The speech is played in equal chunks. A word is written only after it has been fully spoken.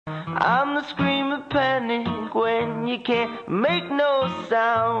I'm the scream of panic when you can't make no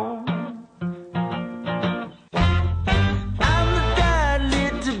sound. I'm the dying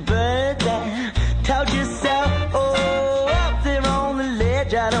little bird that told yourself, oh, up there on the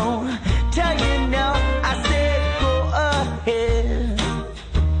ledge. I don't tell you now, I said go ahead.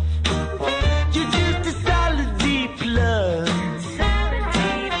 You're just a solid deep plug.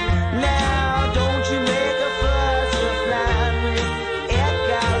 Now don't you make a fuss or fly with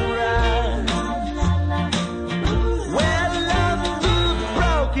well, love through the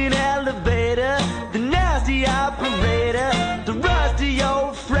broken elevator, the nasty operator, the rusty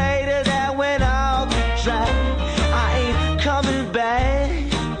old freighter that went off the track. I ain't coming back.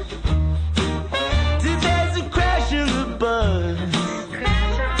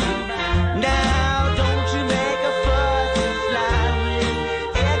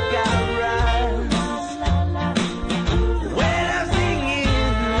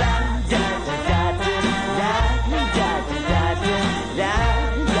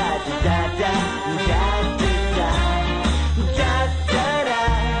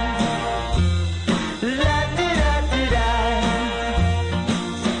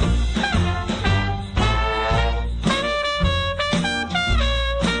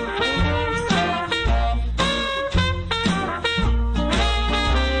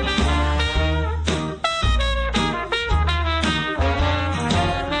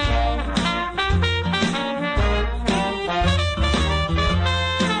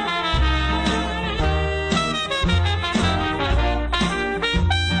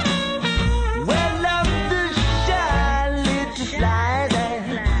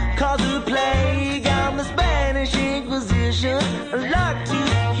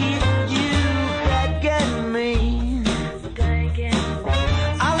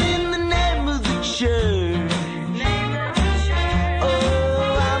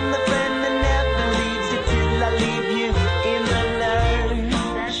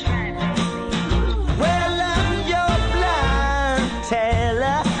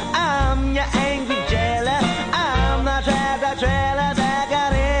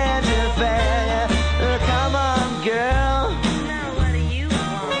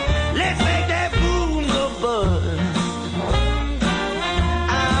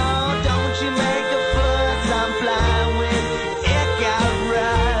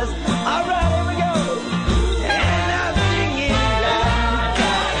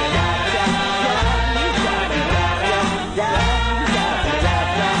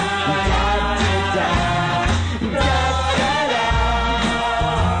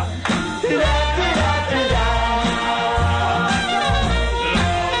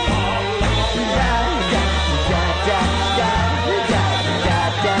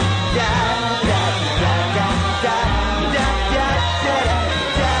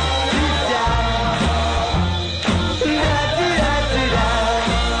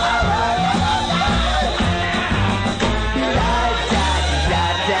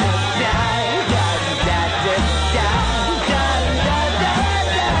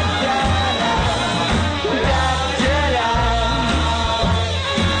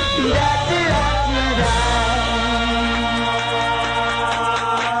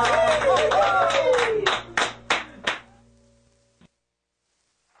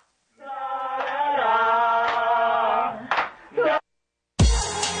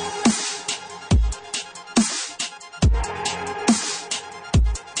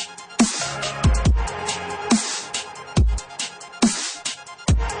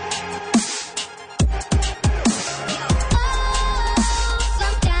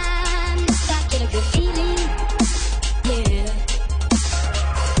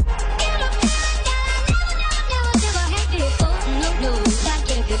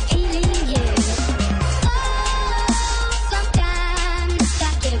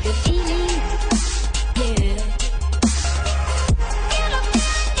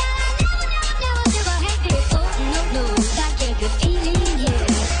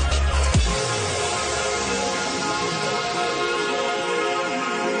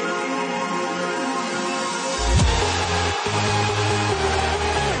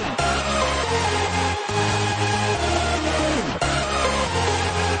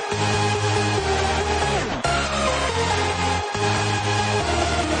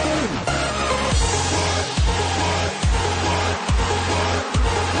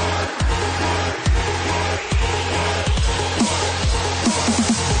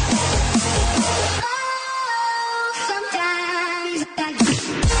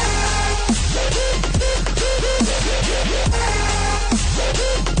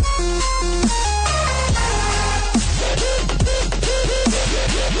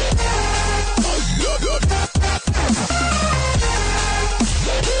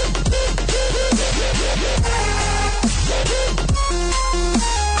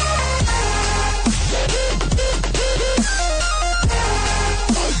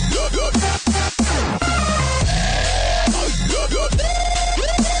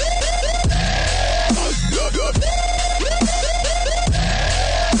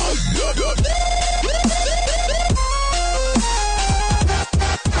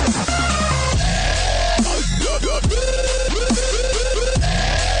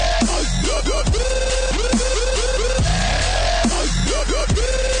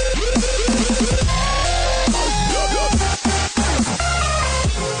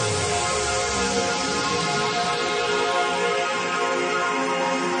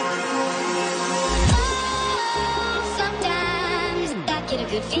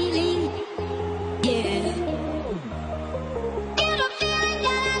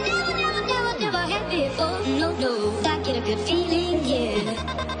 good feeling,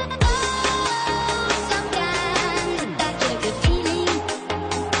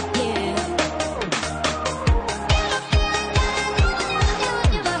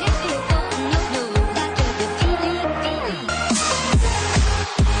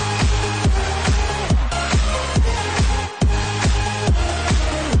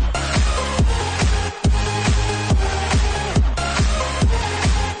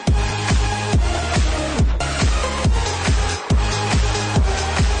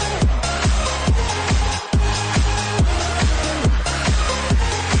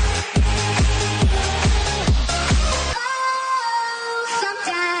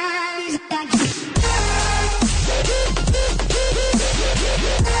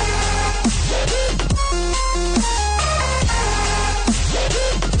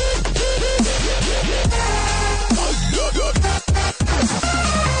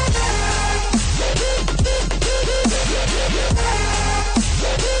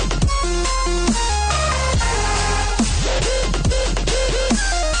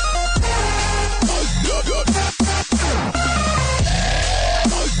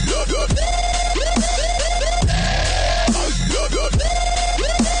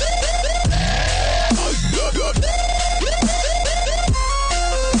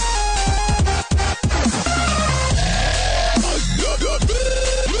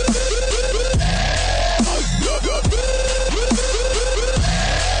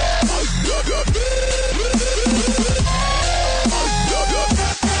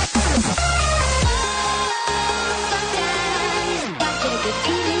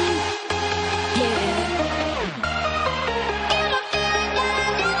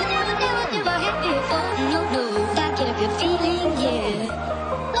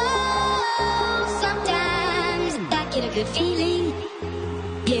 Oh, sometimes I get a good feeling,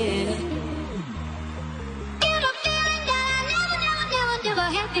 yeah. Get a feeling that I never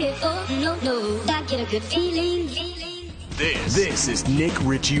had before. No, I get a good feeling. This is Nick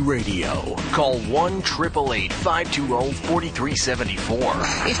Ritchie Radio. Call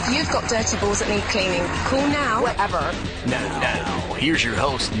 1-888-520-4374. If you've got dirty balls that need cleaning, call now. Whatever. Now, here's your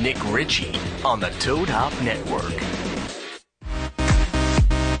host, Nick Ritchie, on the Toad Hop Network.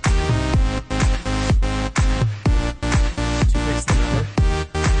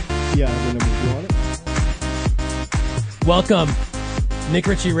 Yeah, the number you want it. Welcome, Nick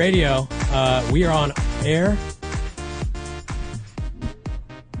Ritchie Radio. We are on air.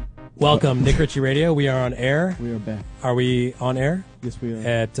 Welcome, Nick Ritchie Radio. We are on air. We are back. Are we on air? Yes, we are.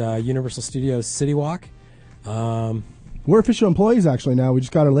 At Universal Studios City Walk. We're official employees, actually, now. We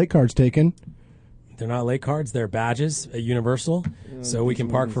just got our late cards taken. They're not late cards. They're badges at Universal. So we can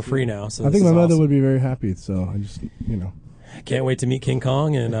park for free now. So I think my mother would be very happy, so I just, Can't wait to meet King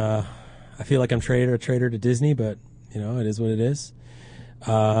Kong, and I feel like I'm a traitor to Disney, but, it is what it is.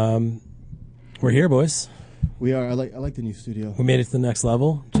 We're here, boys. We are. I like the new studio. We made it to the next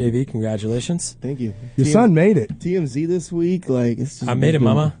level. JV, congratulations. Thank you. Your son made it. TMZ this week, it's just, I made it,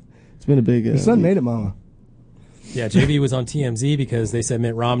 Mama. It's been a big. Your son made it, Mama. Yeah, JV was on TMZ because they said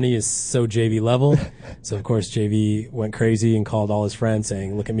Mitt Romney is so JV level. So, of course, JV went crazy and called all his friends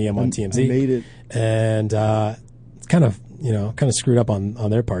saying, look at me, I'm on TMZ. I made it. And it's kind of screwed up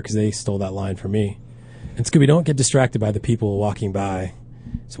on their part because they stole that line from me. And Scooby, don't get distracted by the people walking by.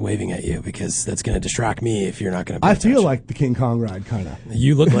 It's waving at you because that's going to distract me if you're not going to pay attention. feel like the King Kong ride, kind of.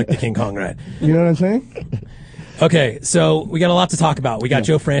 You look like the King Kong ride. You know what I'm saying? Okay, so we got a lot to talk about. We got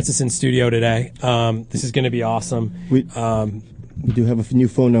Joe Francis in studio today. This is going to be awesome. We do have a new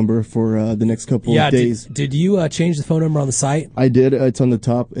phone number for the next couple of days. Did you change the phone number on the site? I did. It's on the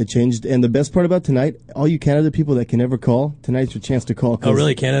top. It changed. And the best part about tonight, all you Canada people that can never call, tonight's your chance to call. Oh,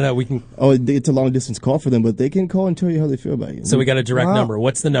 really? Canada? We can. Oh, it's a long distance call for them, but they can call and tell you how they feel about you. So we got a direct number.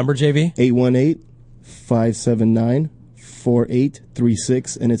 What's the number, JV?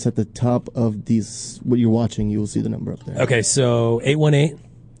 818-579-4836, and it's at the top of what you're watching. You will see the number up there. Okay, so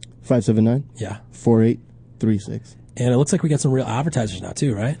 818-579. Yeah. 4836. And it looks like we got some real advertisers now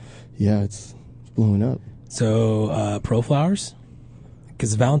too, right? Yeah, it's blowing up. So Pro Flowers,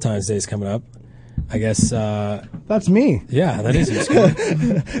 because Valentine's Day is coming up. I guess that's me. Yeah, that is you, Scoops.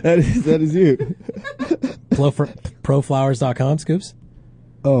 that is you. Proflowers.com, Scoops.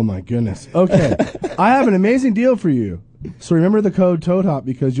 Oh my goodness. Okay, I have an amazing deal for you. So remember the code TOADHOP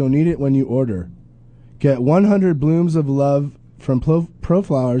because you'll need it when you order. Get 100 blooms of love from Pro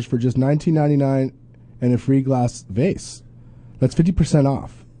Flowers for just $19.99 and a free glass vase. That's 50%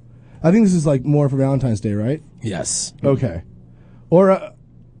 off. I think this is like more for Valentine's Day, right? Yes. Okay. Or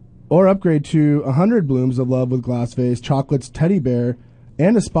upgrade to 100 blooms of love with glass vase, chocolates, teddy bear,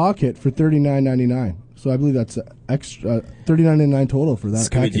 and a spa kit for $39.99. So I believe that's extra $39.99 total for that.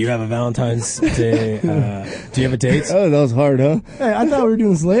 Scooby, package. do you have a Valentine's Day? Do you have a date? Oh, that was hard, huh? Hey, I thought we were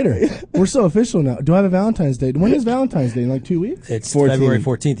doing this later. We're so official now. Do I have a Valentine's Day? When is Valentine's Day? In like 2 weeks? It's 14th. February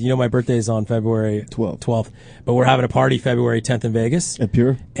 14th. You know my birthday is on February 12th. But we're having a party February 10th in Vegas. At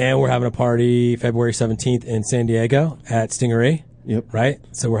Pure? And we're having a party February 17th in San Diego at Stingeray. Yep. Right?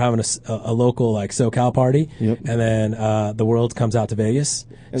 So we're having a local like SoCal party. Yep. And then the world comes out to Vegas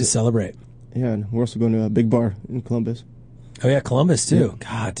to celebrate. Yeah, and we're also going to a big bar in Columbus. Oh, yeah, Columbus, too.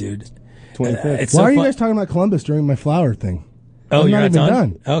 God, dude. 25th. It's Why so are you fun- guys talking about Columbus during my flower thing? Oh, I'm you're not not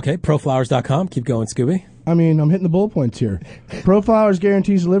even done? Okay, proflowers.com. Keep going, Scooby. I mean, I'm hitting the bullet points here. Pro Flowers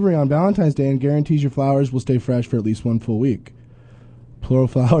guarantees delivery on Valentine's Day and guarantees your flowers will stay fresh for at least 1 full week. Pro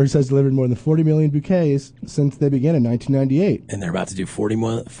Flowers has delivered more than 40 million bouquets since they began in 1998. And they're about to do 40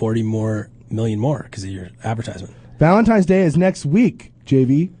 more million more because of your advertisement. Valentine's Day is next week,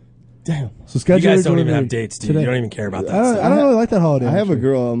 JV. Damn. So schedule You guys your don't even delivery have dates, dude. today. You don't even care about that I stuff. don't really like that holiday. I have a actually.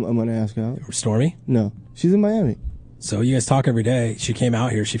 girl I'm going to ask out. Stormy? No. She's in Miami. So you guys talk every day. She came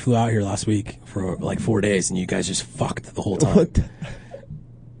out here. She flew out here last week for like 4 days, and you guys just fucked the whole time. What?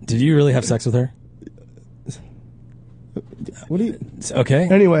 Did you really have sex with her? What do you... Okay.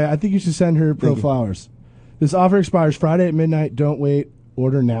 Anyway, I think you should send her Pro Thank you. Flowers. This offer expires Friday at midnight. Don't wait.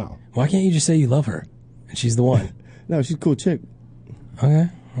 Order now. Why can't you just say you love her and she's the one? No, she's a cool chick. Okay,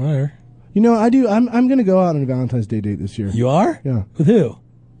 whatever. You know, I do. I'm going to go out on a Valentine's Day date this year. You are? Yeah. With who?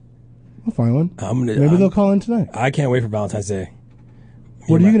 I'll find one. Maybe I'm- they'll call in tonight. I can't wait for Valentine's Day.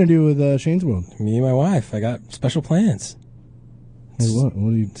 What are you going to do with Shane's World? Me and my wife. I got special plans. Hey, what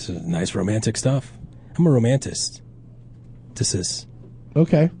do you? It's nice romantic stuff. I'm a romantist. This is.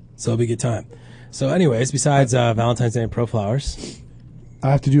 Okay. So it'll be a good time. So anyways, besides Valentine's Day and Pro Flowers, I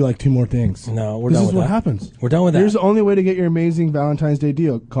have to do like 2 more things. no, we're This done is with what that. happens. We're done with that. Here's the only way to get your amazing Valentine's Day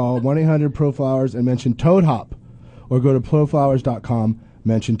deal. Call 1-800-PRO-FLOWERS and mention Toad Hop. Or go to proflowers.com,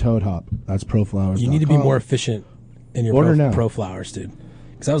 mention Toad Hop. That's proflowers.com. You need to be more efficient in your Order now. Pro Flowers, dude.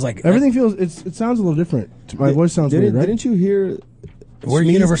 Because I was like, Everything feels, it sounds a little different. My voice sounds weird, right? Didn't you hear... we're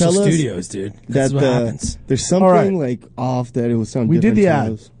Smeeze Universal tell us Studios, dude. That's that what happens. there's something All right. like off that it would sound We did different the to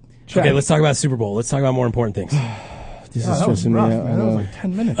ad. those. Check. Okay, let's talk about Super Bowl. Let's talk about more important things. This Oh, is that was stressing rough, me out. man. I That was know. like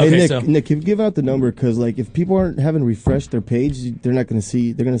 10 minutes. Hey, Okay, Nick, so- Nick, give out the number because, like, if people haven't refreshed their page, they're not going to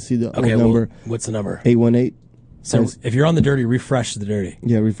see. They're going to see the Okay, old number. well, what's the number? 818. So if you're on the dirty, refresh the dirty.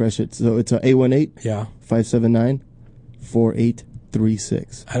 Yeah, refresh it. So it's 818 Yeah. 579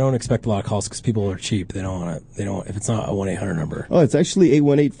 4836. I don't expect a lot of calls because people are cheap. They don't want to. They don't. If it's not a 1-800 number. Oh, it's actually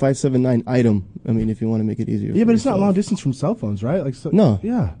 818 579 item. I mean, if you want to make it easier. Yeah, for but it's not yourself. long distance from cell phones, right? Like, so, No.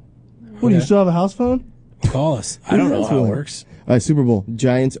 Yeah. What, do you still have a house phone? Call us. I don't know That's how it what- works. All right, Super Bowl.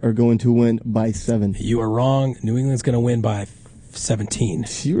 Giants are going to win by 7. You are wrong. New England's going to win by 17.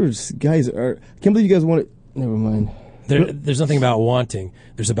 Guys are. I can't believe you guys want it. Never mind. There's nothing about wanting.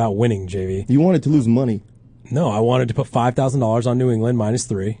 There's about winning, JV. You wanted to lose money. No, I wanted to put $5,000 on New England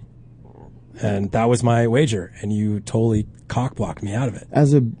 -3, and that was my wager. And you totally cock-blocked me out of it.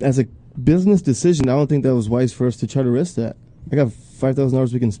 As a business decision, I don't think that was wise for us to try to risk that. I got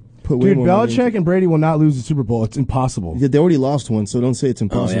 $5,000 we can put way Dude, more money Belichick into. and Brady will not lose the Super Bowl. It's impossible. Yeah, they already lost one, so don't say it's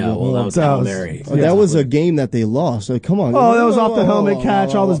impossible. that was that Hail was- Mary. Oh, that was a game that they lost. So come on. Oh, that was off the helmet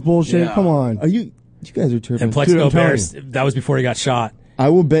catch, all this bullshit. Yeah. Come on. Are you guys are tripping. And Plexico I'm telling Bears, that was before he got shot. I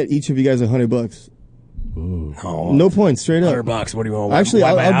will bet each of you guys $100. Oh, No points, straight up. $100. What do you want? Actually,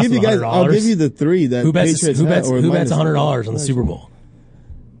 wipe my I'll ass give you with guys. I'll $100? give you the 3 that Who bets? Patriots Who had, bets? or Who minus bets $100 on the Super Bowl?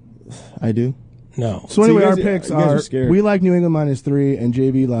 I do. No. So anyway, you our guys- picks you guys are are, scared. we like New England -3, and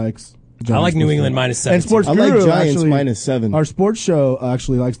JV likes I like New England -7. -7. And Sports I like Guru Giants actually, -7. Our sports show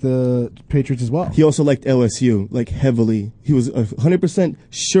actually likes the Patriots as well. He also liked LSU, like heavily. He was 100%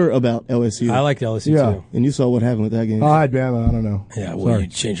 sure about LSU. I like LSU Yeah. too. And you saw what happened with that game. Oh, I had Bama. I don't know. Yeah, well, Sorry. you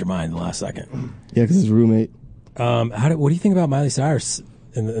changed your mind the last second. Yeah, because his roommate. What do you think about Miley Cyrus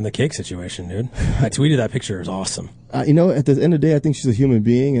in the cake situation, dude? I tweeted that picture. It was awesome. You know, at the end of the day, I think she's a human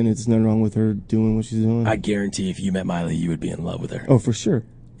being, and it's nothing wrong with her doing what she's doing. I guarantee if you met Miley, you would be in love with her. Oh, for sure.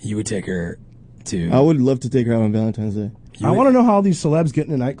 You would take her to. I would love to take her out on Valentine's Day. I want to know how all these celebs get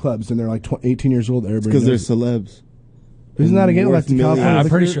into nightclubs and they're like 18 years old. Everybody Because they're knows. celebs. Isn't that again like worth the millions. California I'm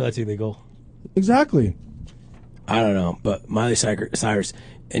pretty liquor- sure that's illegal. Exactly. I don't know, but Miley Cyrus,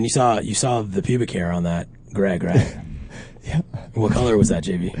 and you saw the pubic hair on that Greg, right? Yeah. What color was that,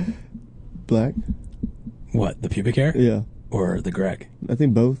 JV? Black? What, the pubic hair? Yeah. Or the Greg? I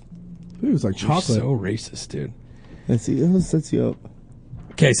think both. It was like You're chocolate. so racist, dude. Let's see. Let's set you up.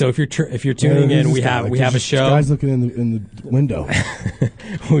 Okay, so if you're tuning Who's in, this we guy? have Like, we there's have a just show. Guys looking in the window.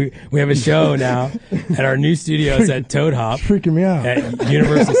 we have a show now at our new studios at Toad Hop Freaking me out. at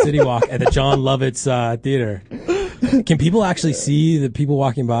Universal City Walk at the John Lovitz Theater. Can people actually see the people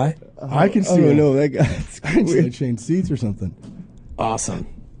walking by? I can see. I don't it. know that guy. It's I can see weird. it change seats or something. Awesome.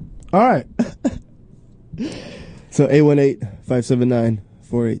 All right. So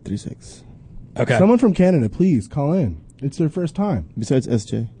 818-579-4836. Okay. Someone from Canada, please call in. It's their first time. Besides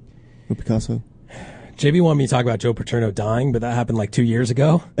SJ or Picasso. JB wanted me to talk about Joe Paterno dying, but that happened like 2 years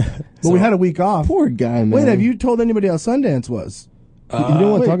ago. But we had a week off. Poor guy, man. Wait, have you told anybody how Sundance was? You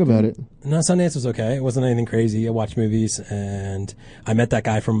didn't want to talk about it. No, Sundance was okay. It wasn't anything crazy. I watched movies, and I met that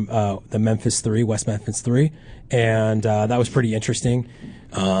guy from the Memphis 3, West Memphis 3, and that was pretty interesting.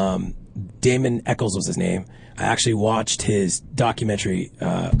 Damon Eccles was his name. I actually watched his documentary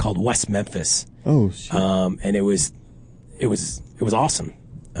called West Memphis, Oh, shit. and it was awesome.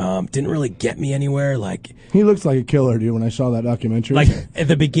 Didn't really get me anywhere. Like He looks like a killer, dude, when I saw that documentary. at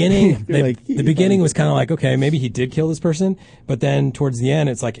the beginning, You're like, the beginning was kind of like, okay, maybe he did kill this person, but then towards the end,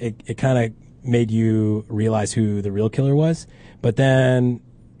 it's like it kind of made you realize who the real killer was. But then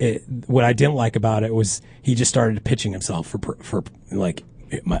what I didn't like about it was he just started pitching himself for like,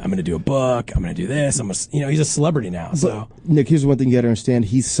 I'm going to do a book. I'm going to do this. He's a celebrity now. So Nick, here's one thing you got to understand.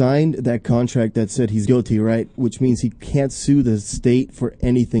 He signed that contract that said he's guilty, right? Which means he can't sue the state for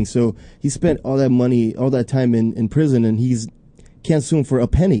anything. So he spent all that money, all that time in prison, and can't sue him for a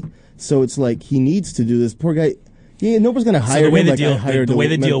penny. So it's like he needs to do this. Poor guy. Yeah, nobody's going to hire the way him. the like I deal, hired the way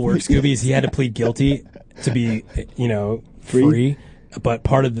the deal Memphis- works, Scooby, is he had to plead guilty to be, free. But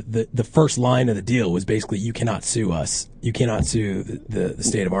part of the first line of the deal was basically, you cannot sue us. You cannot sue the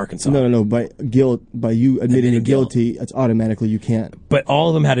state of Arkansas. No. By you admitting Admitting you're guilt. guilty, it's automatically you can't. But all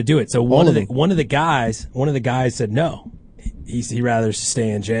of them had to do it. So All of them. one of the guys said no. He rather stay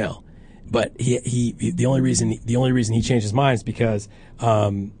in jail. But the only reason he changed his mind is because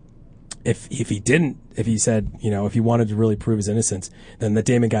if he said, if he wanted to really prove his innocence, then the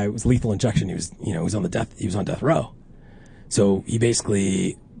Damon guy was lethal injection. He was on death row. So he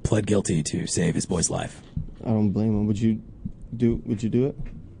basically pled guilty to save his boy's life. I don't blame him. Would you do it?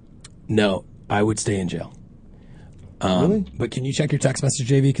 No, I would stay in jail. Really? But can you check your text message,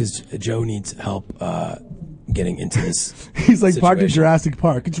 JV? Because Joe needs help getting into this. He's like parked at situation. Jurassic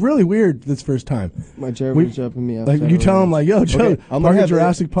Park. It's really weird this first time. My driver We- was dropping me off. Like, you tell him, like, yo, Joe, I'm park gonna at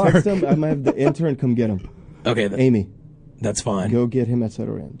Jurassic Park. Text him, I might have the intern come get him. Okay, Amy, that's fine. go get him at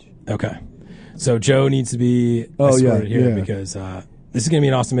Sutter Ranch. Okay. So Joe needs to be Oh, escorted yeah, here yeah. because this is going to be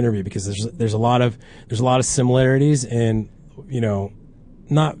an awesome interview because there's a lot of similarities in,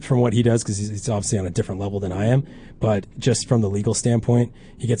 not from what he does because he's obviously on a different level than I am, but just from the legal standpoint,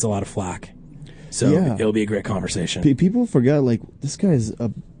 he gets a lot of flack. So Yeah. it'll be a great conversation. People forgot, like, this guy's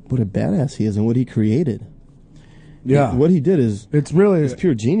what a badass he is and what he created. Yeah. What he did is It's really, it's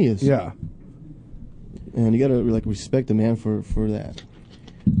pure genius. yeah. And you gotta respect the man for that.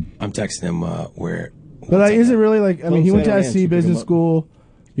 I'm texting him where. But is it really like, I mean, he went to Sutter Ranch, SC you pick business him up. school,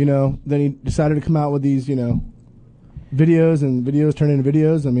 then he decided to come out with these, videos and videos turn into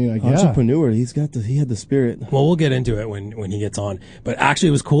videos. I mean, like, yeah. Entrepreneur, he had the spirit. Well, we'll get into it when he gets on. But actually,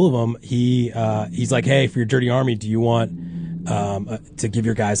 it was cool of him. He's like, hey, for your Dirty Army, do you want to give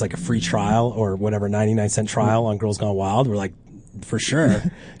your guys like a free trial or whatever, 99-cent trial on Girls Gone Wild? We're like, for sure.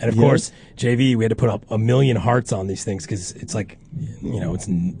 And of course, JV, we had to put up 1 million hearts on these things because it's like, it's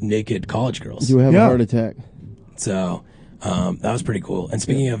naked college girls. You have Yeah. a heart attack. So that was pretty cool. And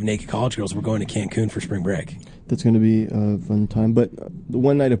speaking of naked college girls, we're going to Cancun for spring break. That's going to be a fun time. But the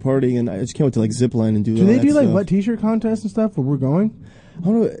one night of partying, and I just can't wait to like zip line and do. Do all they that do like stuff. wet t-shirt contests and stuff where we're going? I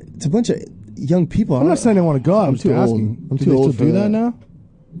don't know. It's a bunch of young people. I'm not saying I want to go. I'm just too old. asking. I'm do too they old still for do that that. now?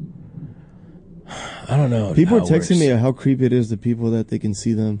 I don't know. People are how it texting me works. how creepy it is to people that they can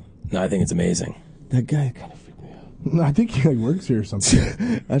see them. No, I think it's amazing. That guy kind of freaked me out. I think he like works here or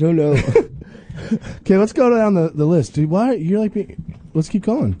something. I don't know. Okay, let's go down the list. Dude, why you're like let's keep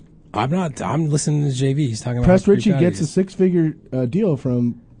going. I'm listening to JV. He's talking about Press how creeped Richie out gets he a is. 6-figure deal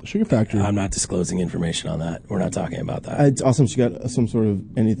from Sugar Factory. I'm not disclosing information on that. We're not talking about that. It's awesome. She got some sort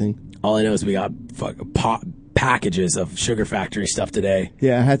of anything. All I know is we got packages of Sugar Factory stuff today.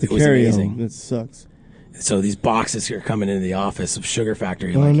 Yeah, I had to It was carry amazing. them. That sucks. So these boxes are coming into the office of Sugar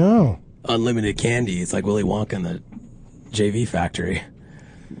Factory, I like know. unlimited candy. It's like Willy Wonka in the JV factory.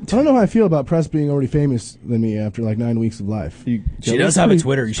 I don't know how I feel about Press being already famous than me after like 9 weeks of life. She does have a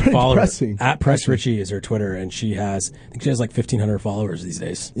Twitter. You should pretty follow depressing. her. At Press Richie is her Twitter, and I think she has like 1,500 followers these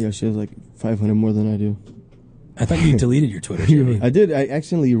days. Yeah, she has like 500 more than I do. I thought you deleted your Twitter. JV. I did. I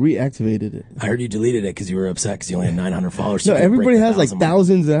accidentally reactivated it. I heard you deleted it because you were upset because you only had 900 followers. No, You couldn't everybody break the has like 1,000 mark.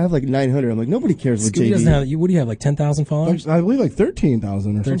 thousands, and I have like 900. I'm like, nobody cares what Scooby JV. doesn't have. What do you have? Like 10,000 followers? I believe like 13,000 or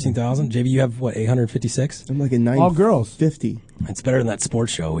something. 13,000. JV, you have what? 856. I'm like a 950. All girls. It's better than that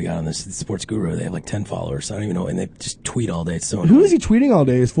sports show we got on this Sports Guru. They have like 10 followers. I don't even know, and they just tweet all day. It's so Who annoying. is he tweeting all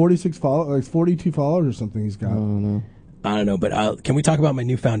day? Is 46 like 42 followers or something he's got? Oh no. I don't know, but can we talk about my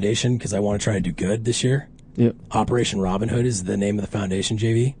new foundation? Because I want to try to do good this year. Yep. Operation Robin Hood is the name of the foundation,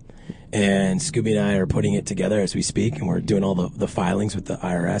 JV. And Scooby and I are putting it together as we speak, and we're doing all the filings with the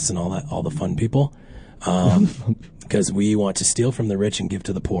IRS and all the fun people. Because we want to steal from the rich and give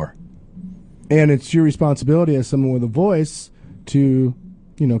to the poor. And it's your responsibility as someone with a voice to,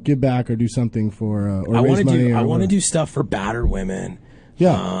 give back or do something for or I raise want to money. do. or I want to whatever. do stuff for battered women.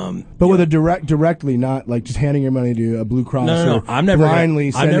 Yeah, but with a directly, not like just handing your money to a Blue Cross. No. Or I'm never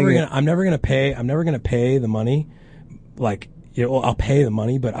blindly gonna, sending it. I'm never gonna pay the money. Like, I'll pay the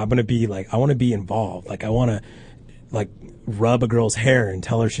money, but I'm gonna be like, I want to be involved. Like, I want to, like, rub a girl's hair and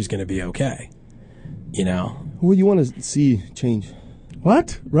tell her she's gonna be okay. Who do you want to see change?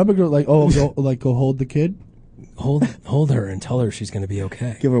 What? Rubber girl? Like, go hold the kid? Hold her and tell her she's gonna be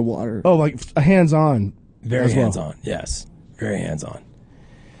okay. Give her water. Oh, like hands on. Very as well. hands on. Yes, very hands on.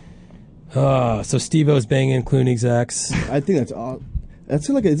 So Steve-O's banging Clooney's ex. I think that's odd. That's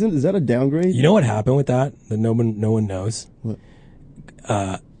like, is that a downgrade? You know what happened with that no one knows? What?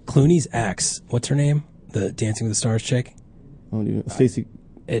 Clooney's ex, what's her name? The Dancing with the Stars chick? I don't even know. Stacey.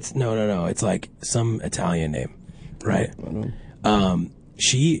 It's no. It's like some Italian name, right? I don't know.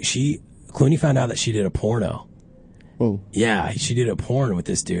 Clooney found out that she did a porno. Oh. Yeah, she did a porn with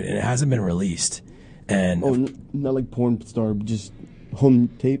this dude, and it hasn't been released. And Oh, not like porn star, just home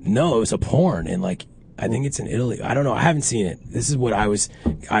tape. no, it was a porn, and like I think it's in Italy. I don't know. I haven't seen it. This is what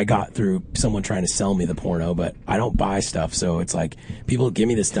I got through someone trying to sell me the porno, but I don't buy stuff, so it's like people give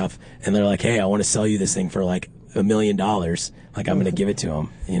me this stuff, and they're like, "Hey, I want to sell you this thing for like $1 million." Like I'm going to give it to them.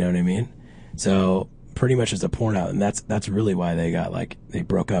 You know what I mean? So pretty much it's a porn out, and that's really why they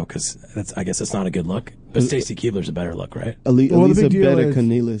broke up, because I guess that's not a good look. But Stacy Keebler's a better look, right? Well, the Elisa big deal Beta is-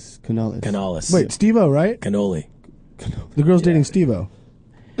 Canales. Canales. Wait, Steve-O, right? Cannoli. The girl's dating Steve-O.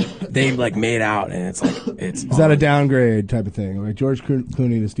 They like made out, and it's like it's. Is that a downgrade type of thing? Like George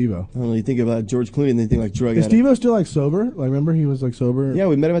Clooney to Steve-O. I don't know. You think about George Clooney and they think like drug Is addict. Steve-O still like sober? Like remember he was like sober? Yeah,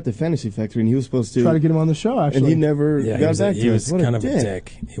 we met him at the Fantasy Factory, and he was supposed to Try to get him on the show and actually. he never Yeah, got back he to was us. What kind a of dick. a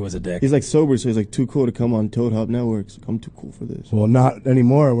dick. He was a dick. He's like sober, so he's like too cool to come on Toad Hop Networks. I'm too cool for this. Well, not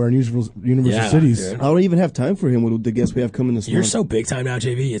anymore. We're in Universal Yeah, Cities. dude. I don't even have time for him with the guests we have coming this You're month. so big time now,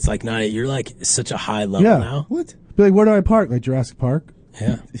 JV. It's like not. You're like such a high level Yeah. now. What? Be like, where do I park? Like Jurassic Park?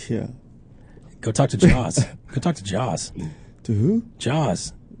 Yeah. Yeah. Go talk to Jaws. Go talk to Jaws. To who?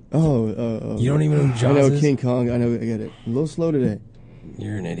 Jaws. Oh, You don't even know who I Jaws know is? King Kong. I know. I get it. A little slow today.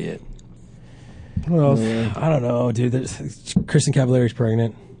 You're an idiot. What else? I don't know, dude. Kristen Cavallari's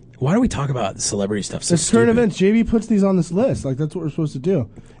pregnant. Why do we talk about celebrity stuff so It's current stupid? events. JB puts these on this list. Like that's what we're supposed to do. And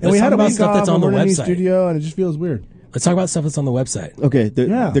Let's we talk had a about week stuff off. that's on and the we're in a new website. studio, and it just feels weird. Let's talk about stuff that's on the website. Okay,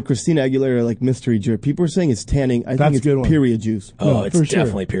 Yeah. the Christina Aguilera like mystery jerk. People are saying it's tanning. I That's think a it's good one. period juice. Oh, No, it's for sure.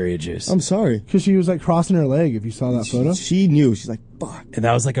 definitely period juice. I'm sorry. Because she was like crossing her leg. If you saw that photo, She knew. She's like, fuck. And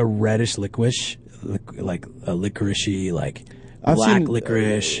that was like a reddish licorice, like a licoricey, like I've black seen,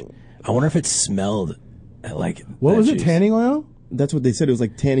 licorice. I wonder if it smelled like what that was it? juice. Tanning oil? That's what they said. It was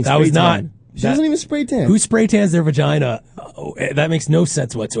like tanning. That was spray not. tan. She that- doesn't even spray tan. Who spray tans their vagina? Oh, that makes no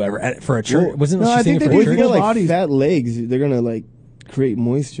sense whatsoever. For a church, Well, wasn't no, she I saying think it they for Well, a if you church? got like bodies. fat legs, they're gonna like create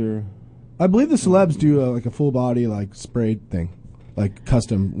moisture. I believe the celebs do like a full body like spray thing, like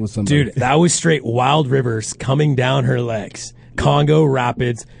custom with somebody. Dude, that was straight wild rivers coming down her legs. Congo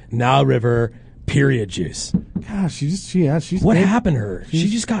Rapids, Nile River, period juice. gosh, she's What big. happened to her? She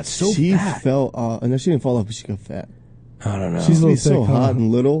just got so she fat. fell off. And then she didn't fall off, but she got fat. I don't know. She's She's a little so thick, huh? hot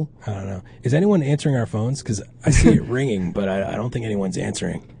and little. I don't know. Is anyone answering our phones? Because I see it ringing, but I don't think anyone's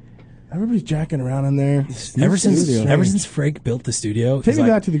answering. Everybody's jacking around in there. Ever since studio. Frank built the studio, Take he's me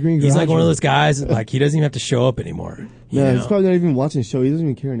like, back to the Green He's Garage like one of room. those guys. Like he doesn't even have to show up anymore. you Yeah, know? he's probably not even watching the show. He doesn't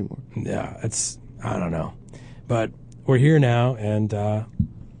even care anymore. Yeah, I don't know. But we're here now, and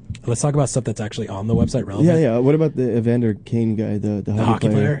let's talk about stuff that's actually on the website relevant. Yeah. What about the Evander Kane guy, the The hockey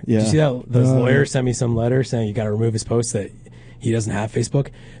player. Yeah. Did you see that? Those lawyers sent me some letter saying you got to remove his post that he doesn't have Facebook.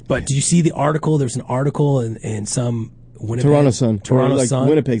 But did you see the article? There's an article in some Winnipeg, Toronto Sun. Toronto or like Sun.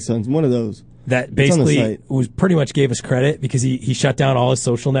 Winnipeg Suns. One of those. That It's on the basically site. was pretty much gave us credit because he shut down all his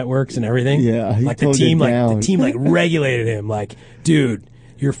social networks and everything. Yeah, he like the toned team, it like the down. team, like regulated him. Like, dude,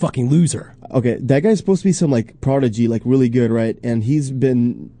 you're a fucking loser. Okay, that guy's supposed to be some like prodigy, like really good, right? And he's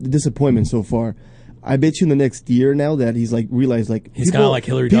been a disappointment so far. I bet you in the next year now that he's like realized like He's kinda like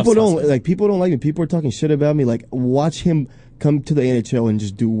Hillary People Duff's don't husband. like people don't like me. People are talking shit about me. Like watch him come to the NHL and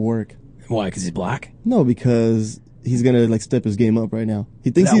just do work. Why? Because he's black. No, because he's gonna like step his game up right now.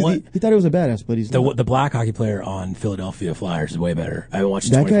 He thinks That he one- thought he was a badass, but he's not. The black hockey player on Philadelphia Flyers is way better. I haven't watched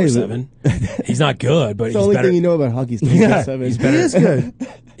That guy is 24/7. He's not good, but It's the he's only better. thing you know about hockey is Yeah, 24/7. he's better. He is good.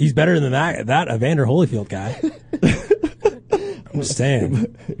 He's better than that Evander Holyfield guy. I'm just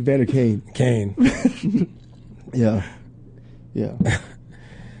saying, Vander Kane. Kane. Yeah. Yeah.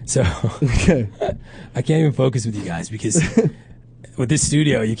 So Okay. I can't even focus with you guys because with this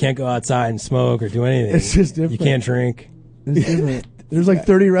studio, you can't go outside and smoke or do anything. It's just different. You can't drink. It's different. There's like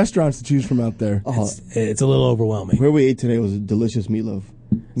 30 restaurants to choose from out there. Oh, It's a little overwhelming. where we ate today was a delicious meatloaf.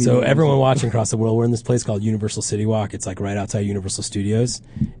 So Meatloaf. everyone watching across the world, we're in this place called Universal City Walk. It's like right outside Universal Studios,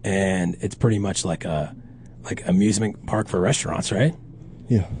 and it's pretty much like a amusement park for restaurants, right?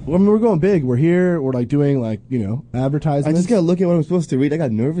 Yeah. Well, I mean, we're going big. We're here. We're like doing like, I advertisements. just gotta look at what I'm supposed to read. I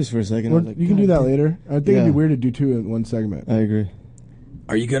got nervous for a second. I was like, You can do God that damn. later. I think Yeah. it'd be weird to do two in one segment. I agree.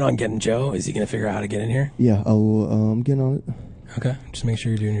 Are you good on getting Joe? Is he going to figure out how to get in here? Yeah, I'll get on it. Okay, just make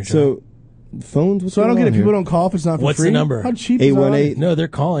sure you're doing your job. So, phones. What's So I don't going get on it. People here? don't call if it's not for What's the free. number? How cheap is 818. No, they're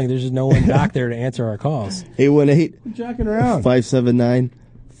calling. There's just no one back there to answer our calls. 818 Jacking around. 579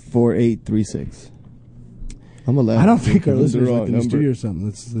 4836. I'm a laugh. I don't think our That's the listeners wrong like in the number. studio or something.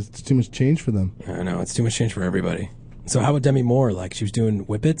 That's too much change for them. I know, it's too much change for everybody. So how about Demi Moore? Like, she was doing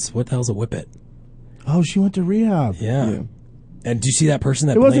whippets? What the hell's a whippet? Oh, she went to rehab. Yeah. Yeah. And do you see that person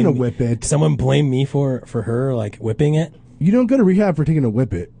that It wasn't blamed a whippet. Someone blamed me for her, like, whipping it? You don't go to rehab for taking a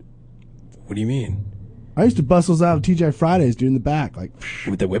whippet. What do you mean? I used to bustles out of TGI Fridays, dude, in the back. Like,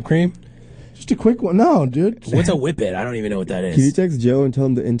 With the whipped cream? just a quick one. No, dude. What's a whippet? I don't even know what that Can you is. text Joe and tell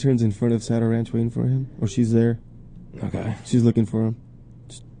him the intern's in front of Saddle Ranch waiting for him? Or she's there. Okay. She's looking for him.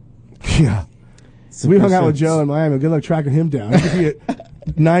 Yeah. We hung out with Joe in Miami. Good luck tracking him down. He could be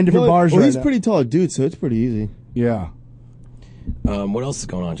at 9 different bars Well, right he's now. pretty tall dude, so it's pretty easy. Yeah. What else is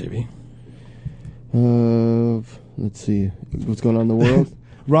going on, JB? Let's see. What's going on in the world?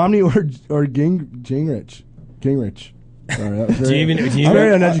 Romney or Gingrich. Gingrich. Sorry, that was Do very, you even- do you I'm even-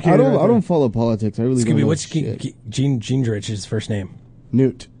 very uneducated. I right don't there. follow politics. I really don't Scooby, know what's shit. Gene Gingrich's first name?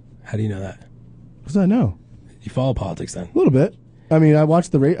 Newt. How do you know that? What does I know? You follow politics then? A little bit. I mean, I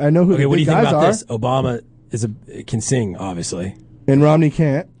watched the I know who Okay, the what do big you think guys about are. this? Obama can sing, obviously, And Romney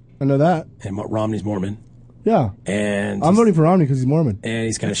can't. I know that. and Romney's Mormon, Yeah. and I'm voting for Romney because he's Mormon. and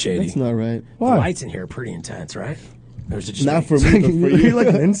he's kind of shady. That's not right. The Why? lights in here are pretty intense, right? Or is it just Not me? for me, but for You're you. like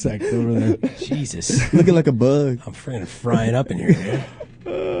an insect over there. Jesus. Looking like a bug. I'm freaking frying up in here,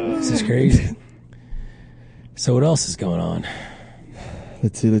 man. This is crazy. So what else is going on?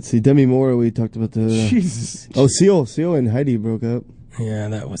 Let's see. Demi Moore, we talked about the... Jesus. Oh, Seal and Heidi broke up. Yeah,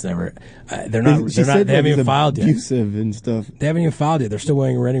 that was never. They're not. She They're not. said They that haven't he's even filed yet. abusive and stuff. They haven't even filed yet. They're still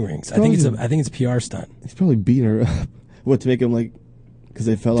wearing wedding rings. I think it's a PR stunt. He's probably beating her up. What, to make him like... Because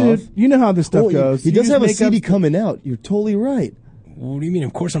they fell Dude, off? you know how this stuff Oh, goes. He You does just have a make up CD coming out. You're totally right. What do you mean?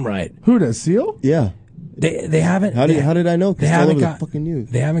 Of course I'm right. Who does? Seal? Yeah. They haven't. How did I know? 'Cause They it's all haven't over the got fucking news.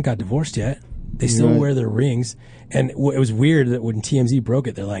 They haven't got divorced yet. They still Right. wear their rings. And it was weird that when TMZ broke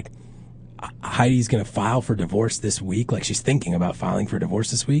it, they're like, Heidi's going to file for divorce this week. Like, she's thinking about filing for divorce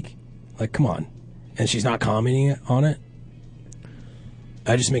this week. Like, come on. And she's not commenting on it.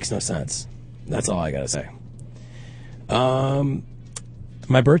 That just makes no sense. That's all I got to say.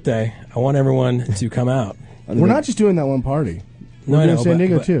 My birthday, I want everyone to come out. We're not just doing that one party. No, We're I doing know, San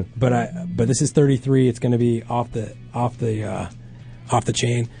Diego but, too. But this is 33. It's going to be off the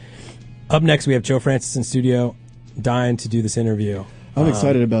chain. Up next, we have Joe Francis in studio, dying to do this interview. I'm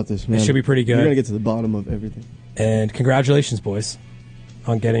excited about this, man. should be pretty good. You're going to get to the bottom of everything. And congratulations, boys,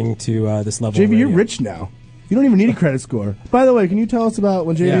 on getting to this level. JV, of you're radio. rich now. You don't even need a credit score. By the way, can you tell us about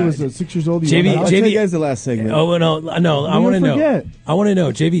when JV Yeah. was 6 years old? JV I'll tell you guys the last segment. Oh no! I You want to know. forget. I want to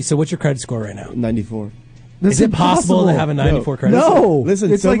know, JV. So, what's your credit score right now? 94. That's Is it possible to have a 94 credit score? No.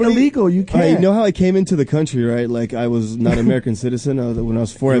 Listen, it's like somebody- illegal. You All can't. right, you know how I came into the country, right? Like I was not an American citizen when I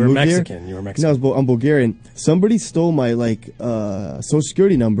was 4. You I were moved Mexican. here. You were No, Mexican. I'm Bulgarian. Somebody stole my Social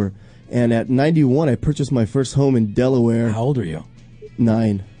Security number, and at 91, I purchased my first home in Delaware. How old are you?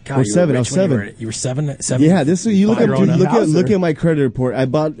 9 God, or you were 7. I was rich when 7. You were 7. Yeah, this you look 5 at growing up. look at my credit report. I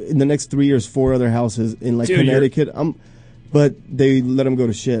bought in the next 3 years 4 other houses in like Dude, you're- Connecticut. But they let them go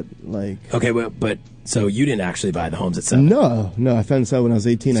to shit. Like Okay, but so you didn't actually buy the homes at 7. no, I found this out when I was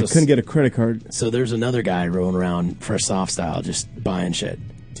 18. I So couldn't get a credit card. So there's another guy rolling around for a soft style, just buying shit.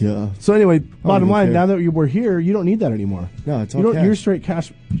 Yeah, So anyway, bottom even line, care. now that we're here, you don't need that anymore. no, it's You all don't. You're cash. straight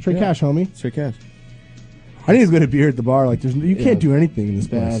cash, homie. Straight cash. I need to get a beer at the bar. Like, you Yeah. can't do anything in this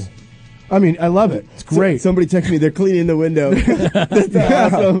place. Bad. I mean, I love it. It's great. Somebody text me. They're cleaning the window. That's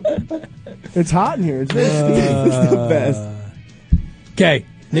awesome. It's hot in here. It's very It's the best. Okay,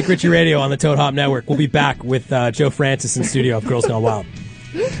 Nick Ritchie Radio on the Toad Hop Network. We'll be back with Joe Francis in studio of Girls Gone Wild.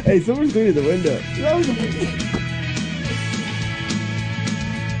 Hey, someone's cleaning the window.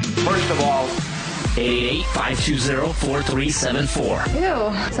 First of all, 888-520-4374. Ew.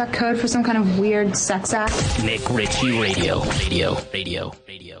 Is that code for some kind of weird sex act? Nick Ritchie Radio. Radio.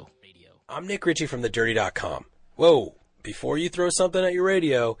 I'm Nick Ritchie from TheDirty.com. Whoa, before you throw something at your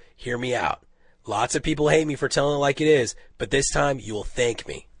radio, hear me out. Lots of people hate me for telling it like it is, but this time you will thank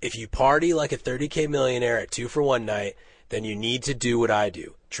me. If you party like a 30K millionaire at 2 for 1 night, then you need to do what I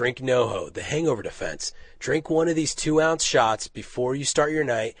do. Drink NoHo, the hangover defense. Drink one of these 2-ounce shots before you start your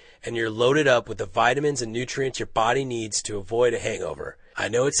night, and you're loaded up with the vitamins and nutrients your body needs to avoid a hangover. I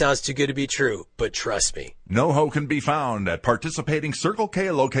know it sounds too good to be true, but trust me. NoHo can be found at participating Circle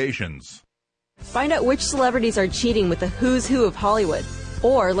K locations. Find out which celebrities are cheating with the who's who of Hollywood,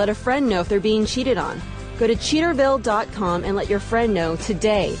 or let a friend know if they're being cheated on. Go to Cheaterville.com and let your friend know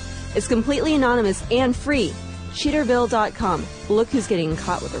today. It's completely anonymous and free. Cheaterville.com. Look who's getting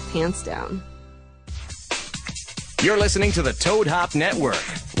caught with her pants down. You're listening to the Toad Hop Network.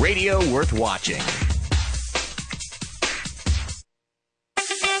 Radio worth watching.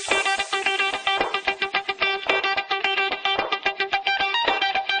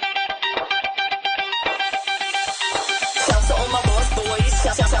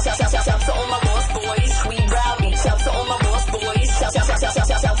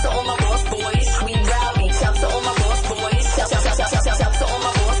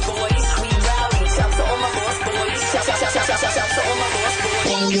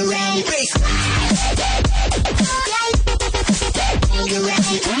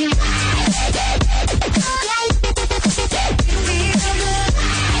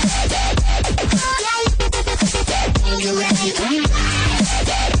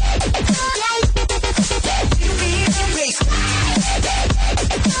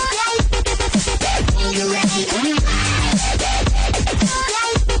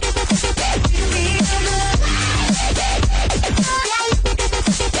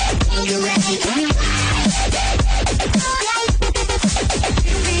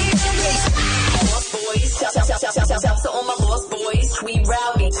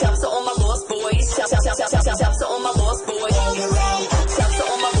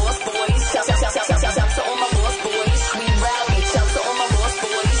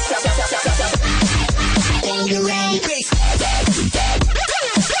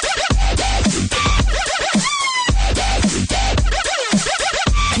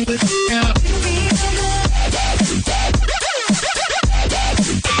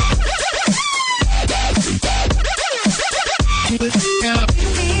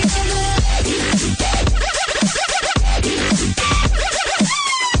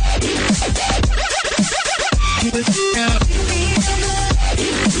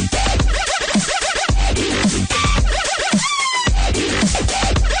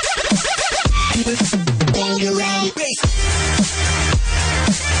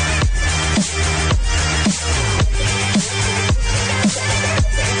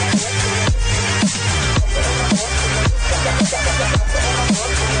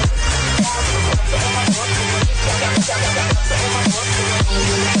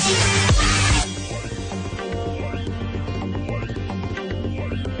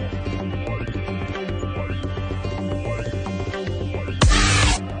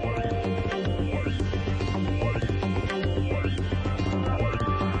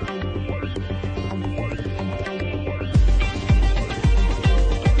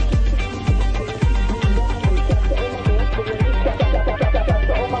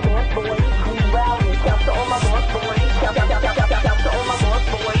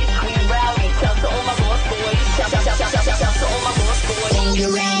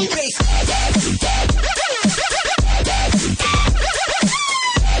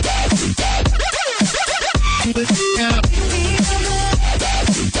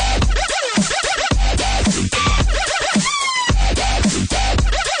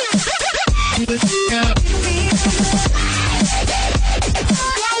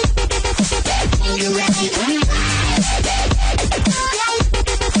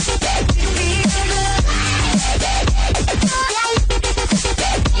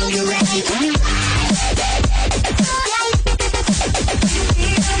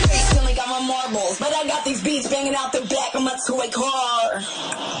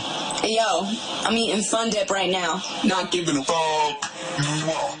 I'm eating Fun Dip right now. Not giving a fuck.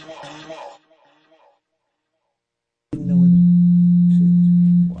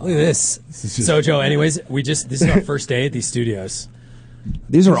 Look at this. So, Joe, anyways, this is our first day at these studios.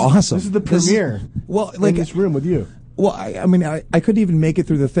 These are awesome. This is the premiere. Well, in this room with you. Well, I mean, I couldn't even make it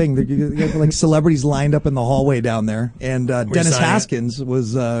through the thing. You had, like celebrities lined up in the hallway down there, and Dennis Haskins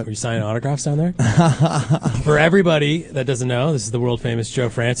was. Were you signing autographs down there? For everybody that doesn't know, this is the world famous Joe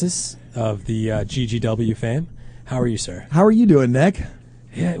Francis of the GGW fame. How are you, sir? How are you doing, Nick?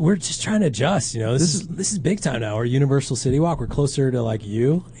 Yeah, we're just trying to adjust. You know, this is big time now. We're Universal City Walk. We're closer to like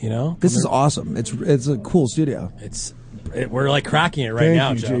you. You know, this is awesome. It's a cool studio. We're like cracking it right now,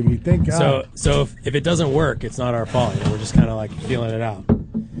 Thank you, Joe. JB. Thank God. So if it doesn't work, it's not our fault. You know, we're just kind of like feeling it out.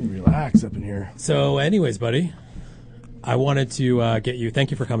 Relax up in here. So, anyways, buddy, I wanted to get you.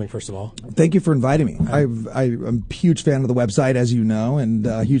 Thank you for coming, first of all. Thank you for inviting me. I'm a huge fan of the website, as you know, and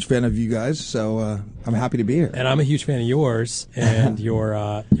a huge fan of you guys. So I'm happy to be here. And I'm a huge fan of yours and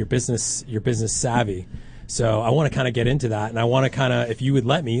your business savvy. So I want to kind of get into that, and I want to kind of, if you would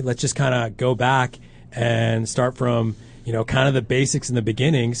let me, let's just kind of go back and start from, you know, kind of the basics and the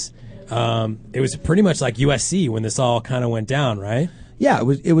beginnings. It was pretty much like USC when this all kind of went down, right? Yeah,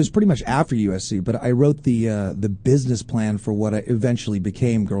 it was pretty much after USC, but I wrote the business plan for what eventually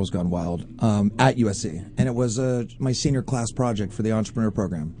became Girls Gone Wild at USC, and it was my senior class project for the entrepreneur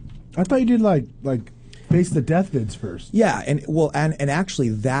program. I thought you did like face the death vids first. Yeah, and actually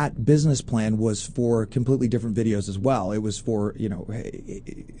that business plan was for completely different videos as well. It was for, you know,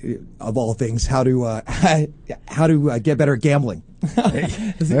 of all things, how to get better at gambling.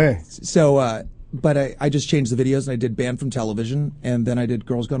 Hey. So, but I just changed the videos and I did Banned from Television, and then I did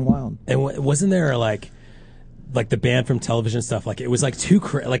Girls Gone Wild. And wasn't there like the Banned from Television stuff? Like it was like too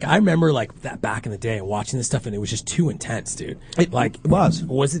like I remember like that back in the day watching this stuff, and it was just too intense, dude. It was.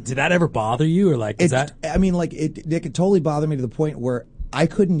 Did that ever bother you, or like I mean, like it could totally bother me to the point where I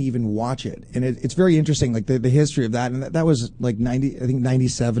couldn't even watch it, and it's very interesting, like the history of that. And that was like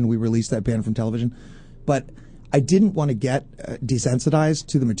 97 we released that Banned from Television, but I didn't want to get desensitized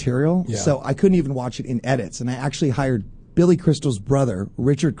to the material, so I couldn't even watch it in edits. And I actually hired Billy Crystal's brother,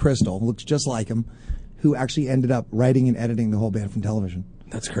 Richard Crystal, who looks just like him, who actually ended up writing and editing the whole Banned from Television.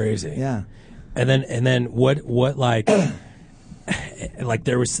 That's crazy. Yeah. And then what like like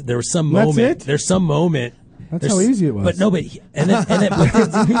there was some moment. That's it? There's some moment. That's how easy it was. But no, but and then but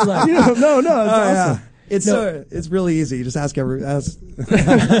he was like, no, it's awesome. Yeah. It's really easy. You just ask But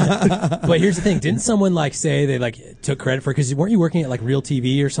here's the thing: didn't someone like say they like took credit for it? Because weren't you working at like Real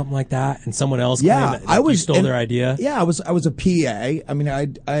TV or something like that, and someone else? Yeah, claimed that, you stole their idea. Yeah, I was a PA. I mean, I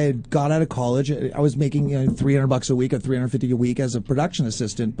had got out of college. I was making $300 a week or $350 a week as a production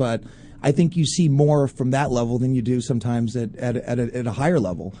assistant. But I think you see more from that level than you do sometimes at a higher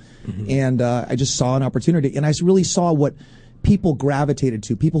level. Mm-hmm. And I just saw an opportunity, and I really saw what people gravitated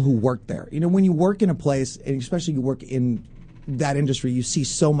to, people who worked there. You know, when you work in a place, and especially you work in that industry, you see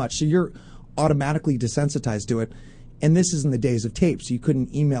so much, so you're automatically desensitized to it. And this is in the days of tapes. You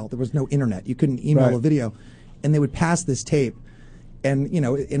couldn't email. There was no internet. You couldn't email a video. And they would pass this tape, and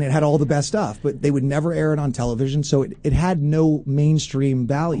and it had all the best stuff, but they would never air it on television, so it had no mainstream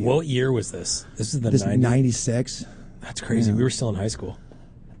value. What year was this? This is the 90s? 96. That's crazy. Yeah. We were still in high school.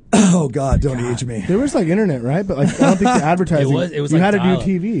 Oh God! Don't age me. There was like internet, right? But like I don't think the advertising. It was you like had to dial-up.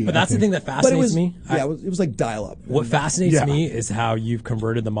 do TV. But that's the thing that fascinates me. Yeah, it was like dial-up. What fascinates me is how you've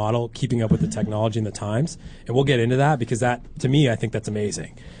converted the model, keeping up with the technology and the times. And we'll get into that because that, to me, I think that's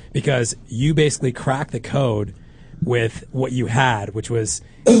amazing. Because you basically cracked the code with what you had, which was,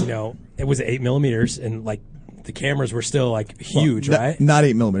 it was 8 millimeters, and like the cameras were still like huge, right? Not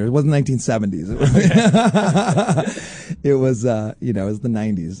 8 millimeters. It wasn't 1970s. It was, it was the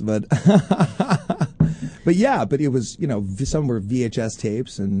 90s. But but it was, some were VHS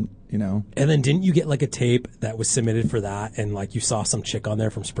tapes, and And then didn't you get like a tape that was submitted for that, and like you saw some chick on there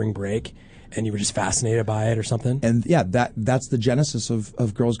from Spring Break, and you were just fascinated by it or something? And yeah, that's the genesis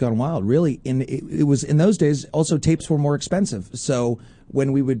of Girls Gone Wild. Really, it was in those days. Also, tapes were more expensive, so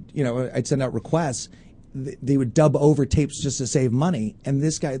when we would, I'd send out requests. They would dub over tapes just to save money. And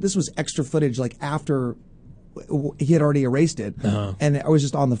this was extra footage like after he had already erased it. Uh-huh. And I was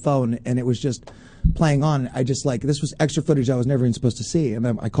just on the phone, and it was just playing on. I just this was extra footage I was never even supposed to see. And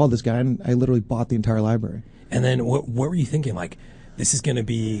then I called this guy, and I literally bought the entire library. And then what were you thinking? Like, this is going to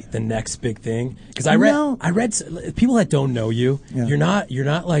be the next big thing? Because I read people that don't know you. Yeah. You're not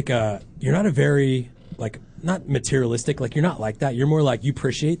a very like, not materialistic. Like, you're not like that. You're more like, you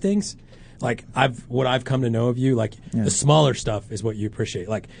appreciate things. Like what I've come to know of you, like the smaller stuff is what you appreciate.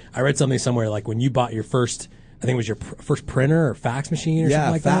 Like I read something somewhere, like when you bought your first, I think it was your first printer or fax machine or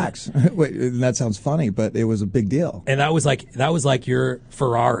something like fax. that. Wait, that sounds funny, but it was a big deal. And that was like your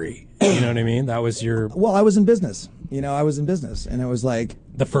Ferrari. You know what I mean? That was your. Well, I was in business. I was in business, and it was like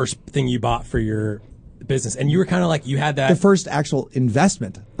the first thing you bought for your business, and you were kind of like, you had that the first actual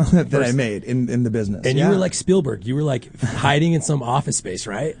investment that I made in the business. And you were like Spielberg. You were like hiding in some office space,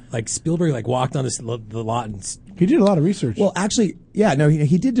 right? Like Spielberg, like walked on the lot and. He did a lot of research. Well, actually, yeah, no,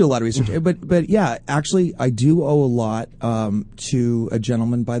 he did do a lot of research. but yeah, actually, I do owe a lot to a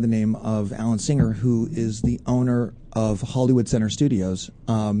gentleman by the name of Alan Singer, who is the owner of Hollywood Center Studios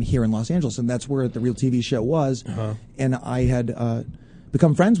here in Los Angeles, and that's where the Real TV show was. And I had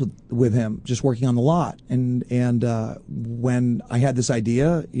become friends with him just working on the lot. And when I had this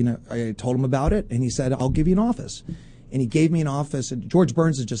idea, I told him about it, and he said, "I'll give you an office." And he gave me an office. And George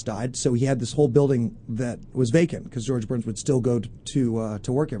Burns had just died, so he had this whole building that was vacant because George Burns would still go to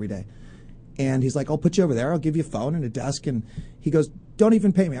work every day. And he's like, "I'll put you over there. I'll give you a phone and a desk." And he goes, "Don't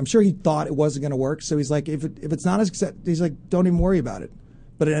even pay me." I'm sure he thought it wasn't going to work. So he's like, if it's not a success, he's like, "Don't even worry about it."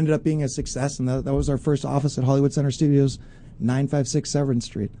 But it ended up being a success, and that was our first office at Hollywood Center Studios, 956 Severance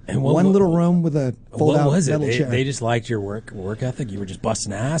Street. And one little room with a fold-out what was it? metal chair. They just liked your work ethic. You were just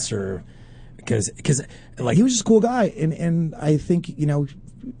busting ass, or because like he was just a cool guy, and I think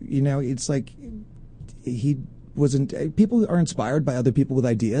it's like he wasn't. People are inspired by other people with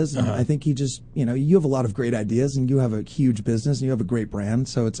ideas, and I think he just you have a lot of great ideas, and you have a huge business, and you have a great brand,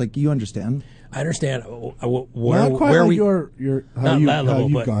 so it's like you understand. I understand Not quite where like we your how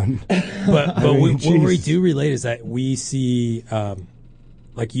you've but, gone. but I mean, where we jeez. do relate is that we see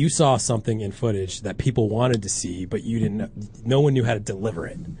like you saw something in footage that people wanted to see, but you didn't. No one knew how to deliver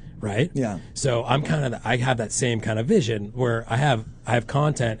it, right? Yeah. So I'm I have that same kind of vision where I have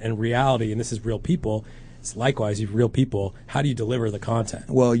content and reality, and this is real people. It's likewise, you have real people. How do you deliver the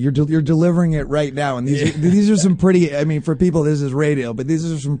content? Well, you're delivering it right now, and these are some pretty. I mean, for people, this is radio, but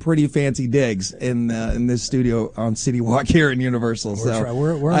these are some pretty fancy digs in this studio on City Walk here in Universal.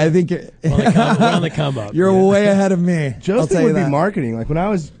 We're I think we're on the come up. You're way ahead of me. Joe's thing would be marketing. Like when I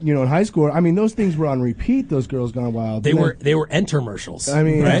was, in high school, I mean, those things were on repeat. Those Girls Gone Wild. They were entermercials. I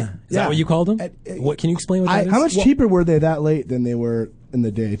mean, right? Is that what you called them? What can you explain what that is? How much cheaper were they that late than they were in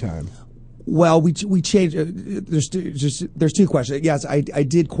the daytime? Well, we changed. There's two questions. Yes, I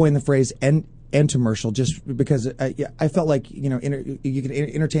did coin the phrase "entermercial" just because I felt like you can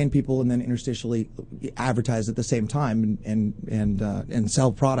entertain people and then interstitially advertise at the same time and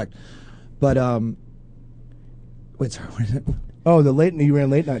sell product. But wait, sorry. Oh, you ran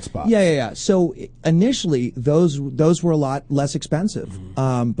late night spots. Yeah. So initially, those were a lot less expensive,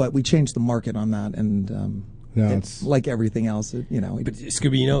 but we changed the market on that and. No, it's like everything else, But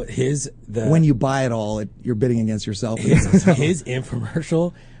Scooby, when you buy it all, you're bidding against yourself. His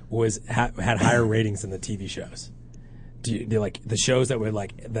infomercial had higher ratings than the TV shows. Like the shows that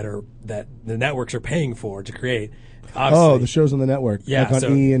that the networks are paying for to create. Oh, the shows on the network, yeah, like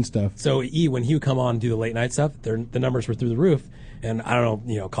on E and stuff. So E, when he would come on and do the late night stuff, the numbers were through the roof. And I don't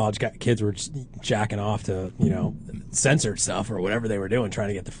know, college kids were just jacking off to, censored stuff or whatever they were doing, trying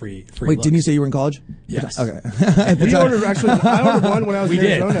to get the free Wait, looks. didn't you say you were in college? Yes. Okay. I ordered one when I was in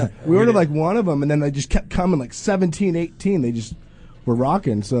Arizona. We ordered did. like one of them, and then they just kept coming, like 17, 18. They just were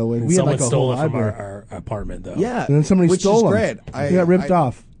rocking. So we had someone like a stole whole it from library. our apartment, though. Yeah. And then somebody which stole is them. great. We got ripped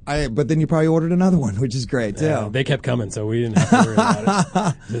off. But then you probably ordered another one, which is great, too. Yeah, they kept coming, so we didn't have to worry about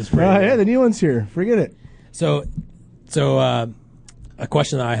it. It's pretty Yeah, the new one's here. Forget it. So a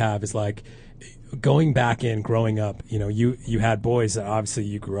question that I have is like going back in growing up, you had boys that obviously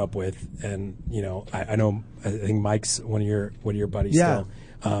you grew up with, and I think Mike's one of your buddies Yeah.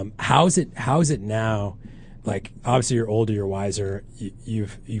 still. How's it now? Like obviously you're older, you're wiser,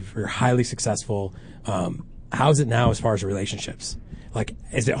 you're highly successful. How's it now as far as relationships? Like,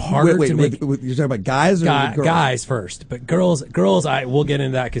 is it harder to make? You're talking about guys or girls? Guys first, but girls. We'll get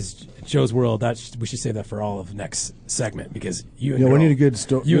into that because Joe's World. We should save that for all of next segment because you and we need a good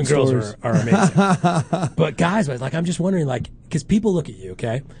story. You and girls are amazing. But guys, like I'm just wondering, like, because people look at you,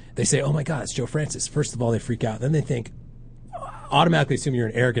 okay? They say, "Oh my God, it's Joe Francis." First of all, they freak out. Then they think, automatically assume you're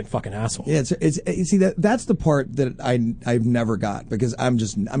an arrogant fucking asshole. Yeah, it's see that's the part that I've never got because I'm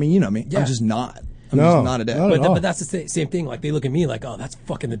just. I mean, you know me. Yeah. I'm just not. I'm just not a dick. But that's the same thing. Like they look at me like, oh, that's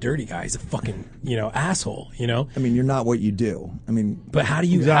fucking the dirty guy. He's a fucking asshole. I mean, you're not what you do. I mean, but how do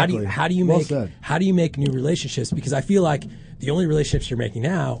you make new relationships? Because I feel like the only relationships you're making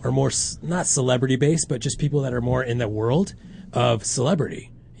now are more not celebrity based, but just people that are more in the world of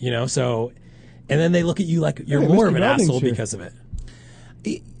celebrity. So, and then they look at you like you're more of an asshole because of it.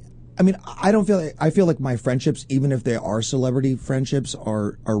 I mean, I feel like my friendships, even if they are celebrity friendships,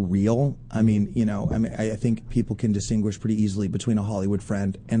 are real. I mean, I think people can distinguish pretty easily between a Hollywood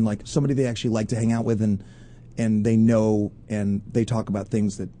friend and like somebody they actually like to hang out with and they know and they talk about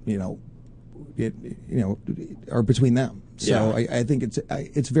things that are between them. So Yeah. I think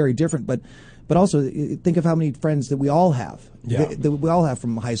it's very different. But also think of how many friends that we all have. Yeah. That we all have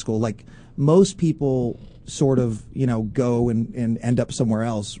from high school. Like most people sort of go and end up somewhere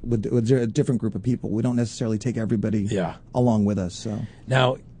else with a different group of people. We don't necessarily take everybody along with us. So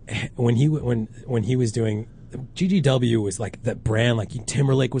now, when he was doing. GGW was like that brand, like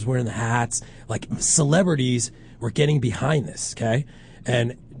Timberlake was wearing the hats, like celebrities were getting behind this, okay?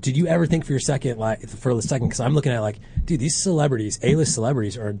 And did you ever think for a second, because I'm looking at dude, these celebrities, A-list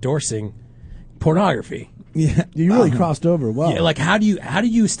celebrities are endorsing pornography. Yeah, you really crossed over well. Yeah, how do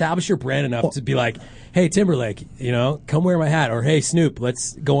you establish your brand enough to be like, hey, Timberlake, come wear my hat, or hey, Snoop,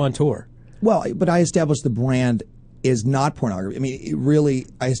 let's go on tour? Well, but I established the brand is not pornography. I mean,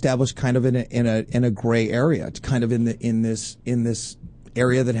 I established kind of in a gray area. It's kind of in this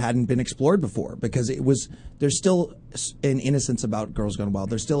area that hadn't been explored before, because there's still an innocence about Girls Gone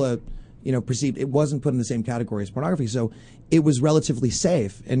Wild. There's still a perceived, it wasn't put in the same category as pornography, so it was relatively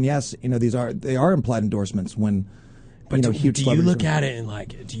safe. And yes, they are implied endorsements when. But huge do you look at it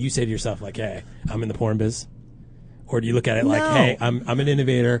and do you say to yourself hey, I'm in the porn biz, or do you look at it hey, I'm an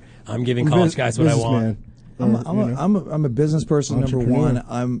innovator, I'm giving college guys what I want? I'm a business person. Number Entrepreneur.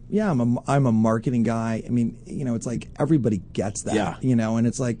 one, I'm a marketing guy. I mean, it's like everybody gets that. Yeah. And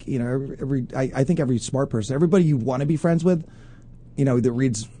it's like I think every smart person, everybody you want to be friends with, that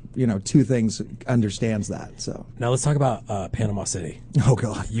reads two things understands that. So now let's talk about Panama City. Oh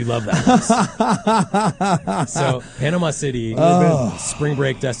God, you love that place. So Panama City, spring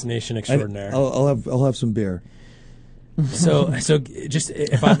break destination extraordinaire. I'll have some beer. So just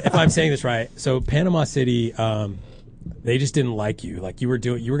if I'm saying this right, so Panama City, they just didn't like you. Like you were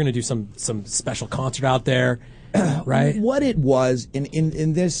going to do some special concert out there, right? What it was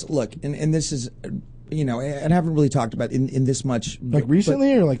in this look, and this is, and I haven't really talked about in this much.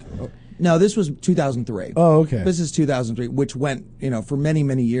 Recently or No, this was 2003. Oh, okay. This is 2003, which went, for many,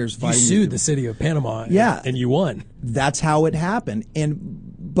 many years. You sued the city of Panama, and you won. That's how it happened,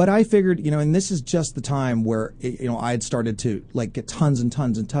 but I figured, and this is just the time where, I had started to get tons and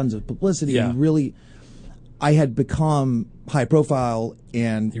tons and tons of publicity, and really, I had become high profile,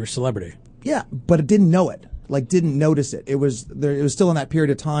 and you were a celebrity. Yeah, but I didn't know it, didn't notice it. It was still in that period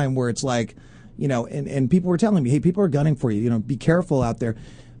of time where it's and people were telling me, hey, people are gunning for you, be careful out there.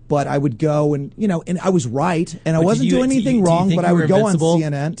 But I would go and I was right, and I wasn't doing anything wrong, but I would go on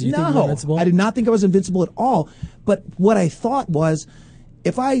CNN. Do you think you were invincible? I did not think I was invincible at all. But what I thought was,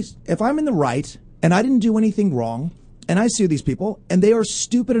 if I'm in the right and I didn't do anything wrong, and I sue these people, and they are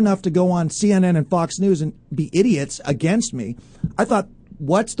stupid enough to go on CNN and Fox News and be idiots against me, I thought,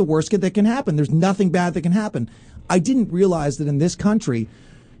 what's the worst that can happen? There's nothing bad that can happen. I didn't realize that in this country,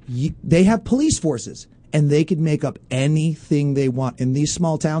 they have police forces. And they could make up anything they want. In these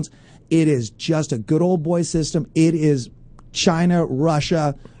small towns, it is just a good old boy system. It is China,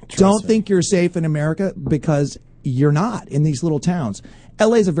 Russia. Don't think you're safe in America, because you're not in these little towns.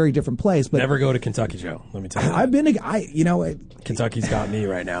 LA is a very different place. But never go to Kentucky, Joe. Let me tell you. I've been Kentucky's got me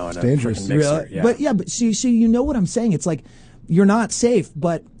right now. In a dangerous. Mixer. Yeah. But see, you know what I'm saying? It's like you're not safe.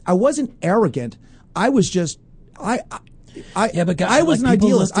 But I wasn't arrogant. I was just I was an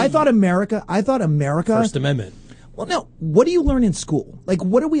idealist. I thought America. First Amendment. Well, no. What do you learn in school?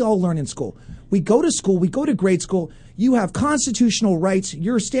 What do we all learn in school? We go to school. We go to grade school. You have constitutional rights.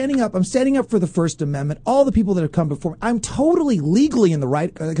 You're standing up. I'm standing up for the First Amendment. All the people that have come before me. I'm totally legally in the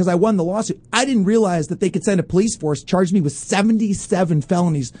right because I won the lawsuit. I didn't realize that they could send a police force, charge me with 77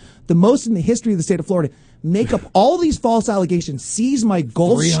 felonies, the most in the history of the state of Florida, make up all these false allegations, seize my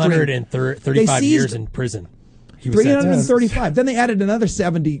Gulfstream. 335 years in prison. 335. Then they added another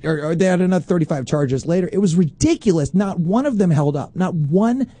 70, or they added another 35 charges later. It was ridiculous. Not one of them held up. Not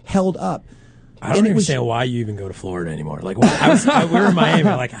one held up. I don't understand why you even go to Florida anymore. We're in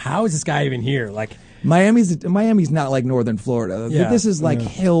Miami. How is this guy even here? Miami's not like Northern Florida. Yeah. This is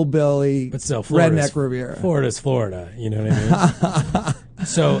hillbilly, but still, redneck Riviera. Florida's Florida. You know what I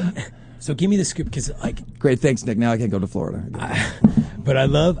mean? So give me the scoop, because great, thanks, Nick. Now I can go to Florida. But I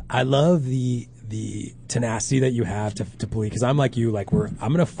love the tenacity that you have to plead, because I'm like you, I'm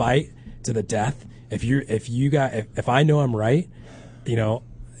gonna fight to the death. If I know I'm right,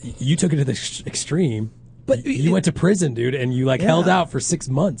 you took it to the extreme. But you went to prison, dude, and you held out for 6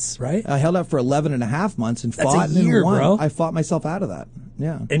 months, right? I held out for 11 and a half months and fought. That's a year, and won. bro. I fought myself out of that.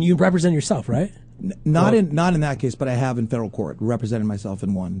 Yeah. And you represent yourself, right? Not in that case, but I have in federal court represented myself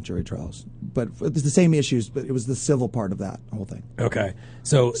in one jury trials. But it's the same issues, but it was the civil part of that whole thing. Okay,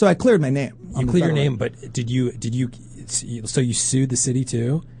 so I cleared my name. You cleared your name, but did you? So you sued the city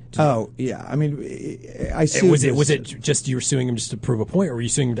too? Oh yeah, I mean, I sued. Was it just you were suing him just to prove a point, or were you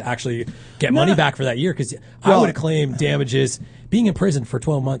suing him to actually get No. money back for that year? Because I Well- would have claimed damages. Being in prison for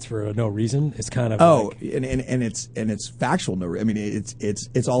 12 months for no reason is kind of and it's factual. No, I mean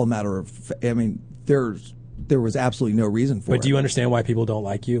it's all a matter of. I mean there was absolutely no reason for it. But do you understand why people don't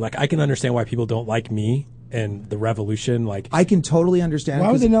like you? Like I can understand why people don't like me and the revolution. Like I can totally understand. Why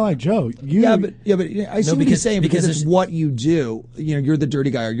would they not like Joe? Yeah, but I see what he's saying because it's what you do. You know, you're the dirty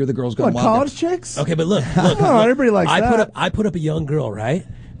guy, or you're the girls going What, wild. college chicks? Okay, but look, Come on, everybody likes that. I put up a young girl, right?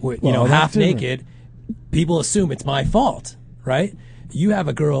 You Well, know, that's half different. naked. People assume it's my fault, right? You have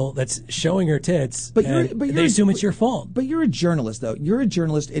a girl that's showing her tits, But and they assume it's your fault. But you're a journalist, though. You're a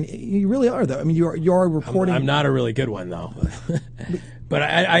journalist, and you really are, though. I mean, you are reporting. I'm not a really good one, though. But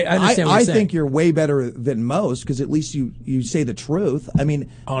I understand what you're I saying. think you're way better than most because at least you say the truth. I mean,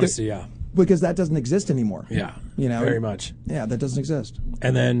 Honesty, yeah. Because that doesn't exist anymore. Yeah, you know, very much. Yeah, that doesn't exist.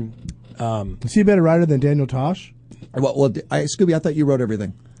 And then, is he a better writer than Daniel Tosh? Well, Scooby, I thought you wrote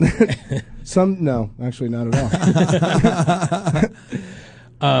everything. No, actually, not at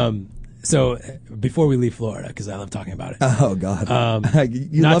all. So before we leave Florida, because I love talking about it. Oh God,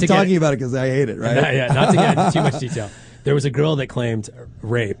 you not love to talking get- about it because I hate it, right? Not to get into too much detail. There was a girl that claimed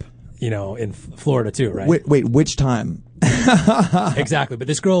rape, in Florida too, right? Wait, which time? Exactly, but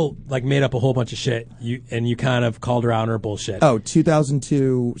this girl made up a whole bunch of shit. You kind of called her out on her bullshit. Oh,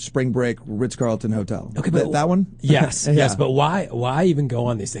 2002 spring break Ritz-Carlton Hotel. Okay, but that one? Yes, Yeah. yes. But why even go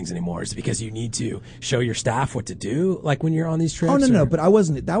on these things anymore? Is it because you need to show your staff what to do, like when you're on these trips? Oh no, or- but I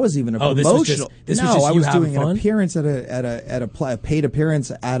wasn't. That was even a Oh, promotional. this was just I you was having doing fun? an appearance at a paid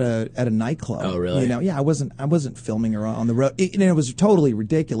appearance at a nightclub. Oh, really? You know, yeah. I wasn't filming her on the road. It was totally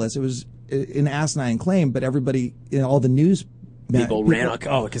ridiculous. It was an asinine claim, but everybody, all the news People ran on.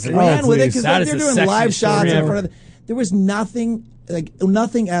 Oh, because they ran with it because that they're is the doing live sexiest story shots in ever. front of. There was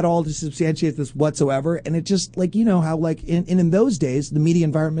nothing at all to substantiate this whatsoever, and it just how in those days the media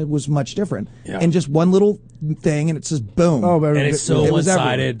environment was much different, Yeah. and just one little thing and it's just boom. Oh, but And it's so it was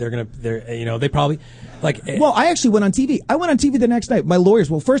one-sided. They probably Well, I actually went on TV. I went on TV the next night. My lawyers.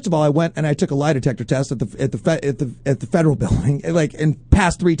 Well, first of all, I went and I took a lie detector test at the federal building, and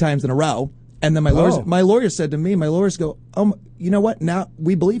passed 3 times in a row. And then my lawyers said to me, my lawyers go, you know what? Now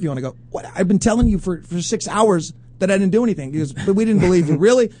we believe you. And I go, what? I've been telling you for 6 hours that I didn't do anything. He goes, but we didn't believe you.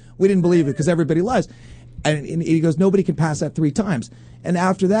 Really? We didn't believe it because everybody lies. And he goes, nobody can pass that 3 times. And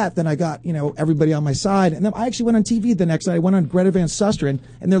after that, then I got, everybody on my side. And then I actually went on TV the next night. I went on Greta Van Susteren,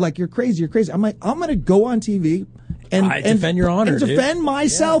 and they're like, you're crazy. I'm like, I'm going to go on TV and defend your honor, and dude. defend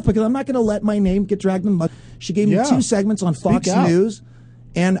myself because I'm not going to let my name get dragged in the mud. She gave me 2 segments on Fox out. News,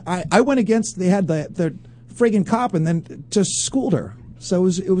 and I went against. They had the friggin' cop, and then just schooled her. So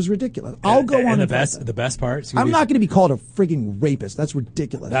it was ridiculous. I'll go on. And the best part. I'm not going to be called a friggin' rapist. That's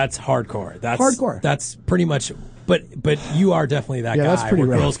ridiculous. That's hardcore. That's hardcore. That's pretty much. But you are definitely that guy. that's pretty where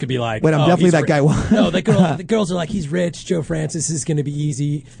rad. girls could be like, Wait, I'm oh, definitely he's that guy. No, the girls are like, he's rich. Joe Francis is going to be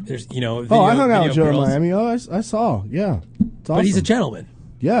easy. There's I hung out with Joe in girls. Miami. Oh, I saw. Yeah, it's awesome. But he's a gentleman.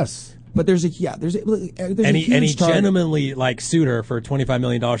 Yes. But there's a And huge he target. gentlemanly sued her for $25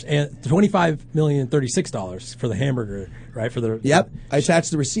 million and $25,036 for the hamburger, right? For the Yep, I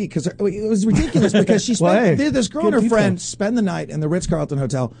attached the receipt because it was ridiculous because she spent Well, hey, this girl and good her friend detail. spend the night in the Ritz-Carlton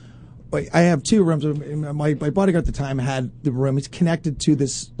Hotel. I have 2 rooms. My bodyguard at the time had the room. It's connected to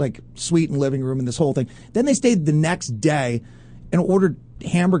this suite and living room and this whole thing. Then they stayed the next day and ordered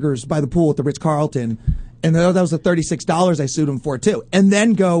hamburgers by the pool at the Ritz-Carlton. And that was the $36 I sued him for too. And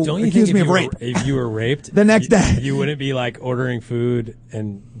then Don't you accuse think me of rape. if you were raped The next day. you wouldn't be ordering food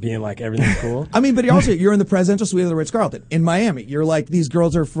and being like everything's cool? I mean, but you're in the presidential suite of the Ritz-Carlton in Miami. You're like, these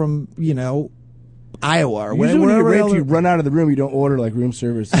girls are from, Iowa or Usually when you get wherever. raped, you run out of the room. You don't order room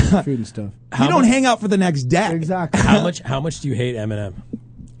service, and food and stuff. You don't hang out for the next day. Exactly. How much do you hate Eminem?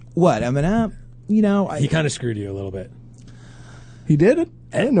 What, Eminem? He kind of screwed you a little bit. He did it.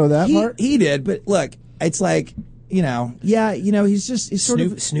 I didn't know that part. He did, but look, it's like, he's sort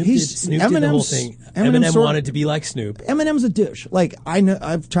Snoop, of Snoop did the whole thing. Eminem wanted to be like Snoop. Eminem's a douche.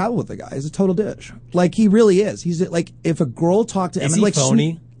 I've traveled with the guy. He's a total douche. He really is. He's like, if a girl talked to Is Eminem, he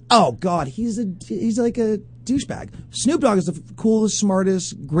phony? Oh God, he's like a douchebag. Snoop Dogg is the coolest,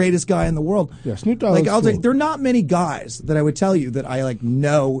 smartest, greatest guy in the world. Yeah, Snoop Dogg. there are not many guys that I would tell you that I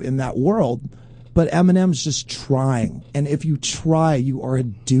know in that world. But Eminem's just trying, and if you try, you are a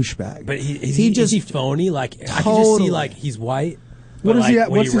douchebag. But is he phony? I can just Totally. see he's white. What but, is he? when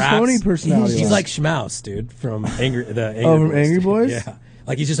What's he his raps, phony personality? He's like Schmaus, dude, from Angry from Angry Boys? Yeah,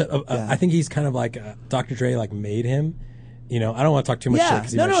 he's just. I think he's kind of like Dr. Dre made him You know, I don't want to talk too much shit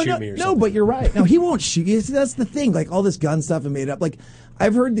because he might shoot me or no, something. but you're right. No, he won't shoot you. That's the thing. Like all this gun stuff and made up. Like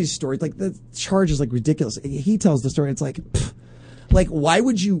I've heard these stories. Like the charge is like ridiculous. He tells the story. It's like, pfft, like why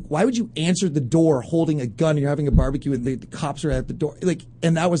would you answer the door holding a gun? And you're having a barbecue and the cops are at the door. Like,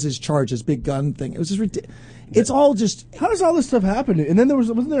 and that was his charge, his big gun thing. It was just ridiculous. It's all just. How does all this stuff happen? And then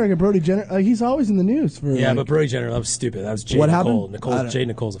wasn't there like a Brody Jenner? Like he's always in the news for. Yeah, like, but Brody Jenner, that was stupid. That was Jade What Nicole. happened? Jade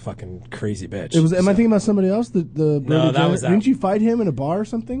Nicole's a fucking crazy bitch. Am I thinking about somebody else? The Brody that Jenner? was that. Didn't you fight him in a bar or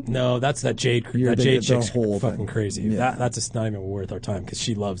something? No, that's that Jade. You're That thinking Jade the chick's whole fucking thing. crazy. Yeah. That's just not even worth our time because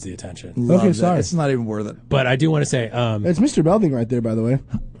she loves the attention. Loved it. sorry. It's not even worth it. But I do want to say, It's Mr. Belding right there, by the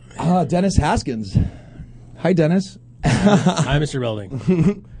way. Dennis Haskins. Hi, Dennis. hi, Mr.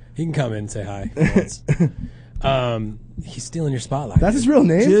 Belding. He can come in and say hi. if he wants. He's stealing your spotlight. That's his real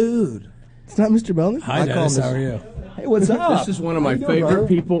name, dude. It's not Mr. Belding. Hi, Dennis. How are you? Hey, what's up? This is one of my favorite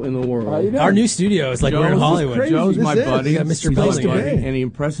people in the world. Our new studio is like we're in Hollywood. Joe's my buddy. We got Mr. He's Belding. my buddy, and he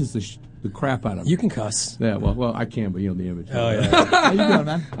impresses the crap out of me. You can cuss. Yeah, well, I can, but you know the image. Oh, yeah. How you doing,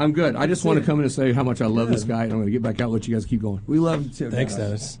 man? I'm good. I just want to come in and say how much I love this guy, and I'm going to get back out and let you guys keep going. We love you too. Thanks,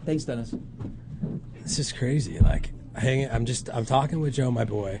 Dennis. Thanks, Dennis. It's just crazy. Like, I'm talking with Joe, my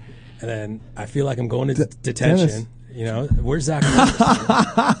boy, and then I feel like I'm going to detention. Dennis. You know, where's Zach?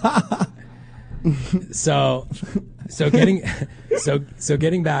 So getting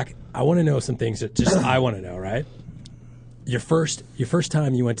back, I want to know some things that just I want to know, right? Your first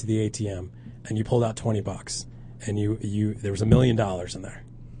time you went to the ATM and you pulled out $20 and you there was $1 million in there.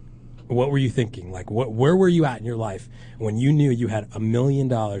 What were you thinking? Like, where were you at in your life when you knew you had $1 million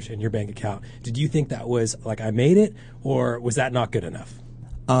in your bank account? Did you think that was like I made it, or was that not good enough?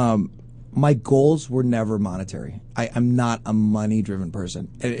 My goals were never monetary. I'm not a money-driven person.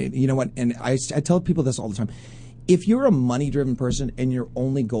 And you know what? And I tell people this all the time. If you're a money-driven person and your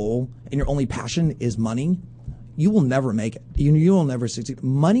only goal and your only passion is money, you will never make it. You will never succeed.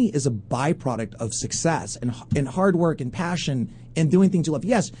 Money is a byproduct of success and hard work and passion and doing things you love.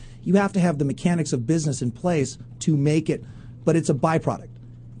 Yes, you have to have the mechanics of business in place to make it, but it's a byproduct.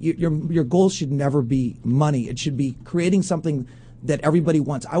 Your goals should never be money. It should be creating something that everybody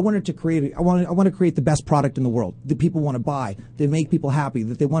wants. I want to create the best product in the world that people want to buy, that make people happy,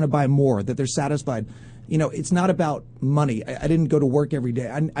 that they want to buy more, that they're satisfied. You know, it's not about money. I didn't go to work every day.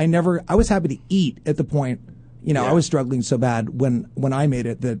 I was happy to eat at the point, you know, I was struggling so bad when I made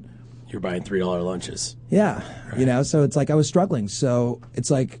it that You're buying $3 lunches. Yeah. Right. You know, so it's like I was struggling. So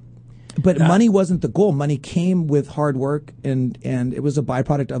it's like, but money wasn't the goal. Money came with hard work and it was a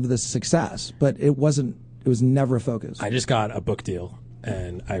byproduct of the success, but it was never a focus. I just got a book deal,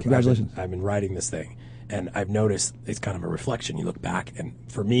 and Congratulations. I've been writing this thing, and I've noticed it's kind of a reflection. You look back, and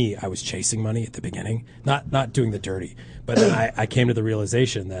for me, I was chasing money at the beginning, not doing the dirty, but then I came to the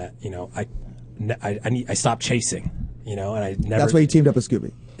realization that, you know, I stopped chasing, you know, and I never. That's why you teamed up with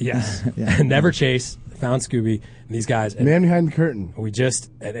Scooby. Yes, Yeah. never chase. Found Scooby and these guys. And Man behind the curtain.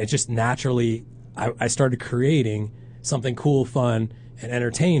 It just naturally, I started creating something cool, fun, and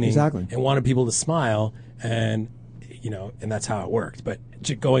entertaining. Exactly. And wanted people to smile, and you know, and that's how it worked. But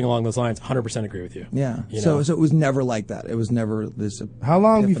going along those lines, 100% agree with you. Yeah. You So know? it was never like that. It was never this. How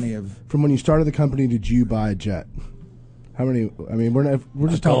long from when you started the company did you buy a jet? How many? I mean, we're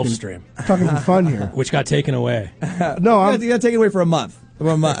just talking Gulfstream. Talking for fun here. Which got taken away. No, you got taken away for a month.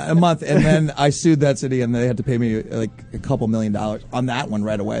 A month, and then I sued that city, and they had to pay me like a couple $1 million on that one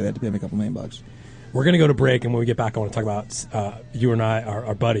right away. They had to pay me a couple $1 million. We're going to go to break, and when we get back, I want to talk about you and I,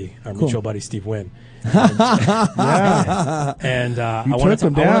 our buddy, our mutual buddy, Steve Wynn. Yeah. And I want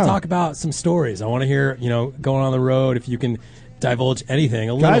to talk about some stories. I want to hear, you know, going on the road, if you can divulge anything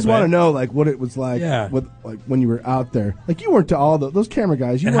a little bit. Guys want to know like what it was like, Yeah. like when you were out there. Like you weren't to all those camera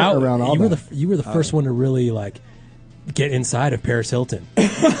guys. You And weren't around all that. You were the first one to really like get inside of Paris Hilton.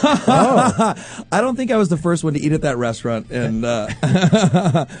 I don't think I was the first one to eat at that restaurant, and but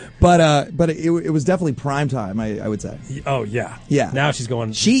it was definitely prime time. I would say. Oh yeah, yeah. Now she's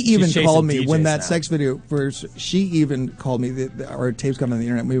going. She even chasing called me DJs when that now. sex video first. She even called me. Our tapes come on the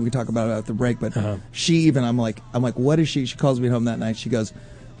internet. Maybe we can talk about it after the break. But she even. I'm like, what is she? She calls me home that night. She goes.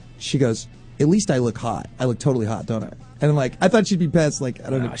 At least I look hot. I look totally hot, don't I? And I'm like, I thought she'd be pissed. Like, I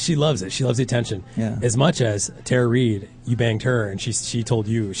don't know. She loves it. She loves the attention. Yeah. As much as Tara Reid, you banged her, and she told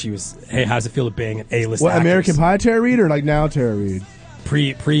you, she was, hey, how's it feel to bang an A-list What, actress? American Pie Tara Reid or like now Tara Reid?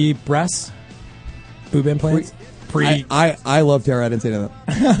 Pre breasts, boob implants. I love Tara. I didn't say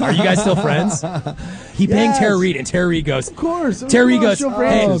that. Are you guys still friends? He banged Tara Reid, and Tara Reid goes, Of course. Tara Reid goes, Show hey,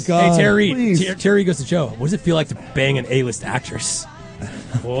 branches. hey, Tara Reid. Please. Tara Reid goes to Joe, what does it feel like to bang an A-list actress?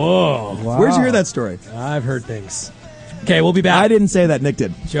 Whoa. Wow. Where'd you hear that story? I've heard things. Okay, we'll be back. I didn't say that. Nick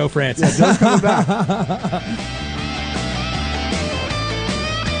did. Joe Francis. Joe's coming back.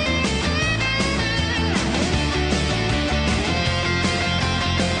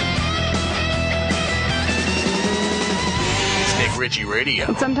 Ritchie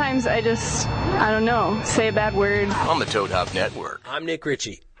Radio Sometimes I don't know, say a bad word. on the Toad Hop Network. I'm Nick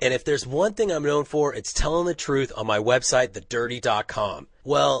Ritchie, and if there's one thing I'm known for, it's telling the truth on my website, thedirty.com.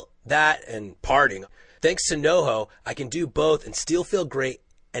 Well, that and partying. Thanks to NoHo, I can do both and still feel great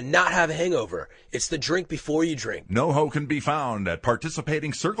and not have a hangover. It's the drink before you drink. NoHo can be found at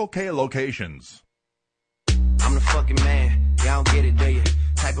participating Circle K locations. I'm the fucking man, y'all don't get it, do you?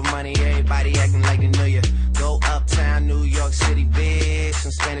 Type of money, everybody acting like they know you. Go uptown, New York City, bitch.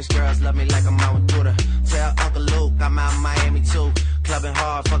 Some Spanish girls love me like I'm out with Buddha. Tell Uncle Luke I'm out in Miami too. Clubbing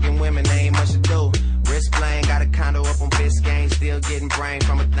hard, fucking women, they ain't much to do. Wrist playing, got a condo up on Biscayne. Still getting brain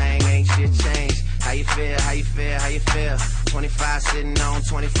from a thing, ain't shit changed. How you feel, how you feel, how you feel? 25 sitting on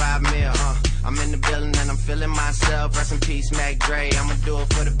 25 mil, I'm in the building and I'm feeling myself. Rest in peace, Mac Dre. I'ma do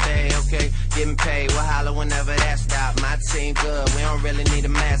it for the pay, okay? Getting paid, we'll holler whenever that stop. My team good, we don't really need a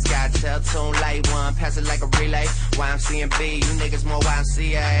mascot. Tell Tune Light One, pass it like a relay. YMCMB, you niggas more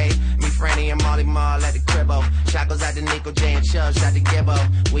YMCA. Me, Franny, and Molly Mall at the cribbo. Shot goes out to Nico J and Chubb, shot to Gibbo.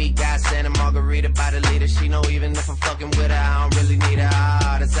 We got Santa Margarita by the leader. She know even if I'm fucking with her, I don't really need her.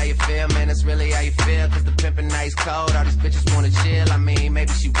 Ah, that's how you feel, man, that's really how you feel. Cause the pimpin' nice cold, all these bitches wanna chill. I mean,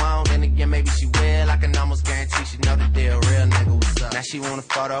 maybe she won't, then again, maybe she will. I can almost guarantee she know the deal. Real nigga, what's up? Now she want a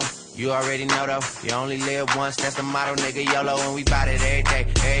photo, you already know though. You only live once, that's the motto, nigga. YOLO, and we bout it every day,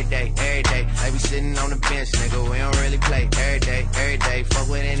 every day, every day. Like we sitting on the bench, nigga, we don't really play. Every day, every day. Fuck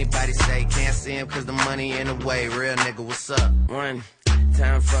what anybody say, can't see him cause the money in the way. Real nigga, what's up? One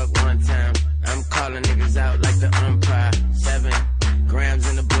time, fuck one time. I'm calling niggas out like the umpire. 7 grams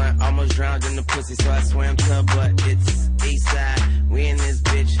in the blunt, almost drowned in the pussy, so I swam to her butt. It's east side, we in this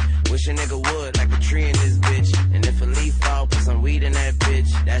bitch. Wish a nigga would, like a tree in this bitch. And if a leaf fall, put some weed in that bitch.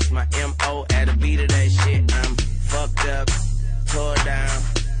 That's my M.O. at a beat of that shit. I'm fucked up, tore down,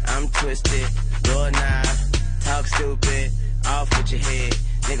 I'm twisted, door knob, talk stupid, off with your head.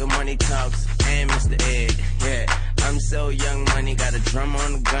 Nigga money talks, and Mr. Ed, yeah. I'm so young money, got a drum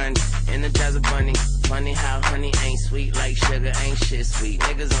on the gun, energize a bunny. Funny how honey ain't sweet like sugar, ain't shit sweet.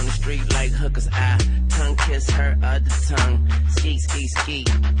 Niggas on the street like hookers, I tongue kiss her other tongue. Ski, ski, ski,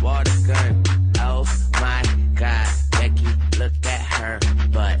 water gun. Oh my God, Becky, look at her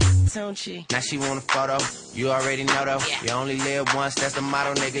butt. Don't she? Now she want a photo, you already know though. Yeah. You only live once, that's the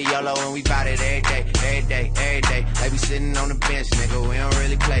motto, nigga. YOLO, and we bout it every day, every day, every day. Like we sitting on the bench, nigga, we don't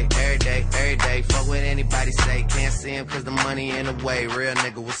really play. Every day, every day. Fuck what anybody say, can't see him cause the money in the way. Real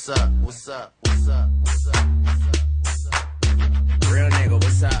nigga, what's up? What's up? What's up? What's up? What's up? What's up? Real nigga,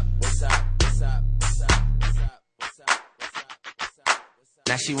 what's up? What's up? What's up? What's up? What's up? What's up? What's up?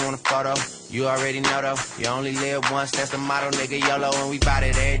 Now she want a photo, you already know though. You only live once, that's the motto, nigga. YOLO, and we bout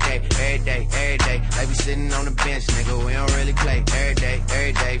it every day, every day, every day. Like we sitting on the bench, nigga, we don't really play. Every day,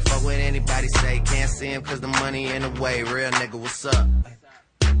 every day. Fuck what anybody say, can't see him cause the money in the way. Real nigga, what's up?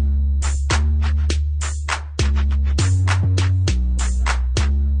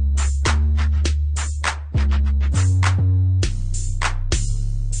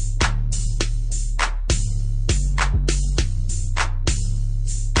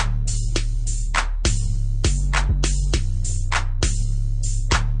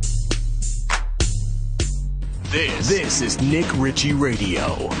 This is Nick Ritchie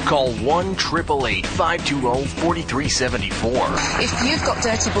Radio. Call 1-888-520-4374. If you've got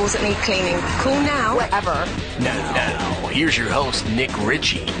dirty balls that need cleaning, call now, wherever. Now, here's your host, Nick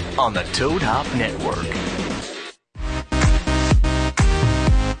Ritchie, on the Toad Hop Network.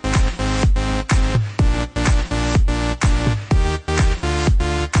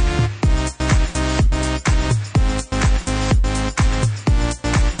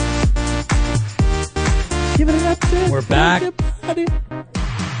 We're back.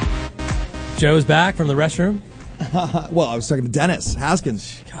 Joe's back from the restroom. Well, I was talking to Dennis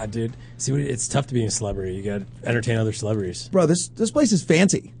Haskins. God, dude. See, it's tough to be a celebrity. You got to entertain other celebrities. Bro, this place is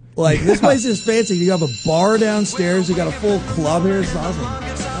fancy. Like, this place is fancy. You have a bar downstairs. You got a full club here. It's awesome.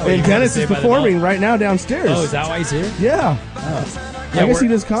 And Dennis is performing right now downstairs. Oh, is that why he's here? Yeah. Yeah, I guess he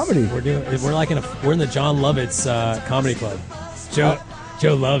does comedy. We're in the John Lovitz comedy club. Joe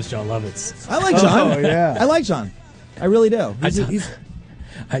loves John Lovitz. I like John. Oh, yeah. I like John. I really do.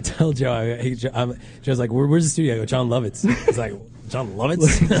 I tell Joe, Joe's like, where's the studio? I go, John Lovitz. He's like, John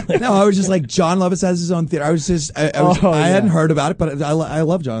Lovitz? No, I was just like, John Lovitz has his own theater. I hadn't heard about it, but I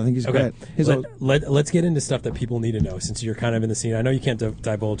love John. I think he's great. Let's get into stuff that people need to know since you're kind of in the scene. I know you can't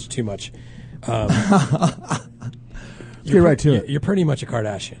divulge too much. Get right to it. You're pretty much a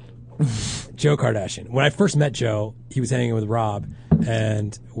Kardashian. Joe Kardashian. When I first met Joe, he was hanging with Rob,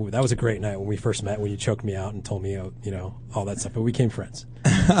 and that was a great night when we first met, when you choked me out and told me, all that stuff. But we became friends.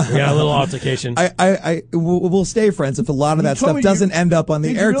 got a little altercation. We'll stay friends if a lot of that told stuff me doesn't end up on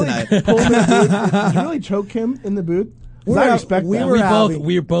the air really tonight. pull him in the booth? Did you really choke him in the booth? 'Cause I respect that.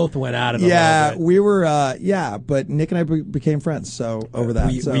 We both went at it. Yeah, a little bit. we were. But Nick and I became friends. So over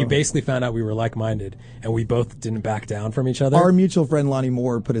that, we basically found out we were like-minded, and we both didn't back down from each other. Our mutual friend Lonnie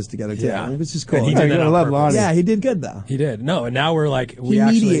Moore put us together too. Yeah. It was just cool. And he did that on love purpose. Lonnie. Yeah, he did good though. He did. No, and now we're like He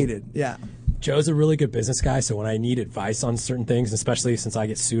mediated. Yeah. Joe's a really good business guy, so when I need advice on certain things, especially since I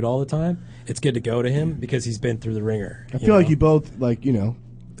get sued all the time, it's good to go to him because he's been through the ringer. I feel like you both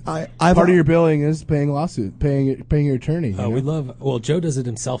part of your billing is paying your attorney. We love. Well, Joe does it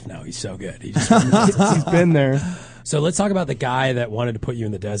himself now. He's so good. He just he's been there. So let's talk about the guy that wanted to put you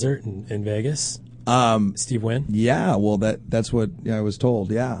in the desert in Vegas. Steve Wynn. Yeah, well, that's what I was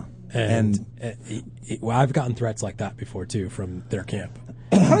told. Yeah, and well, I've gotten threats like that before too from their camp.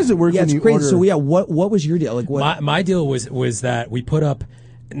 How does it work? Yeah, when it's you crazy. order? So yeah, what was your deal? Like what? My deal was that we put up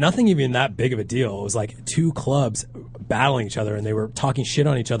nothing even that big of a deal. It was like two clubs battling each other, and they were talking shit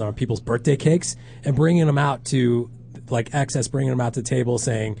on each other on people's birthday cakes and bringing them out to like excess, bringing them out to the table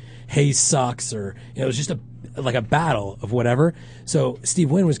saying Hayes sucks, or it was just a battle of whatever. So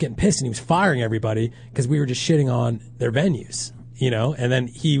Steve Wynn was getting pissed and he was firing everybody because we were just shitting on their venues, and then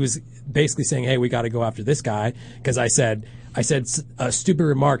he was basically saying, hey, we got to go after this guy because I said a stupid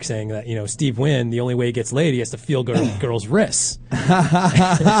remark saying that, Steve Wynn, the only way he gets laid, he has to feel girls' wrists.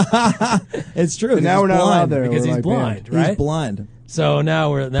 It's true. And now we're not allowed there. Because he's blind, right? He's blind. So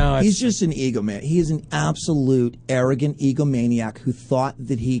he's just an egomaniac. He is an absolute arrogant egomaniac who thought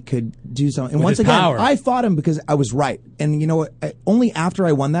that he could do something. And With once his again, power. I fought him because I was right. And you know what? Only after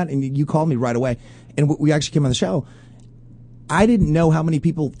I won that, and you called me right away, and we actually came on the show, I didn't know how many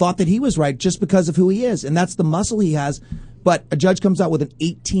people thought that he was right just because of who he is. And that's the muscle he has. But a judge comes out with an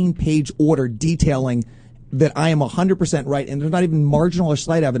 18-page order detailing that I am 100% right, and there's not even marginal or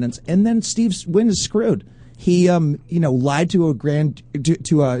slight evidence. And then Steve Wynn is screwed. He, lied to a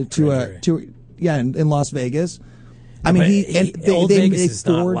in Las Vegas. I mean, Vegas is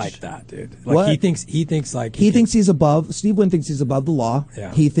not forged, like that, dude. Like What? he thinks he's above. Steve Wynn thinks he's above the law.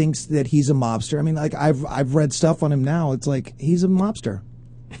 Yeah. He thinks that he's a mobster. I mean, like I've read stuff on him now. It's like he's a mobster.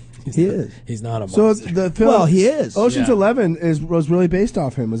 He is. He's not a So monster. the film, Well, he is. Ocean's Yeah. 11 was really based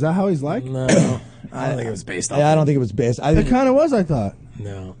off him. Is that how he's like? No, I don't think it was based on. I don't think it was based. I It think kind of was. I thought.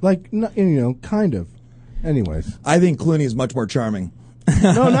 No. Like kind of. Anyways, I think Clooney is much more charming.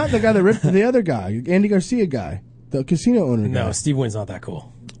 no, not the guy that ripped the other guy, Andy Garcia guy, the casino owner. No, guy. Steve Wynn's not that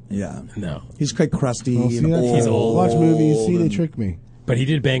cool. Yeah. No. He's quite crusty Well, see, and that's- old. He's old. Watch movies. See, they tricked me. But he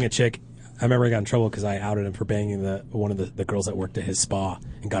did bang a chick. I remember I got in trouble because I outed him for banging one of the girls that worked at his spa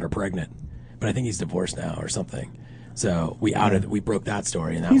and got her pregnant. But I think he's divorced now or something. So we broke that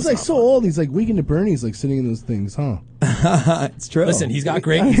story. And that He's was like not so fun. old. He's like Weekend at Bernie's, like sitting in those things, huh? It's true. Listen, he's got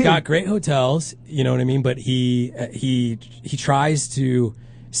great hotels. You know what I mean. But he tries to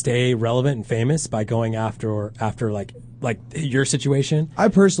stay relevant and famous by going after like your situation. I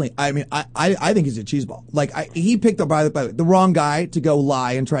think he's a cheeseball. Like he picked up by the wrong guy to go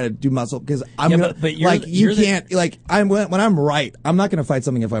lie and try to do muscle because I'm but you're when I'm right, I'm not going to fight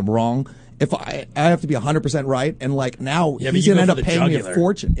something if I'm wrong. If I have to be 100% right, and like now Yeah, he's but you going to go end for up the paying me jugular. a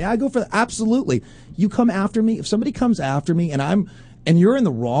fortune. Yeah, I go for that. Absolutely. You come after me. If somebody comes after me and you're in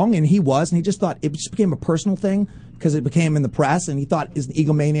the wrong, and he just thought it just became a personal thing because it became in the press, and he thought he's an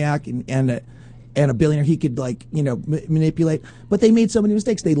egomaniac and a billionaire he could manipulate. But they made so many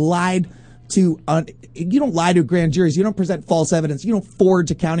mistakes. They lied to you don't lie to grand juries. You don't present false evidence. You don't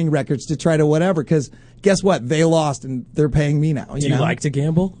forge accounting records to try to whatever. Because guess what? They lost and they're paying me now. Do you like to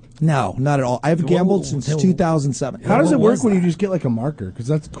gamble? No, not at all. I've gambled since 2007. How does it What work was when that? you just get like a marker? Because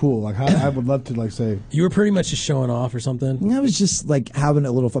that's cool. Like I would love to say. You were pretty much just showing off or something. I was just like having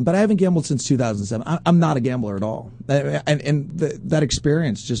a little fun, but I haven't gambled since 2007. I'm not a gambler at all, and that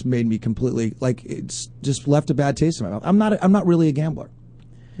experience just made me completely it's just left a bad taste in my mouth. I'm not really a gambler,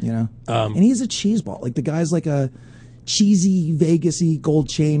 and he's a cheeseball. Like the guy's like a cheesy Vegas-y gold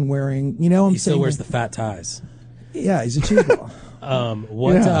chain wearing. He still wears the fat ties. Yeah, he's a cheeseball. How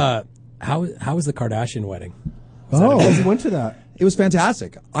was the Kardashian wedding? I went to that. It was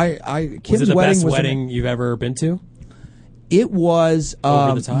fantastic. Kim's was it the wedding best was wedding you've ever been to? It was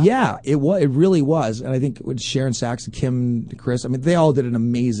Over the top? Yeah, it was. It really was. And I think with Sharon Sachs and Kim, Chris, I mean, they all did an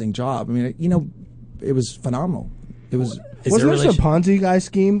amazing job. I mean, it was phenomenal. It was. Wasn't there some Ponzi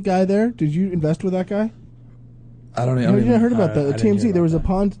scheme guy there? Did you invest with that guy? I don't know. You never heard about I that? didn't hear TMZ. There was a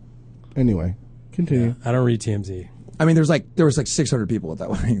about Ponzi. Anyway, continue. I don't read TMZ. I mean, there was like 600 people at that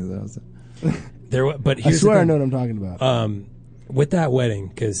wedding. But I here's swear the I thing. know what I'm talking about. With that wedding,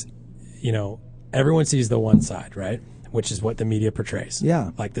 because everyone sees the one side, right? which is what the media portrays.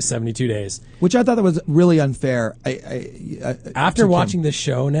 Yeah. Like the 72 days. Which I thought that was really unfair. After watching this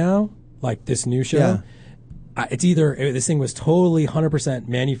show now, like this new show, it's either this thing was totally 100%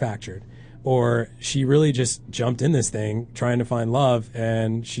 manufactured, or she really just jumped in this thing trying to find love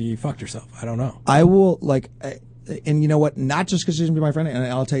and she fucked herself. I don't know. I will, and you know what? Not just because she's going to be my friend, and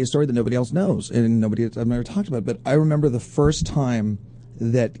I'll tell you a story that nobody else knows and I've never talked about, but I remember the first time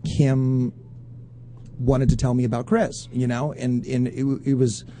that Kim wanted to tell me about Chris, and it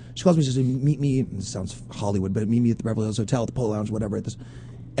was, she calls me, she says, meet me, this sounds Hollywood, but meet me at the Beverly Hills Hotel, at the Polo Lounge, whatever,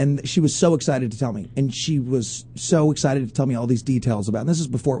 and she was so excited to tell me, and she was so excited to tell me all these details about, and this is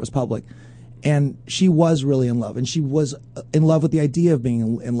before it was public, and she was really in love, and she was in love with the idea of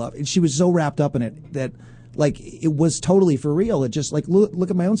being in love, and she was so wrapped up in it that, it was totally for real. It just, look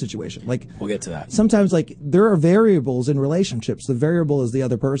at my own situation. We'll get to that. Sometimes, there are variables in relationships. The variable is the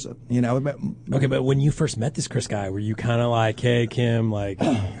other person, Okay, but when you first met this Chris guy, were you kind of like, hey, Kim,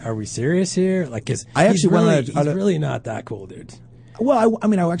 are we serious here? Because he's really not that cool, dude. Well,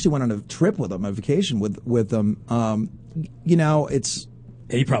 I actually went on a trip with him, a vacation with them. It's...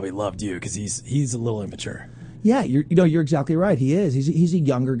 He probably loved you because he's a little immature. Yeah, you're exactly right. He is. He's a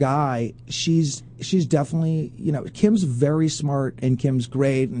younger guy. She's definitely, Kim's very smart and Kim's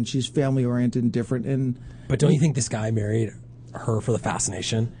great and she's family oriented and different. But don't you think this guy married her for the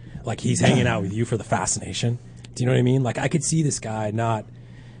fascination? He's hanging out with you for the fascination. Do you know what I mean? I could see this guy not.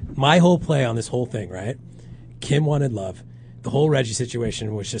 My whole play on this whole thing, right? Kim wanted love. The whole Reggie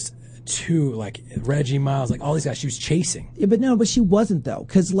situation was just too Reggie, Miles, all these guys she was chasing. Yeah, but she wasn't though,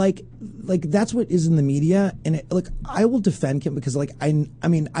 because that's what is in the media, and I will defend Kim because I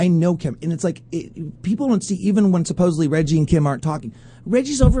know Kim, and it's people don't see, even when supposedly Reggie and Kim aren't talking.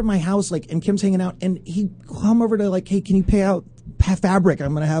 Reggie's over at my house and Kim's hanging out, and he come over to hey, can you pay out fabric?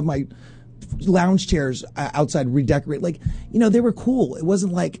 I'm gonna have my lounge chairs outside redecorate. They were cool. It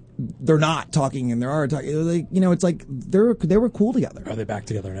wasn't they're not talking and they are talking. It's they were cool together. Are they back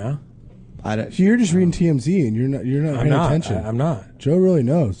together now? So you're just reading TMZ and you're not paying attention. I'm not. Joe really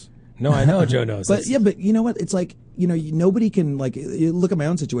knows. No, I know Joe knows. But but you know what? It's nobody can you look at my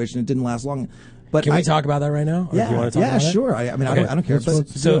own situation. It didn't last long. But can we talk about that right now? Or Yeah, do you want to talk about sure. It? I don't care. But,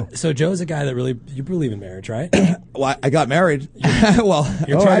 so Joe's a guy that really, you believe in marriage, right? Well, I got married. Well,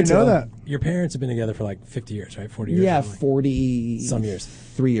 I know that. Your parents have been together for 50 years, right? 40 years. Yeah, 40 some years.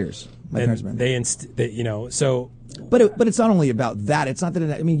 3 years. My parents married. So. But it's not only about that. It's not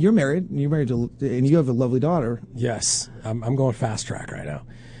that. You're married. You're married to, and you have a lovely daughter. Yes, I'm going fast track right now.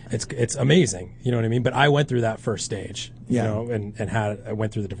 It's amazing, you know what I mean? But I went through that first stage, and I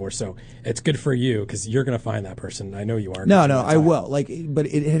went through the divorce. So it's good for you because you're going to find that person. I know you are. No, I will. But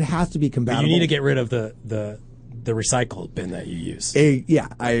it has to be compatible. But you need to get rid of the recycle bin that you use.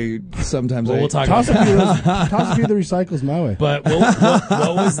 I sometimes we'll talk toss about that. Toss a few of the recycles my way. But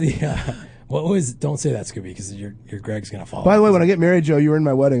what was the? What was? Don't say that, Scooby, because your Greg's gonna fall. By the way, when I get married, Joe, you were in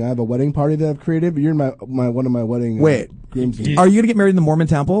my wedding. I have a wedding party that I've created, but you're in one of my wedding. Wait, are you gonna get married in the Mormon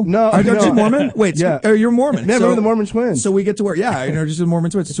temple? No, aren't you Mormon? Wait, you're Mormon. Never we're the Mormon twins. So we get to wear, just the Mormon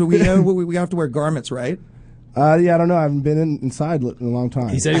twins. So we have to wear garments, right? I don't know. I haven't been inside in a long time.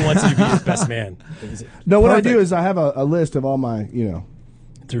 He said he wants you to be his best man. No, what I do is I have a list of all my, through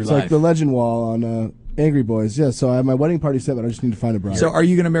it's life. like the legend wall on Angry Boys. Yeah, so I have my wedding party set, but I just need to find a bride. So are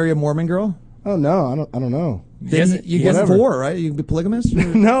you going to marry a Mormon girl? Oh no, I don't know. Then you get 4, right? You can be polygamous?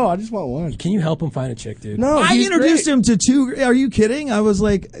 No, I just want one. Can you help him find a chick, dude? No, I introduced him to 2. Are you kidding? I was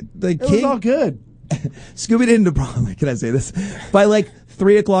it was all good. Scooby didn't problem. Can I say this? By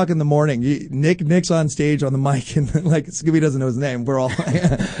 3:00 in the morning, Nick's on stage on the mic, and Scooby doesn't know his name. We're all.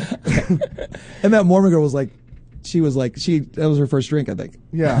 And that Mormon girl was that was her first drink, I think.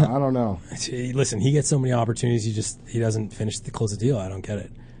 Yeah, I don't know. Listen, he gets so many opportunities. He doesn't close the deal. I don't get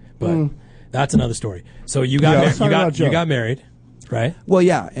it, but that's another story. So you got married, right? Well,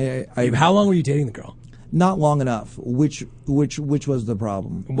 yeah. How long were you dating the girl? Not long enough, which was the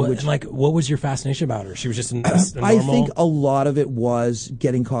problem. What was your fascination about her? She was just a normal... I think a lot of it was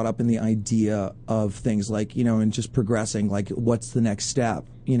getting caught up in the idea of things and just progressing, what's the next step,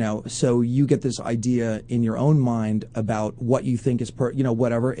 so you get this idea in your own mind about what you think is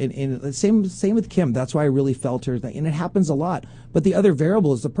whatever. And same with Kim. That's why I really felt her thing. And it happens a lot. But the other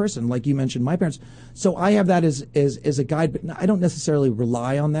variable is the person, like you mentioned, my parents. So I have that as a guide, but I don't necessarily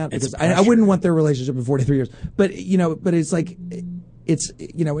rely on that because I wouldn't want their relationship in 43 years. But, but it's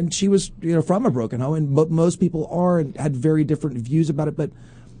and she was, from a broken home, and most people are and had very different views about it. But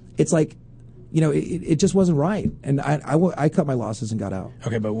it's it just wasn't right. And I cut my losses and got out.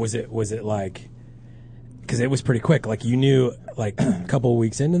 Okay, but was it because it was pretty quick? You knew a couple of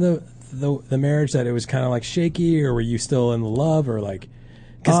weeks into the the marriage that it was kind of like shaky, or were you still in love, or like?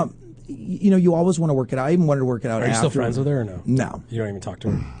 You know, you always want to work it out. I even wanted to work it out. Are you after. still friends with her or no? No. You don't even talk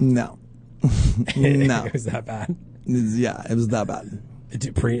to her? No. No. It was that bad? Yeah, it was that bad.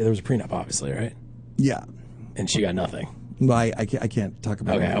 There was a prenup, obviously, right? Yeah. And she got nothing. Well, I can't talk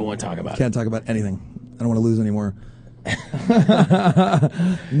about it. Okay, I won't talk about it. Can't talk about anything. I don't want to lose any more.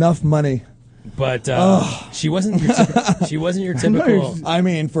 Enough money. But she wasn't your she wasn't your typical. I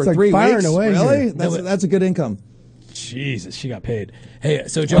mean, for It's 3 like weeks, away really? here. That's a good income. Jesus, she got paid. Hey,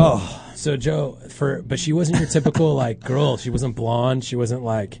 so Joe, but she wasn't your typical like girl. She wasn't blonde. She wasn't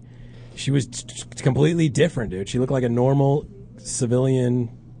like, she was completely different, dude. She looked like a normal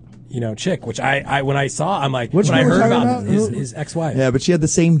civilian, chick. Which I when I saw, I'm like, when I heard about his ex-wife. Yeah, but she had the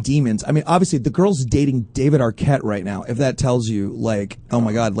same demons. I mean, obviously, the girl's dating David Arquette right now. If that tells you, like, oh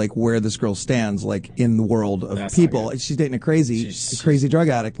my God, like where this girl stands, like in the world of people, she's dating a crazy drug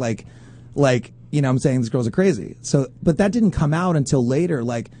addict, like. I'm saying this girl's a crazy. So, but that didn't come out until later.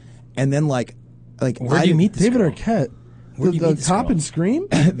 And then where do you meet this David girl? Arquette? Where do you meet this Cop girl? and Scream?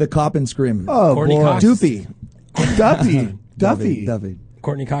 The Cop and Scream. Oh, Courtney boy. Cox. Doopy. Duffy.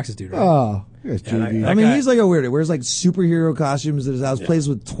 Courtney Cox's dude, right? Oh, yes, Yeah, JV. I mean, he's like a weirdo. Wears like superhero costumes at his house, plays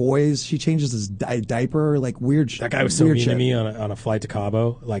with toys. She changes his diaper, like weird shit. That guy was so weird mean to shit. me on a flight to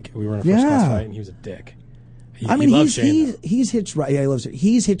Cabo. Like we were in a first class flight, and he was a dick. I mean, loves Shane, he's hitched rides. Yeah, he loves it.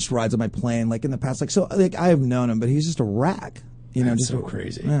 He's hitched rides on my plane, like in the past. I have known him, but he's just a rack. That's just so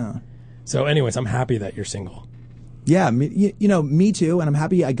crazy. Yeah. So, anyways, I'm happy that you're single. Yeah, me too, and I'm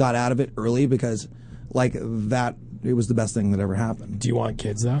happy I got out of it early because, it was the best thing that ever happened. Do you want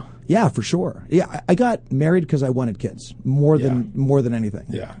kids though? Yeah, for sure. Yeah, I got married because I wanted kids more than anything.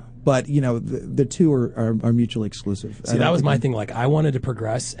 Yeah. But the two are mutually exclusive. See, that was my thing. Like, I wanted to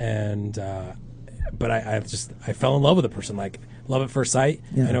progress, and but I fell in love with a person, like love at first sight.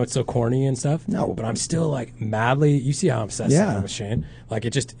 Yeah. I know it's so corny and stuff. No, but I'm still like madly. You see how I'm obsessed I am with Shane. Like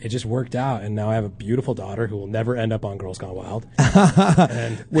it just worked out, and now I have a beautiful daughter who will never end up on Girls Gone Wild.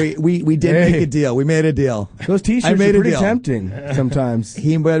 And we did make a deal. We made a deal. Those T-shirts are pretty tempting sometimes.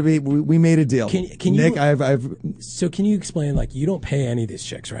 We made a deal. Can Nick, you? So can you explain? Like, you don't pay any of these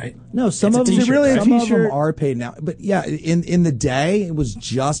chicks, right? No, some of them t-shirt, some of them are paid now. But yeah, in the day, it was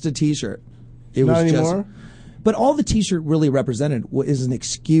just a T-shirt. It Not was anymore? But all the T-shirt really represented is an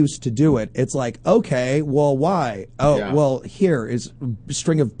excuse to do it. It's like, okay, well, why? Oh, well, here is a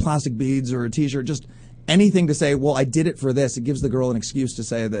string of plastic beads or a T-shirt, just anything to say, well, I did it for this. It gives the girl an excuse to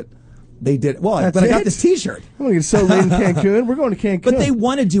say that they did it. Well, I got this T-shirt. I'm going to get so late in Cancun. We're going to Cancun. But they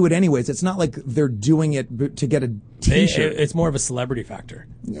want to do it anyways. It's not like they're doing it to get a T-shirt. It's more of a celebrity factor,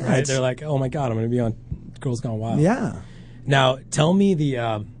 right? They're like, oh my God, I'm going to be on Girls Gone Wild. Yeah. Now, tell me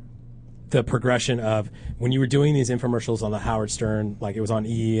the progression of when you were doing these infomercials on the Howard Stern, like it was on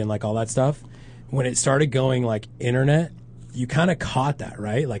E! And like all that stuff. When it started going like internet, you kind of caught that,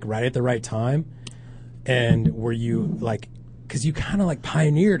 right? Like right at the right time. And were you like, because you kind of like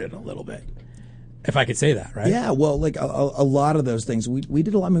pioneered it a little bit, if I could say that, right? Yeah, well, like a lot of those things, we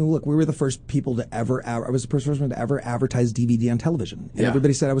did a lot. I mean, look, we were the first people to ever. I was the first person to ever advertise DVD on television, and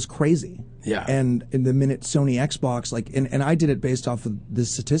everybody said I was crazy. Yeah. And in the minute Sony Xbox, and I did it based off of the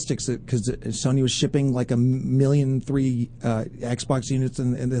statistics because Sony was shipping like 1.3 million Xbox units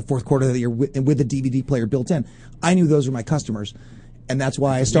in the fourth quarter of the year with the DVD player built in. I knew those were my customers. And that's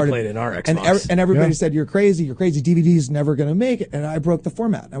why I started. We played in our Xbox. And everybody said, you're crazy. DVD's never going to make it. And I broke the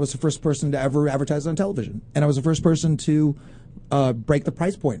format. I was the first person to ever advertise on television. And I was the first person to break the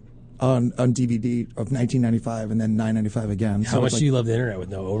price point on DVD of $19.95 and then $9.95 again. How much do you love the internet with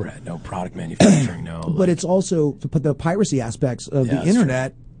no overhead, no product manufacturing, no? But it's also the piracy aspects of the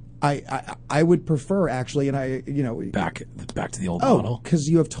internet. I would prefer actually, and back to the old model, because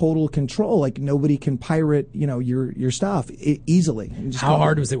you have total control. Like nobody can pirate, your stuff easily. How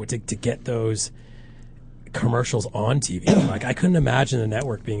hard was it to get those commercials on TV? Like I couldn't imagine the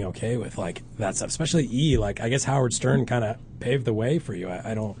network being okay with like that stuff, especially E! Like I guess Howard Stern kind of paved the way for you.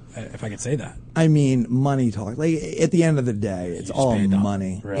 I don't, if I could say that. I mean, money talk. Like at the end of the day, it's all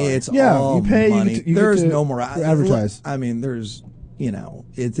money. Really? It's all you pay. money. There's no morality. Advertise. I mean, there's.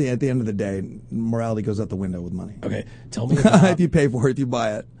 It's at the end of the day, morality goes out the window with money. Okay, tell me about if you pay for it, if you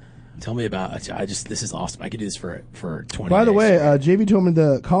buy it. Tell me about. This is awesome. I could do this for 20. By the days. way, JV told me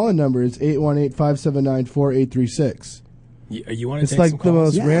the call-in number is 818-579-4836. You want to? It's take like some the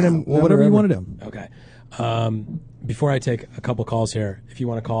calls? most random. Well, whatever you ever. want to do. Okay. Before I take a couple calls here, if you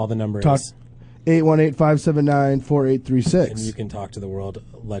want to call, the number is 818-579-4836. And you can talk to the world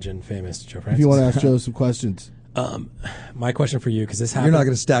legend, famous Joe Francis. If you want to ask Joe some questions. My question for you, because this happened. You're not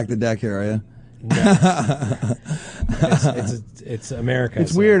going to stack the deck here, are you? It's America.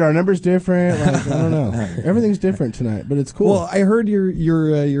 It's weird. Our number's different. Like, I don't know. Everything's different tonight, but it's cool. Well, I heard your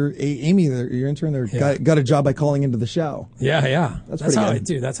Amy, your intern there, got a job by calling into the show. Yeah. That's how pretty I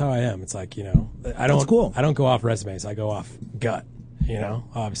do. That's how I am. It's like, I don't. That's cool. I don't go off resumes. I go off gut.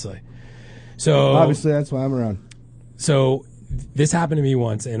 Obviously. So obviously, that's why I'm around. So this happened to me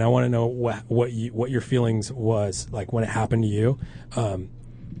once, and I want to know what your feelings was like when it happened to you.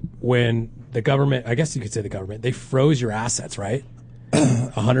 When the government, I guess you could say the government, they froze your assets, right?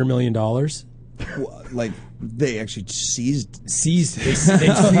 $100 million. Like they actually seized. They seized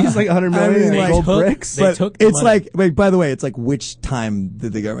like $100 million in gold bricks. They took. It's money. like. Wait, by the way, it's like which time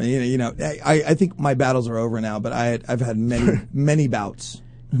did the government? I think my battles are over now, but I've had many bouts.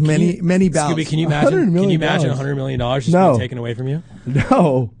 Many bouts. Scooby, can you imagine? Can you imagine $100 million just being taken away from you?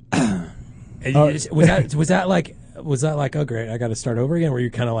 No. Was that like? Oh great, I got to start over again? Were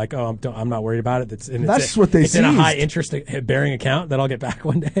you kind of like, oh, I'm not worried about it? That's what they. It's in a high interest bearing account that I'll get back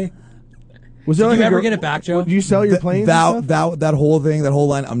one day. Was there Did you ever get it back, Joe? Did you sell your planes? That whole thing, that whole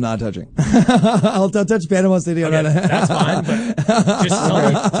line, I'm not touching. I'll touch Panama City. Okay, that's fine, but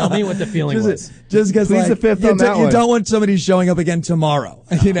just tell me what the feeling was. Just because, Please the fifth on that you one. don't want somebody showing up again tomorrow.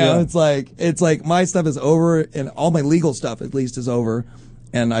 It's like my stuff is over, and all my legal stuff at least is over,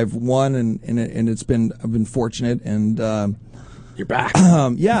 and I've won, and I've been fortunate, and you're back.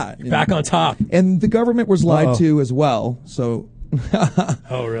 Yeah, you're back on top, and the government was lied to as well. So,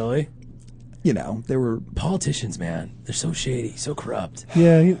 oh really? They were politicians, man. They're so shady, so corrupt.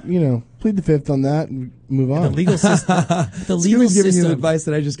 Yeah, plead the fifth on that and move on. The legal system. The legal system. Giving you the advice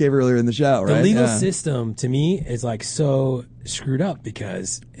that I just gave earlier in the show, right? The legal system to me is like so screwed up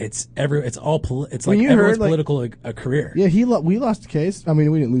because it's everyone's political a career. Yeah, we lost the case. I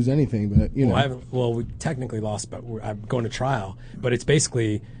mean, we didn't lose anything, but we technically lost, but I'm going to trial. But it's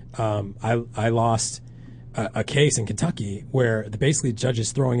basically I lost a case in Kentucky where basically judge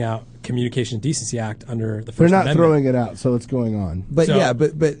is throwing out Communication Decency Act under the First Amendment. They're not throwing it out, so it's going on. But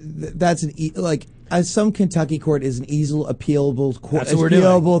but that's as some Kentucky court is an easily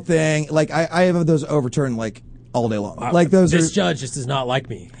appealable thing. Like I have those overturned like all day long. This judge just does not like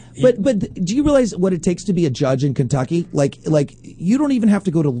me. But do you realize what it takes to be a judge in Kentucky? Like you don't even have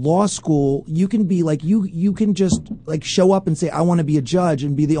to go to law school. You can be like you can just like show up and say I want to be a judge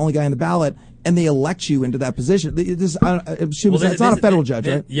and be the only guy on the ballot, and they elect you into that position. It's not a federal judge,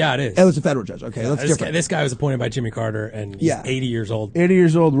 right? Yeah, it is. It was a federal judge. Okay, that's different. This guy was appointed by Jimmy Carter, and he's 80 years old. 80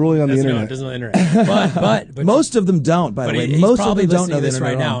 years old, ruling on the internet. Doesn't know the internet. But most of them don't. By the way, he's most probably of them don't know this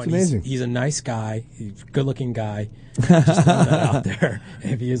right now. It's amazing. He's a nice guy, good-looking guy. Just throwing that out there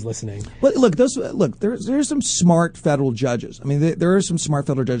if he is listening. Well, there's some smart federal judges. I mean, there are some smart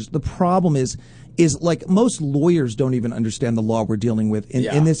federal judges. The problem is like most lawyers don't even understand the law we're dealing with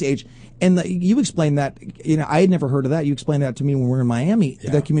in this age. And you explained that. I had never heard of that. You explained that to me when we were in Miami.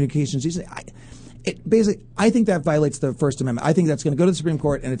 The communications. I think that violates the First Amendment. I think that's going to go to the Supreme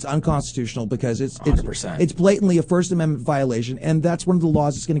Court, and it's unconstitutional because it's 100%. It's blatantly a First Amendment violation, and that's one of the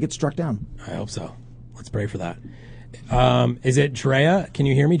laws that's going to get struck down. I hope so. Let's pray for that. Is it Drea? Can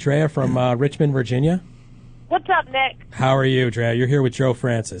you hear me, Drea from Richmond, Virginia? What's up, Nick? How are you, Drea? You're here with Joe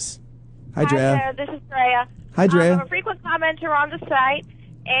Francis. Hi, Drea. Hi, this is Drea. Hi, Drea. I'm a frequent commenter on the site,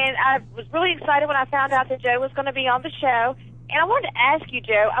 and I was really excited when I found out that Joe was going to be on the show. And I wanted to ask you,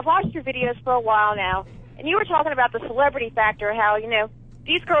 Joe, I've watched your videos for a while now, and you were talking about the celebrity factor, how,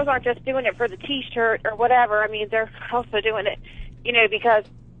 these girls aren't just doing it for the T-shirt or whatever. I mean, they're also doing it, because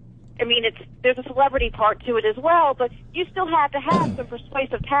there's a celebrity part to it as well, but you still have to have some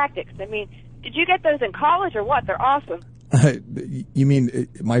persuasive tactics. I mean, did you get those in college or what? They're awesome. You mean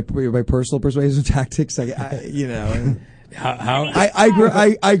my personal persuasive tactics? I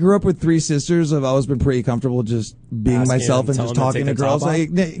grew up with three sisters. I've always been pretty comfortable just being myself and just talking to girls.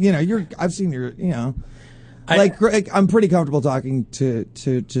 I've seen your, I'm pretty comfortable talking to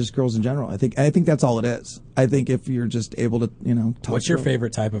just girls in general. I think that's all it is. I think if you're just able to, talk. What's your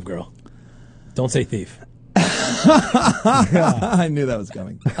favorite type of girl? Don't say thief. I knew that was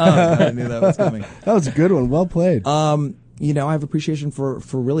coming. That was a good one. Well played. I have appreciation for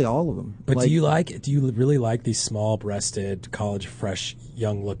really all of them. But do you really like these small-breasted, college-fresh,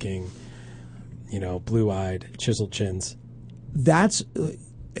 young-looking, blue-eyed, chiseled chins? That's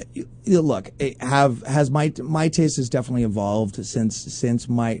look. My taste has definitely evolved since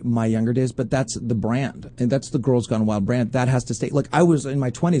my younger days. But that's the brand, and that's the Girls Gone Wild brand. That has to stay. Look, I was in my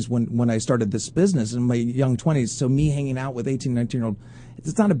 20s when I started this business, in my young 20s. So me hanging out with 18, 19-year-old.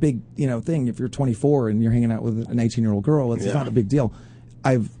 It's not a big, thing if you're 24 and you're hanging out with an 18-year-old girl. It's not a big deal.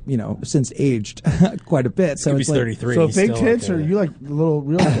 I've, since aged quite a bit. So he's 33. So fake tits, or you like the little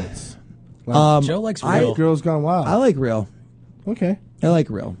real tits? Joe likes I real. like Girls Gone Wild. I like real. Okay. I like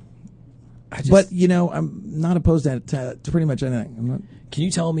real. But you know, I'm not opposed to pretty much anything. I'm not. Can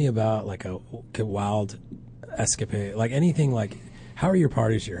you tell me about like a wild escapade, like anything? Like, how are your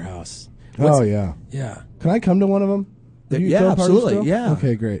parties at your house? Oh yeah. Yeah. Can I come to one of them? Yeah, absolutely. Yeah.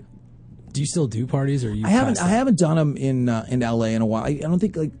 Okay, great. Do you still do parties, or are you? I haven't done them in LA in a while. I don't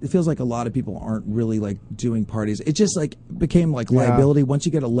think like it feels like a lot of people aren't really like doing parties. It just like became like liability once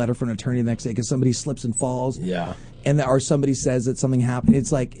you get a letter from an attorney the next day because somebody slips and falls. Yeah. Or somebody says that something happened.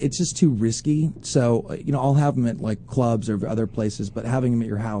 It's like it's just too risky. So you know, I'll have them at like clubs or other places, but having them at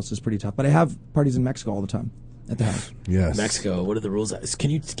your house is pretty tough. But I have parties in Mexico all the time at the house. Yes. Mexico. What are the rules? Can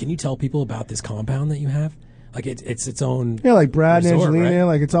you tell people about this compound that you have? Like it's its own. Yeah, like Brad resort, and Angelina. right?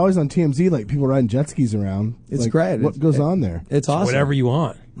 Like it's always on TMZ. Like people riding jet skis around. It's like, great. What goes on there? It's awesome. Whatever you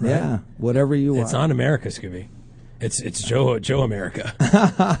want. Right? Yeah, whatever you want. It's on America, Scooby. It's Joe America.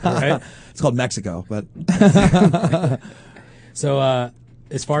 Right? It's called Mexico, but. So,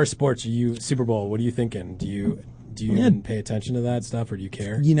 as far as sports, Super Bowl. What are you thinking? Do you even pay attention to that stuff, or do you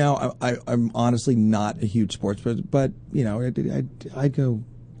care? You know, I'm honestly not a huge sports person, but you know, I'd go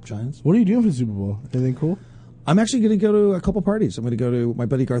Giants. What are you doing for the Super Bowl? Anything cool? I'm actually going to go to a couple parties. I'm going to go to my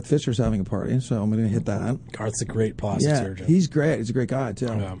buddy Garth Fisher's having a party, so I'm going to hit that. Garth's a great plastic surgeon. He's great. He's a great guy too.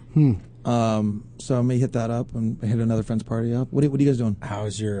 Yeah. So I may hit that up and hit another friend's party up. What are you guys doing?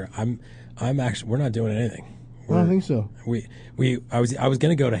 How's your? I'm actually. We're not doing anything. I don't think so. I was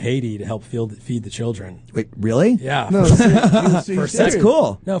going to go to Haiti to help feed the children. Wait, really? Yeah. No, that's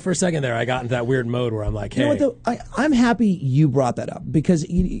cool. No, for a second there, I got into that weird mode where I'm like, hey. You know what, though? I'm happy you brought that up because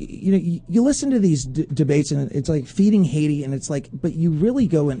you listen to these debates and it's like feeding Haiti and it's like, but you really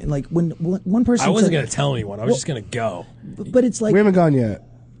go in and like when one person. I wasn't going to tell anyone. I was just going to go. But it's like we haven't gone yet.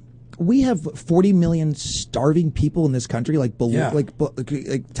 We have 40 million starving people in this country,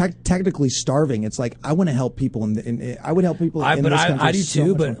 technically starving. It's like I want to help people, and I would help people in this country. I do so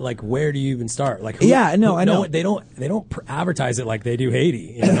too, much but like, where do you even start? Like, I know. They don't advertise it like they do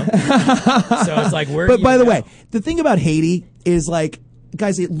Haiti. You know, so it's like where. But by the way, the thing about Haiti is like.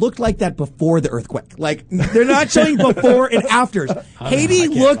 Guys, it looked like that before the earthquake. Like, they're not showing before and afters. Haiti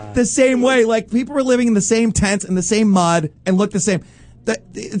looked the same way. Like, people were living in the same tents and the same mud and looked the same.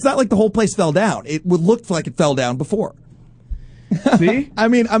 It's not like the whole place fell down. It would look like it fell down before. See? I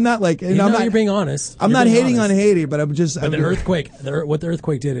mean, I'm not like... you're being honest. I'm not hating on Haiti, but I'm just... But the earthquake, what the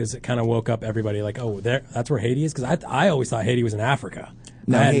earthquake did is it kind of woke up everybody like, oh, that's where Haiti is? Because I always thought Haiti was in Africa.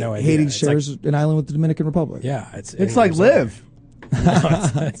 No, I had no idea. Haiti shares an island with the Dominican Republic. Yeah. It's like Live. No,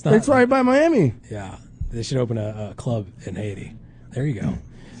 it's not. It's right by Miami. Yeah. They should open a club in Haiti. There you go.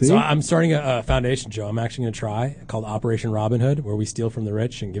 See? So I'm starting a foundation, Joe. I'm actually going to try called Operation Robin Hood, where we steal from the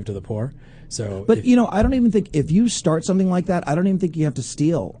rich and give to the poor. So, but I don't even think if you start something like that, I don't even think you have to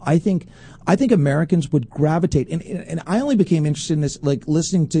steal. I think Americans would gravitate, and I only became interested in this like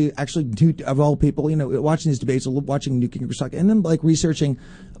listening to of all people, watching these debates, watching Newt Gingrich, and then like researching.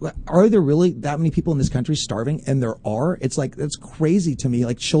 Are there really that many people in this country starving? And there are. It's like that's crazy to me.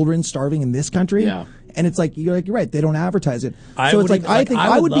 Like children starving in this country. Yeah. And it's like you're right. They don't advertise it. I think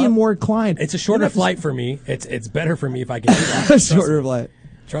I would be more inclined. It's a shorter flight for me. It's better for me if I can do that. Shorter flight.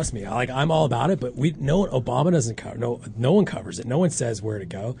 Trust me, I'm all about it. But Obama doesn't cover. No one covers it. No one says where to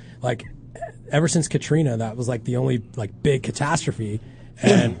go. Like ever since Katrina, that was like the only like big catastrophe,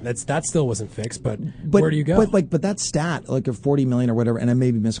 and that still wasn't fixed. But where do you go? But that stat like of 40 million or whatever, and I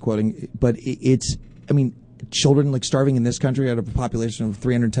may be misquoting, but it's children like starving in this country out of a population of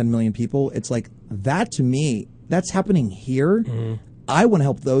 310 million people. It's like that to me. That's happening here. Mm-hmm. I want to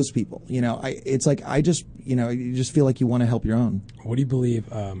help those people. It's like I just you just feel like you want to help your own. What do you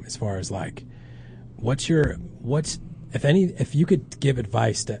believe as far as like if you could give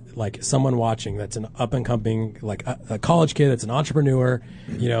advice to like someone watching that's an up and coming like a college kid that's an entrepreneur,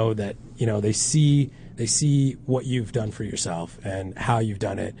 they see what you've done for yourself and how you've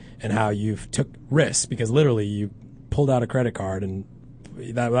done it and how you've took risks because literally you pulled out a credit card and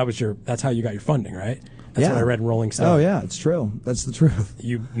that's how you got your funding, right? That's what I read in Rolling Stone. Oh, yeah, it's true. That's the truth.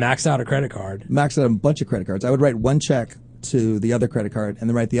 You maxed out a credit card. Maxed out a bunch of credit cards. I would write one check to the other credit card and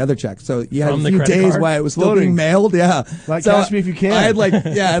then write the other check. So you had a few days while it was still being mailed. Yeah. Like cash me if you can. I had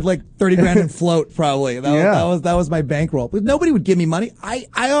like 30 grand in float probably. That was my bankroll. But nobody would give me money. I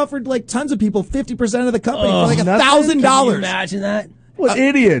offered like tons of people 50% of the company for like $1,000. Can you imagine that? What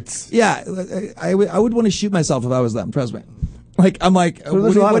idiots. Yeah. I would want to shoot myself if I was them. Trust me. Like I'm like, so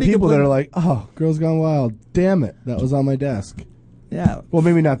there's a lot of people that are like, "Oh, Girls Gone Wild, damn it, that was on my desk." Yeah. Well,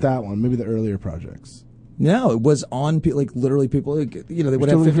 maybe not that one. Maybe the earlier projects. No, it was on like literally people. You know, they would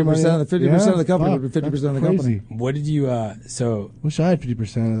have Still losing 50% of the 50% money? of the company, Yeah, would be 50% of the that's company. crazy. What did you? So Wish I had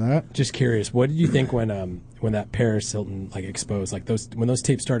 50% of that. just curious, what did you think when that Paris Hilton like exposed like when those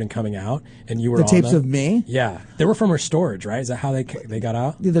tapes started coming out and you were The on tapes them? of me? Yeah, they were from her storage, right? Is that how they got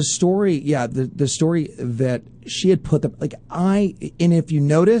out? The story, the story that she had put them and if you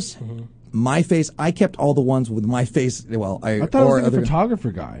notice, my face, I kept all the ones with my face. Well, I thought it was like a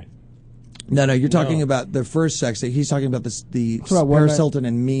photographer guy. No, you're talking about the first sex tape. He's talking about the about One Paris Night- Hilton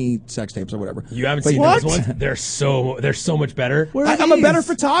and me sex tapes or whatever. You haven't But seen what? those ones? They're so much better. I'm a better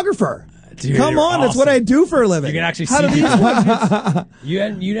photographer. Dude, Come you're on, that's what awesome. I do for a living. You can actually How see do these people. ones?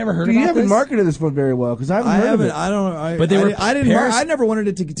 You never heard Dude, about you haven't this? marketed this one very well because I haven't heard of it. I don't. But they were I didn't. Paris- I never wanted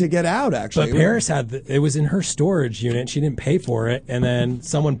it to get out. Actually, But Paris it was in her storage unit. She didn't pay for it, and then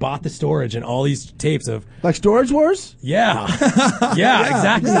someone bought the storage and all these tapes of Like Storage Wars? yeah,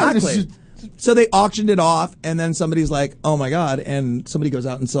 exactly. Exactly. So they auctioned it off, and then somebody's like, "Oh my god!" And somebody goes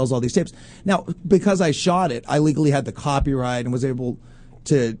out and sells all these tapes. Now, because I shot it, I legally had the copyright and was able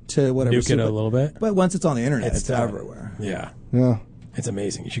to whatever Nuke it a little bit. But once it's on the internet, it's done. everywhere. Yeah, Yeah. it's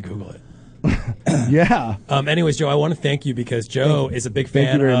amazing. You should Google it. Yeah. Anyways, Joe, I want to thank you because Joe is a big Thank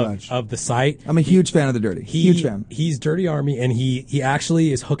you fan very much. of the site. I'm a huge fan of the Dirty. Huge fan. He's Dirty Army, and he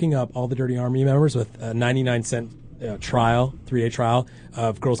actually is hooking up all the Dirty Army members with a 99-cent trial, 3-day trial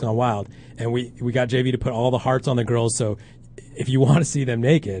of Girls Gone Wild. And we got JV to put all the hearts on the girls. So if you want to see them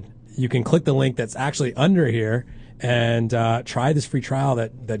naked, you can click the link that's actually under here and try this free trial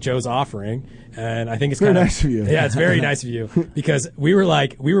that Joe's offering. And I think it's Very kind of nice of you. Yeah, it's very nice of you because we were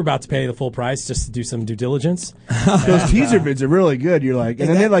about to pay the full price just to do some due diligence. Those teaser vids are really good. You're like, and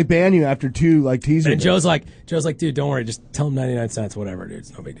then they like ban you after 2 like teaser. And vids. Joe's like, dude, don't worry, just tell him 99 cents, whatever, dude,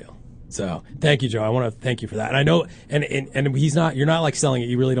 it's no big deal. So thank you, Joe. I want to thank you for that. And I know, and he's not, you're not like selling it.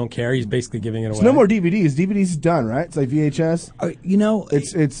 You really don't care. He's basically giving it away. It's no more DVDs. DVDs done, right? It's like VHS.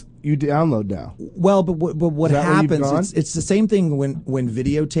 It's you download now. Well, but what Is that where you've happens? gone? It's the same thing when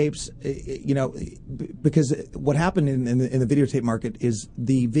videotapes. Because what happened in the videotape market is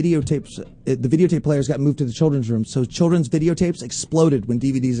the videotape players got moved to the children's room. So children's videotapes exploded when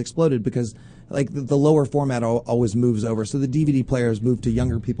DVDs exploded because like the lower format always moves over. So the DVD players moved to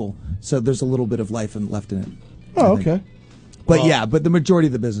younger people. So there's a little bit of life left in it. Oh, okay. But but the majority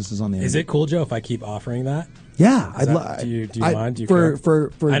of the business is on the Is internet. it cool, Joe, if I keep offering that? Yeah, Do you mind? Do you for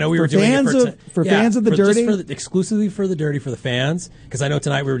care? I know we for were doing fans it of fans of the Dirty. exclusively for the Dirty for the fans. Because I know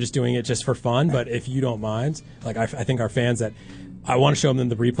tonight we were just doing it just for fun. But if you don't mind, like I think our fans that I want to show them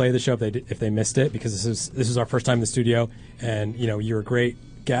the replay of the show if they missed it because this is our first time in the studio and you're a great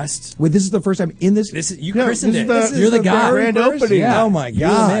guest. Wait, this is the first time in this. You christened it. This is You're the guy. Grand opening. Yeah. Oh my You're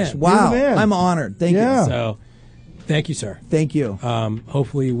the gosh! man. Wow, You're the man. I'm honored. Thank Yeah. you. So, thank you, sir. Thank you.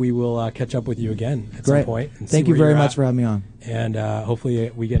 Hopefully, we will catch up with you again at Great. some point. And see Thank you where very you're much at. for having me on. And hopefully,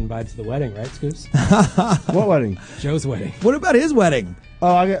 we get invited to the wedding, right, Scoops? What wedding? Joe's wedding. What about his wedding?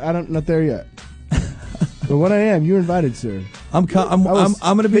 Oh, I don't not there yet. But when I am, you're invited, sir. I'm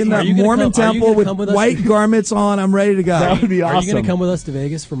going to be in Are that you gonna Mormon come- are you temple gonna with come with us? white garments on. I'm ready to go. That would be awesome. Are you going to come with us to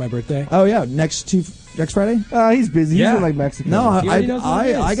Vegas for my birthday? Oh yeah, next Friday. He's busy. Yeah. He's in like Mexico. No, He already knows what it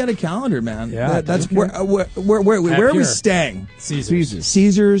is. I got a calendar, man. Yeah, that's okay. where are we Pure. staying? Caesars.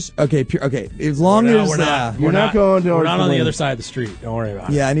 Caesars. Okay, okay. As long as We're not You're not going to We're not on the Orlando. other side of the street. Don't worry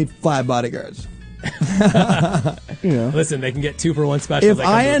about it. yeah, I need 5 bodyguards. Listen, they can get 2 for 1 special. If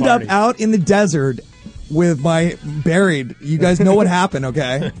I end up out in the desert with my buried, you guys know what happened,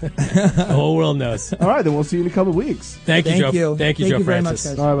 okay? the whole world knows. All right, then we'll see you in a couple weeks. Thank you, Joe. Thank you, Joe very Francis.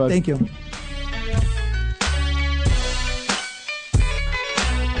 much, guys. All right, bud. Thank you.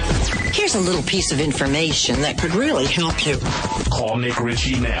 Here's a little piece of information that could really help you. Call Nick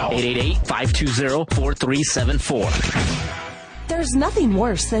Ritchie now. 888-520-4374. There's nothing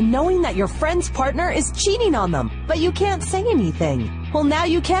worse than knowing that your friend's partner is cheating on them, but you can't say anything. Well, now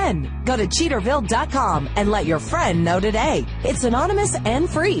you can. Go to Cheaterville.com and let your friend know today. It's anonymous and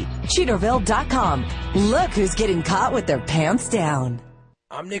free. Cheaterville.com. Look who's getting caught with their pants down.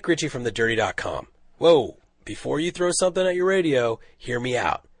 I'm Nick Ritchie from TheDirty.com. Whoa, before you throw something at your radio, hear me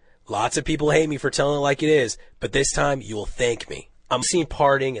out. Lots of people hate me for telling it like it is, but this time you will thank me. I'm seen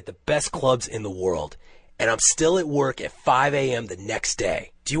partying at the best clubs in the world, and I'm still at work at 5 a.m. the next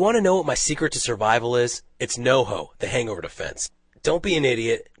day. Do you want to know what my secret to survival is? It's NoHo, the hangover defense. Don't be an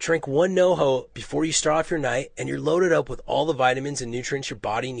idiot. Drink one NoHo before you start off your night, and you're loaded up with all the vitamins and nutrients your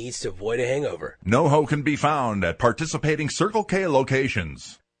body needs to avoid a hangover. NoHo can be found at participating Circle K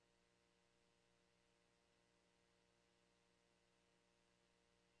locations.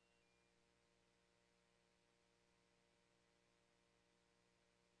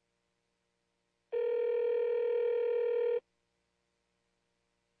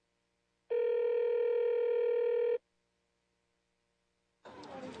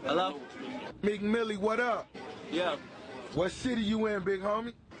 Hello? Meek Millie, what up? Yeah. What city you in, big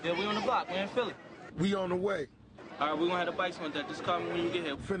homie? Yeah, we on the block. We in Philly. We on the way. All right, we gonna have the bikes on deck. Just call me when you get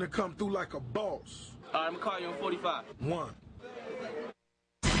here. Finna come through like a boss. All right, I'm gonna call you on 45. One.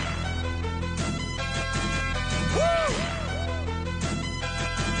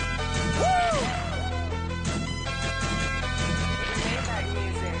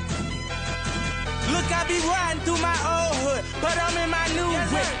 Look, I be riding through my old hood, but I'm in my new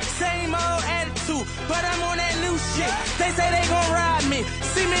whip. Same old attitude, but I'm on that new shit. They say they gon' ride me,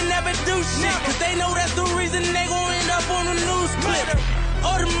 see me never do shit, cause they know that's the reason they gon' end up on the news clip.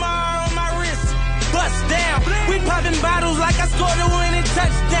 Audemars on my wrist, bust down. We popping bottles like I scored a winning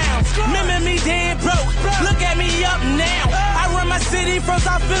touchdown. Remember me dead broke, look at me up now. I run my city from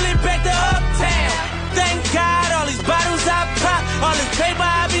South Philly back to Uptown. Thank God, all these bottles I pop, all this paper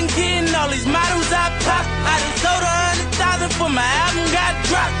I've been getting, all these models I pop. I done sold 100,000 for my album got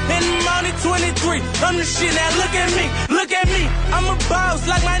dropped, and I'm only 23. I'm the shit, now look at me, look at me. I'm a boss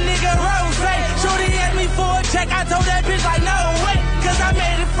like my nigga Rose. Shorty asked me for a check, I told that bitch like no way, cause I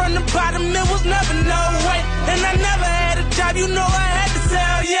made it from the bottom, it was never no way. And I never had a job, you know I had to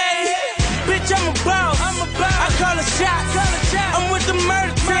sell, yeah. Bitch, I'm a boss, I call a shot, I'm with the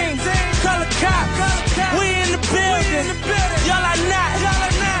murder team, call a cop, we in the building, y'all are not,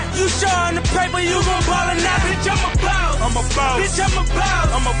 you showing the paper, you gon' ball or not, bitch, I'm a boss, bitch, I'm a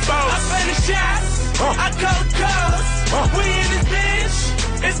boss, I play the shots, I call the calls, we in this bitch,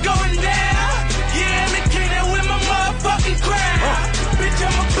 it's going down, yeah, I'm the king that with my motherfucking crown. Bitch,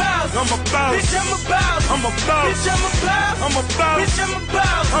 I'm a boss. I'm a boss. Bitch, I'm a boss. I'm a boss. Bitch, I'm a boss. I'm a boss. Bitch, I'm a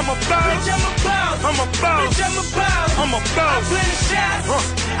boss. I'm a boss. Bitch, I'm a boss. I'm a boss. Bitch, I'm a boss. I'm a boss. I play the shots.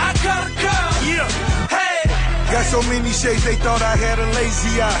 I call the calls. Yeah. Hey. Got so many shades they thought I had a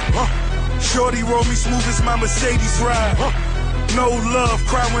lazy eye. Shorty roll me smooth as my Mercedes ride. No love,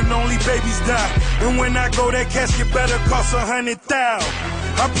 cry when only babies die. And when I go, that casket better cost 100,000.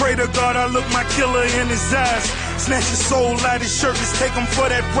 I pray to God I look my killer in his eyes. Snatch his soul out his shirt, just take him for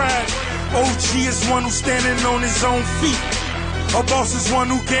that ride. OG is one who's standing on his own feet. A boss is one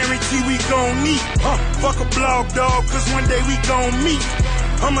who guarantee we gon' meet. Fuck a blog dog, cause one day we gon' meet.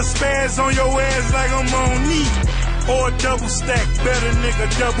 I'ma spaz on your ass like I'm on knee. Or a double stack, better nigga,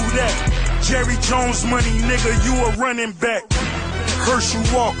 double that. Jerry Jones money, nigga, you a running back. Herschel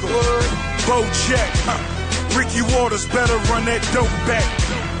Walker, Bo Jack, Ricky Waters, better run that dope back.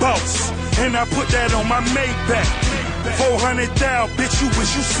 Boss, and I put that on my Maybach. 400,000, bitch, you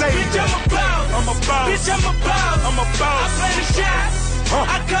wish you saved bitch, that. I'm a boss. I'm a boss. Bitch, I'm a boss. I'm a boss. I play the shots.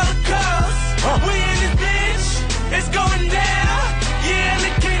 I call the calls. We in this bitch. It's going down. Yeah, I'm the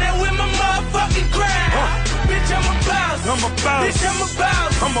king that with my motherfucking crown. Bitch, I'm a boss. I'm a boss. Bitch, I'm a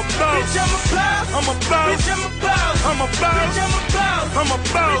boss. I'm a boss. Bitch, I'm a boss. I'm a boss. Bitch, I'm a boss. I'm a boss. Bitch, I'm a boss. I'm a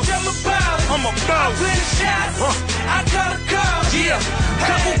boss. Bitch, I'm a boss. I'm a boss. I play the shots. I call the calls. Yeah.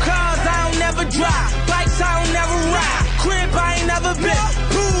 Couple cars I don't never drive. Bikes I don't never ride. Crib I ain't never been.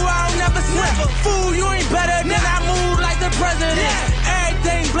 Pool I don't never swim. Fool, you ain't better than I move like the president.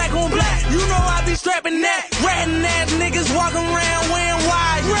 Everything black on black. You know I be strapping that. Ratting ass niggas walking around wearing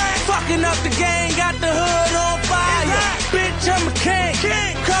wires. Fucking up the game, got the hood on fire. Bitch, I'm a king.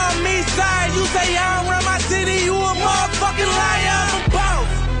 Call me sire. You say I don't run my city, you a motherfucking liar. I'm a boss.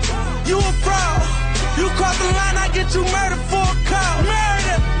 You a fraud. You cross the line, I get you murdered for a call.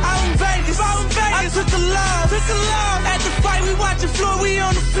 Murder. I'm in Vegas. I took the loss. At the fight, we watching floor. We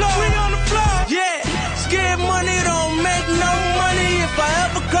on the floor. Yeah. Scared money don't make no money. If I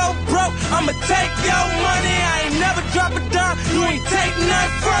ever go broke, I'ma take your money. I ain't never drop a dime. You ain't take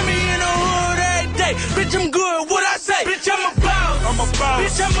nothing from me in the hood every day. Bitch, I'm good. What I say? Bitch, I'm a boss. I'm a boss.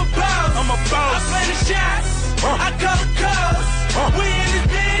 Bitch, I'm a boss. I'm a boss. I play the shots. I call the calls. We in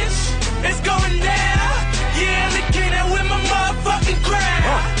this bitch. It's going down. Yeah, I'm the king that with my motherfucking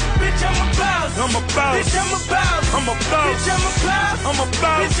crown. Bitch, I'm a boss. I'm a boss. Bitch, I'm a boss. I'm a boss. Bitch, I'm a boss. I'm a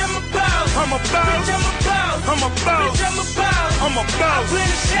boss. Bitch, I'm a boss. I'm a boss. Bitch, I'm a boss. I'm a boss. Bitch, I'm a boss. I'm a boss. I play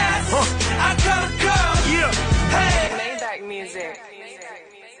the shots. I call the calls. Yeah. Hey. Maybach music.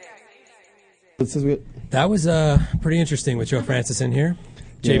 That was pretty interesting with Joe Francis in here.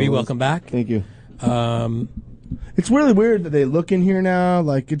 JB, welcome back. Thank you. It's really weird that they look in here now.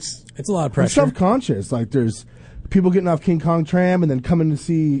 Like it's a lot of pressure. I'm self-conscious. Like there's people getting off King Kong tram and then coming to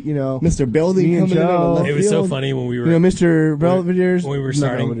see, Mr. Belding coming in on the left It was so funny when we were, Mr. Belvedere's. when we were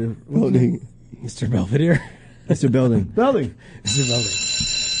starting. Belding. Mr. Belvedere. Mr. Belding. Belding. Mr. Belding.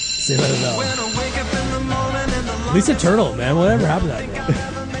 Say that about Lisa Turtle, man. Whatever happened to that girl?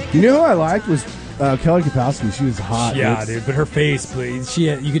 You know who I liked was Kelly Kapowski, she was hot. Yeah, dude. But her face, please.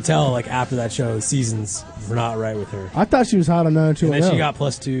 You could tell like after that show, seasons were not right with her. I thought she was hot on 90210. And then she got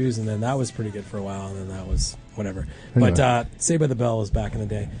 +2s, and then that was pretty good for a while, and then that was whatever. Anyway. But Saved by the Bell was back in the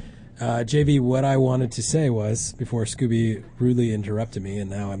day. JV, what I wanted to say was, before Scooby rudely interrupted me, and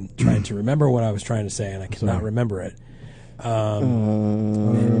now I'm trying to remember what I was trying to say, and I cannot remember it.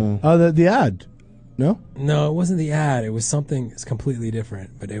 The ad. No? No, it wasn't the ad. It was something it's completely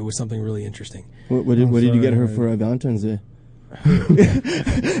different, but it was something really interesting. What did you get her for Valentine's Day?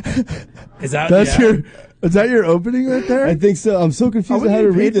 Is that Is that your opening right there? I think so. I'm so confused on how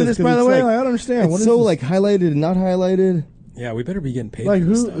to read this. By the way, like, I don't understand. It's What is so this? like highlighted and not highlighted. Yeah, we better be getting paid. Like for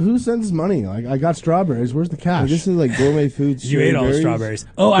this stuff. who sends money? Like I got strawberries. Where's the cash? Like, this is like gourmet food. You ate all the strawberries.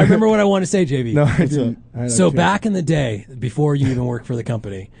 Oh, I remember what I want to say, JV. No, I didn't. So back in the day, before you even worked for the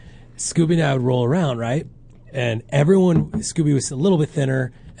company, Scooby and I would roll around, right? And Scooby was a little bit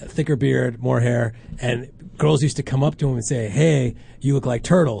thinner, thicker beard, more hair, and girls used to come up to him and say, "Hey, you look like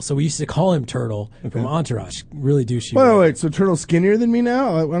Turtle." So we used to call him Turtle from Entourage. Really douchey. Wait. So Turtle's skinnier than me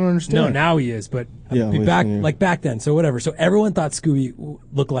now? I don't understand. No, now he is, but back then. So whatever. So everyone thought Scooby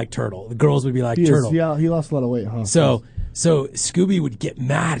looked like Turtle. The girls would be like Turtle. Yeah, he lost a lot of weight, huh? So Scooby would get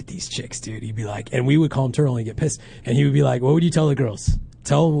mad at these chicks, dude. He'd be like, and we would call him Turtle and he'd get pissed. And he would be like, "What would you tell the girls?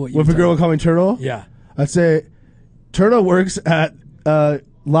 Tell them what you." If a girl would call me Turtle, yeah, I'd say Turtle works at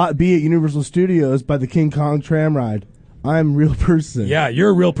Lot B at Universal Studios by the King Kong tram ride. I'm a real person. Yeah, you're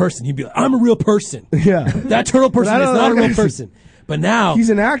a real person. He'd be like, "I'm a real person." Yeah, that Turtle person is not a real person. But now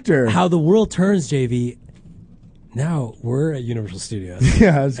he's an actor. How the world turns, JV. Now we're at Universal Studios.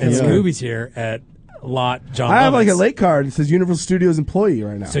 Yeah, and Scooby's here at Lot John. I have like a Lovitz. late card that says Universal Studios employee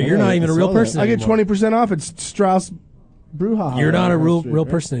right now. So you're not even a real person I get anymore. 20% off at Strauss Brouhaha. You're not a real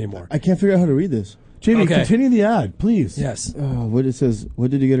person anymore. I can't figure out how to read this. Jamie, continue the ad, please. Yes. What it says?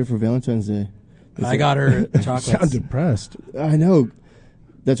 What did you get her for Valentine's Day? I got her chocolates. Sound depressed. I know.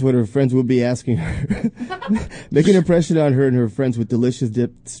 That's what her friends will be asking her. Make an impression on her and her friends with delicious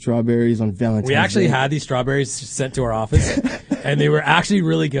dipped strawberries on Valentine's Day. We actually had these strawberries sent to our office, and they were actually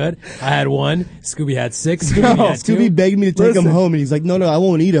really good. I had one. Scooby had 6. Scooby begged me to take them home, and he's like, "No, I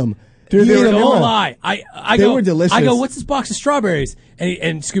won't eat them." Dude, don't lie. I They go, were delicious. I go, "What's this box of strawberries?"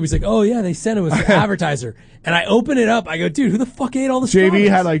 And Scooby's like, "Oh yeah, they sent it as an advertiser." And I open it up. I go, "Dude, who the fuck ate all the strawberries?" JB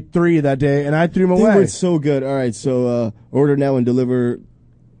had like 3 that day, and I threw them They away. were so good. All right, so order now and deliver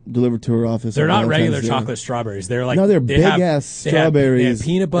to her office. They're on not regular Valentine's Day. chocolate strawberries. They're like no, they're they big have- ass they have- strawberries. They have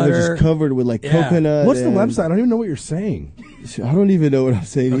peanut and they're butter, just covered with like Yeah. coconut. What's the and- website? I don't even know what you're saying. I don't even know what I'm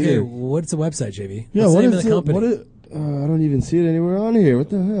saying Okay, either. what's the website, JV? Yeah, What's what the name is of the it? company? I don't even see it anywhere on here. What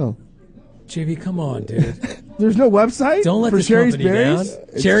the hell? JV, come on, dude. There's no website. Don't let for this Sherry's company Berries.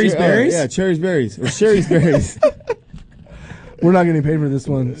 down. Cherry's Berries? Yeah, Cherry's Berries or Sherry's Berries. We're not getting paid for this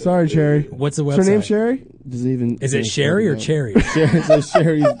one. Sorry, Cherry. What's the Is her name website? Sherry? Doesn't even. Is it Sherry or Cherry?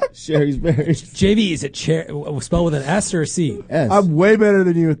 Sherry's Berries. JV, is it spelled with an S or a C? S. I'm way better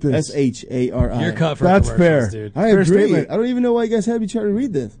than you at this. SHARI. You're cut for That's commercials, fair. dude. I Fair agree. statement. I don't even know why you guys had me trying to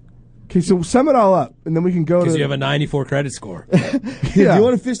read this. Okay, so sum it all up, and then we can go to. Because you have a 94 credit score. Do you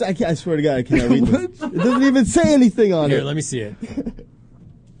want to fish? I swear to God, I cannot read this. It doesn't even say anything on Here, it. let me see it.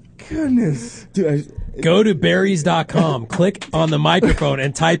 Goodness. Dude, Go to berries.com, click on the microphone,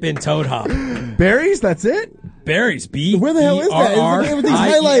 and type in Toad Hop. Berries? That's it? Berries. B. Where the hell is that? Everything's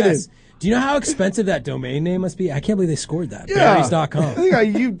highlighted. Do you know how expensive that domain name must be? I can't believe they scored that. Yeah. Berries.com. I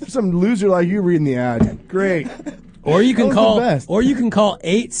think some loser like you reading the ad. Great. Or you can That was call. the best. Or you can call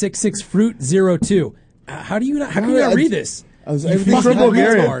 866-FRUIT-02. How do you not? How can you not read this? Everything's from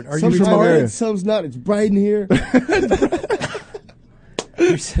Bulgaria. Are you Some's Bulgaria. retarded, some's not. It's bright in here.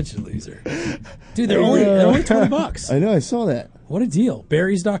 You're such a loser, dude. They're only $20. I know. I saw that. What a deal.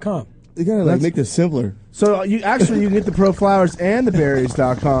 Berries.com. They gotta make this simpler. So you can get the Pro Flowers and the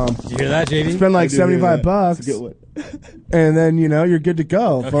berries.com. You hear that, JV? Spend like I do hear that. $75, It's a good one. and then you're good to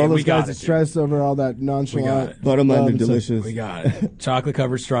go. For Okay, all those we got guys that it, dude. stress over all that We got nonchalant. it. Bottom line, love they're and stuff. delicious. We got it. Chocolate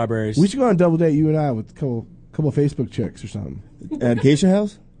covered strawberries. We should go on a double date, you and I, with a couple Facebook chicks or something. At Geisha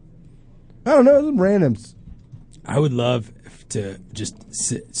House? I don't know, some randoms. I would love to just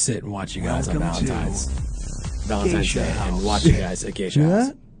sit and watch you guys on Valentine's Day and watch you guys at Geisha See House.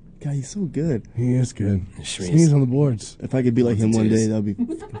 that? God, he's so good. He is good. Shmeez. Sneeze on the boards. If I could be like him one day, that would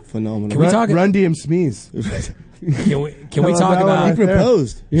be phenomenal. Can we talk- Run DM Sneeze. Can we How talk that about one He right there?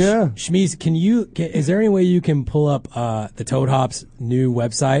 proposed. Yeah. Shmeez? Is there any way you can pull up the Toad Hop's new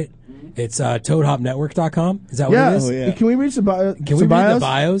website? It's toadhopnetwork.com. Is that what it is? Oh, yeah. Can we read some bios? Can we read the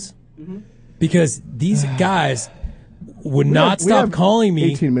bios? Because these guys would not We stop have calling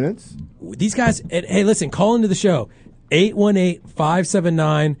me. 18 minutes. These guys, and, hey, listen, call into the show.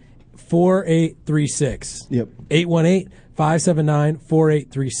 4836. Yep.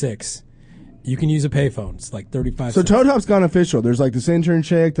 818-579-4836. You can use a payphone. It's like 35 So cents. Toad Hop's gone official. There's like this intern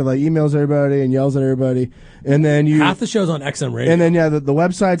chick that like emails everybody and yells at everybody, and then you Half the show's on XM Radio. and then the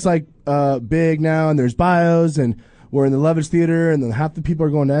website's like big now, and there's bios, and we're in the Lovitz Theater, and then half the people are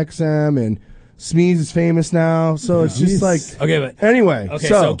going to XM, and Smeeze is famous now, so it's just like Okay, but anyway. Okay,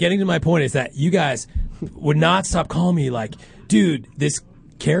 so getting to my point is that you guys would not stop calling me like, dude, this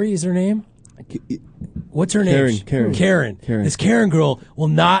Carrie is her name? What's her name? Karen. This Karen girl will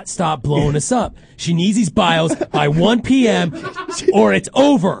not stop blowing us up. She needs these bios by 1 p.m. or it's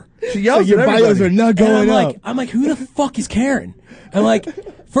over. She yells your at bios everybody. are not going up. I'm like, who the fuck is Karen? I'm like,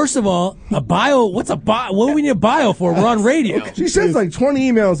 first of all, a bio. What's a bio? What do we need a bio for? We're on radio. She sends like 20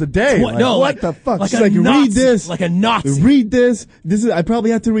 emails a day. What- Like, no, what like- the fuck? like She's a like, Nazi, read this. like a Nazi. Read this. This is. I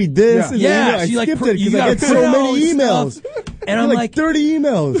probably have to read this. Yeah. And Yeah, then, I she, like, skipped pr- it you because I gotta get so print all many this emails. stuff. And I'm like 30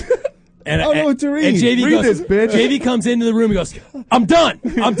 emails. And, I don't know what to read. And JV Read goes, this, bitch. JV comes into the room and goes, I'm done.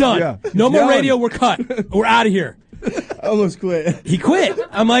 I'm done. Yeah. No more Yelling. radio. We're cut. We're out of here. I almost quit. He quit.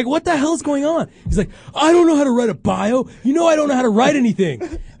 I'm like, what the hell's going on? He's like, I don't know how to write a bio. You know I don't know how to write anything.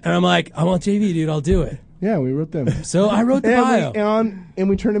 And I'm like, I'm on JV, dude. I'll do it. Yeah, we wrote them. So I wrote the bio. And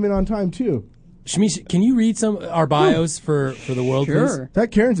we turned them in on time too. Shmish, can you read some our bios for the world, please? Sure. That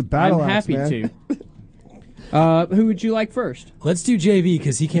Karen's a battle I'm axe, happy man. to. Who would you like first? Let's do JV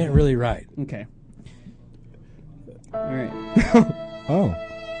because he can't really write. Okay. All right. Oh.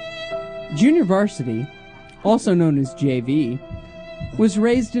 Junior Varsity, also known as JV, was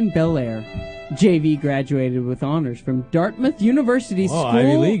raised in Bel Air. JV graduated with honors from Dartmouth University Oh, Ivy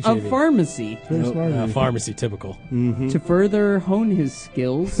School League of JV. Pharmacy. Very smart. of you. Pharmacy, typical. To further hone his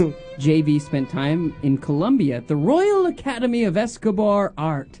skills, JV spent time in Columbia at the Royal Academy of Escobar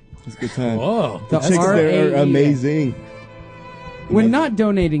Art. It's a good time. Whoa. The Chicks there are RAE. amazing. When not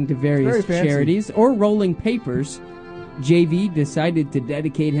donating to Very various fancy. charities or rolling papers, JV decided to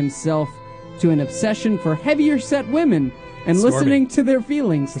dedicate himself to an obsession for heavier set women and Stormy. listening to their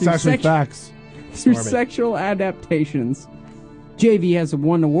feelings It's through, actually facts. through Stormy. sexual adaptations. JV has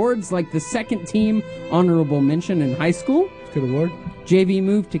won awards like the second team honorable mention in high school. Good award. JV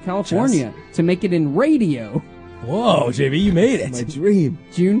moved to California to make it in radio Whoa, JV, you made My it. dream.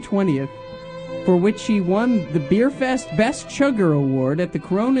 June 20th, for which he won the Beer Fest Best Chugger Award at the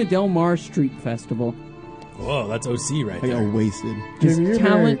Corona Del Mar Street Festival. Whoa, that's OC right I there. got wasted. His JV, you're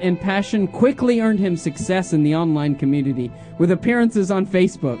talent very- and passion quickly earned him success in the online community, with appearances on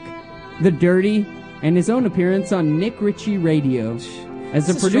Facebook, The Dirty, and his own appearance on Nick Ritchie Radio. As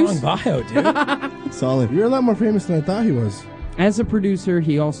a That's a strong producer, bio, dude. Solid. You're a lot more famous than I thought he was. as a producer,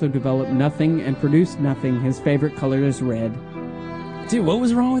 he also developed Nothing and produced Nothing. His favorite color is red. Dude, what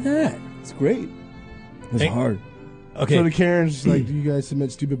was wrong with that? It's great. It's Hey. hard. Okay, So the Karen's like, do you guys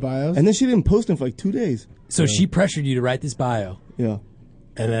submit stupid bios? And then she didn't post them for like 2 days. so she pressured you to write this bio, Yeah.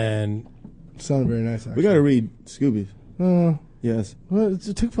 and then Sounded very nice, actually. We got to read Scooby's. Yes. Well, it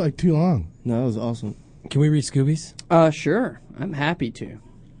took like too long. No, that was awesome. can we read Scooby's? Sure. I'm happy to.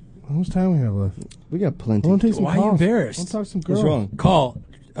 How much time we have left? We got plenty. I want to take some Why are you calls. embarrassed? I want to talk to some girls. What's wrong? Call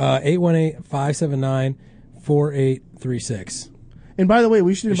 818-579-4836. And by the way,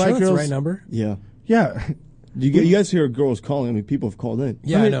 we should You sure invite that's the girls. right number? Yeah. Yeah. You guys hear girls calling. I mean, people have called in.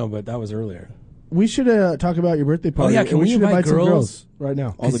 Yeah, I know, but that was earlier. We should talk about your birthday party. yeah, can and we should invite some girls? girls right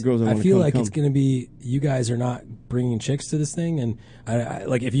now? All the girls that I want to feel come, like come. it's going to be you guys are not bringing chicks to this thing, and I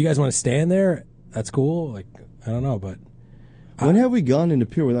like if you guys want to stand there, that's cool. Like I don't know, but When have we gone into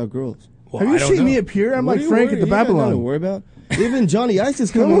Pier without girls? well, Have I you don't seen know. me at Pier? I'm What like are you Frank worried- at the you got nothing to Babylon. worry about. Even Johnny Ice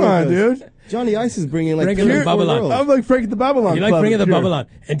is coming Come on, with us. dude. Johnny Ice is bringing like Bringing 3 the or 4 Babylon. girls. I'm like Frank at the Babylon. You like Club bringing at the Pier. Babylon,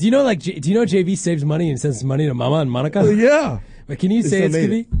 and do you know do you know JV saves money and sends money to Mama and Monica? Yeah. But can you His say it, son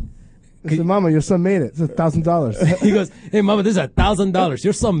made Scooby? I said, Mama, your son made it. It's $1,000. He goes, "Hey, Mama, this is $1,000.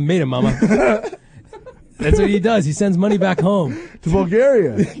 Your son made it, Mama." That's what he does. He sends money back home. To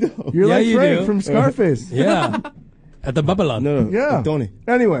Bulgaria. You're Yeah, like you Frank do. from Scarface. Yeah, at the Babylon. No, Yeah. Tony.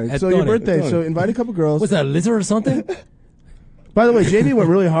 Anyway, At so your Tony. birthday. Tony. So invite a couple girls. What's that, a lizard or something? By the way, JD went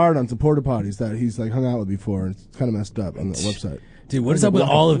really hard on some porta potties that he's like hung out with before. It's kind of messed up on the website. Dude, what is up with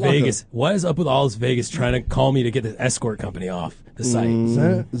all of Vegas? What is up with all of Vegas trying to call me to get the escort company off the site?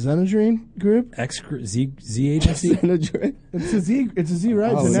 Zenadrine Group? Z agency? It's a Z,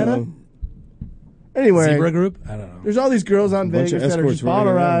 right? Oh, Zanetta? no. Anyway, Zebra Group? I don't know. There's all these girls out in Bunch Vegas of that are just escorts running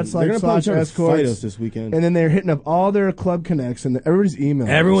bottle around. rats, They're like gonna probably slash try to escorts. fight us this weekend. And then they're hitting up all their club connects and everybody's emailing.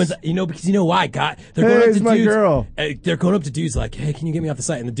 Everyone's, us. because you know why? They're Hey, going up it's to my dudes. girl. They're going up to dudes like, hey, can you get me off the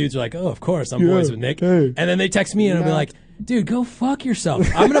site? And the dudes are like, oh, of course, I'm Yeah, boys with Nick. hey. And then they text me and I'll be like, dude, go fuck yourself.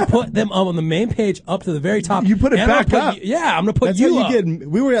 I'm going to put them up on the main page up to the very top. You put it and I'll back put up. Yeah, I'm going to put That's you how up. you get.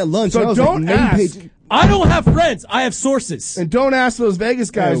 We were at lunch. So and I was don't like, main ask. page. I don't have friends. I have sources. And don't ask those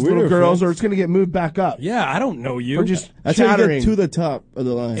Vegas guys, Yeah, we little were girls, friends. or it's going to get moved back up. Yeah, I don't know you. Or just That's how you chattering. get to the top of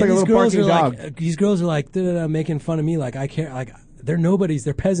the line. It's like a these little girls barking are dog. like, these girls are like, making fun of me. Like, I can't, like, they're nobodies.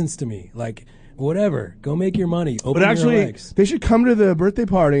 They're peasants to me. Like, whatever. Go make your money. Open But your actually, legs. they should come to the birthday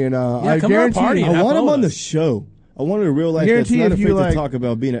party, and I come to our guarantee party. you, and I have want fun him on with the us. show. I want a real life that's guarantee not if you, afraid like, to talk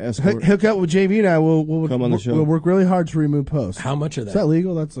about being an escort. hook up with JV and I. We'll Come on the show. We'll work really hard to remove posts. How much of Is that? that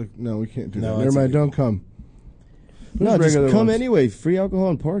legal? That's like no, we can't do No, that. Never that's mind. illegal. Don't come. No, Those just regular come ones. anyway. Free alcohol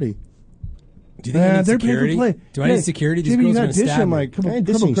and party. Do you think I need they're paying for security? play. Do I need security? These JV, you girls are gotta going to dish stab them me. like I couple ain't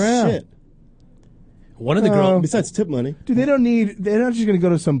dishing grand. shit. One of the girls. Besides tip money. Dude, they don't need. They're not just gonna go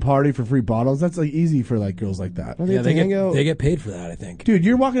to some party for free bottles. That's like easy for like girls like that. Well, they Yeah, have to hang they out. get paid for that, I think. Dude,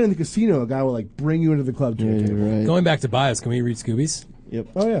 you're walking in the casino. A guy will like bring you into the club to Yeah, a you're table. right. Going back to bios, can we read Scooby's? Yep.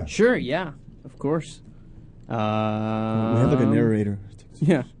 Oh yeah. Sure, yeah, of course. We have like a narrator.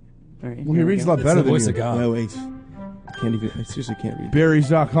 Yeah. All right. Well, he reads a lot It's better the than voice you. of God. No, wait. I can't even. I seriously can't read.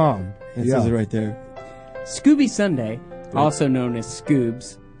 Berries.com. It says it right there. Scooby Sunday, also known as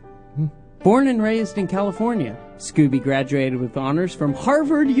Scoobs. Born and raised in California, Scooby graduated with honors from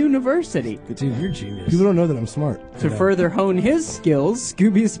Harvard University. Dude, you're genius. People don't know that I'm smart. To further hone his skills,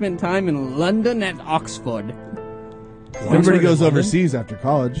 Scooby spent time in London and Oxford. Everybody goes London? overseas after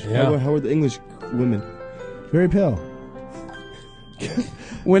college. Yeah. How are the English women? Very pale.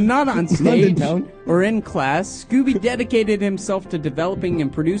 When not on stage town. or in class, Scooby dedicated himself to developing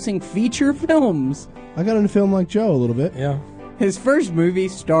and producing feature films. I got into film like Joe a little bit. Yeah. His first movie,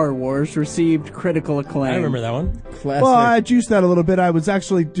 Star Wars, received critical acclaim. I remember that one. Classic. Well, I juiced that a little bit. I was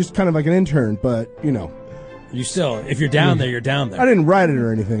actually just kind of like an intern, but you know, You still, if you're down there, you're down there. I didn't write it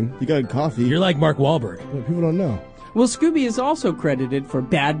or anything. You got coffee. You're like Mark Wahlberg. But people don't know. Well, Scooby is also credited for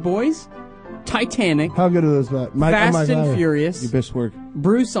Bad Boys, Titanic, How good are those? Fast and Furious, Your best work.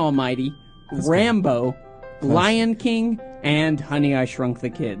 Bruce Almighty, Rambo, Lion King, and Honey, I Shrunk the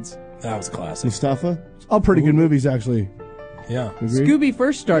Kids. That was classic. Mustafa. All pretty good movies, actually. Yeah. Agree? Scooby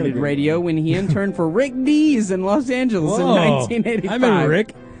first started radio when he interned for Rick Dees in Los Angeles in 1985. I remember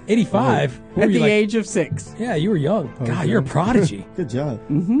Rick. 85. What At were you, the like- age of 6. Yeah, you were young. God, you're a prodigy. Good job.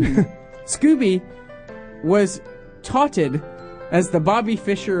 Scooby was touted as the Bobby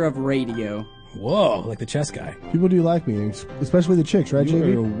Fischer of radio. Whoa, like the chess guy. People do like me, especially the chicks, right, You're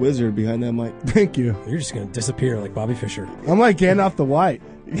a JB? wizard behind that mic. Thank you. You're just going to disappear like Bobby Fischer. I'm like Gandalf the White.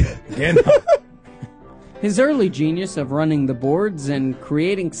 Again. His early genius of running the boards and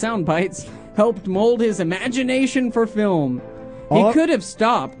creating sound bites helped mold his imagination for film. He All- could have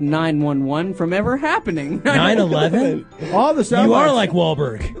stopped 911 from ever happening. 9/11? All the sound You are bites- like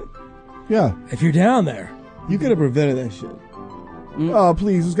Wahlberg. Yeah. If you're down there. You could have prevented that shit. Oh,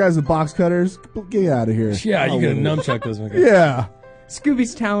 please. Those guys with box cutters. Get out of here. Yeah, you could have nunchuck those. Yeah.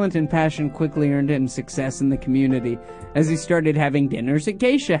 Scooby's talent and passion quickly earned him success in the community as he started having dinners at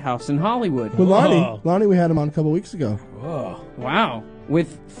Geisha House in Hollywood. With Lonnie. Whoa. Lonnie, we had him on a couple weeks ago. Whoa. Wow.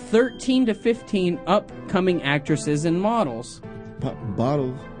 With 13 to 15 upcoming actresses and models. Pop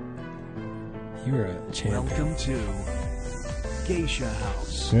bottles. You were a champion. Welcome to Geisha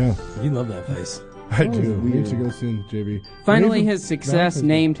House. Yeah. You love that place. I That was do. We need to weird. go soon, JB. Finally, We need his to- success No,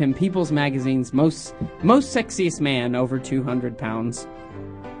 named him People's Magazine's most sexiest man over 200 pounds.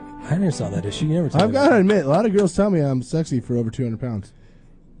 I never saw that issue. You never told I've me got to that. admit, a lot of girls tell me I'm sexy for over 200 pounds.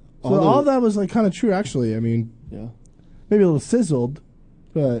 So Although- all that was like kind of true, actually. I mean, Yeah. maybe a little sizzled,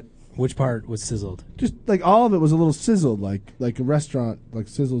 but Which part was sizzled? just like all of it was a little sizzled, like a restaurant, like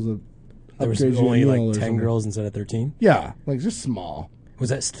sizzles a. There was upgrades you a only meal like or 10 something. girls instead of 13? Yeah, like just small. Was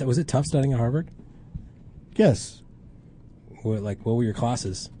it tough studying at Harvard? Yes, What were your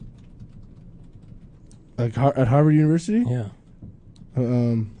classes? like at Harvard University. Yeah.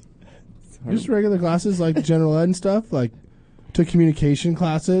 Just regular classes like general ed and stuff. Like took communication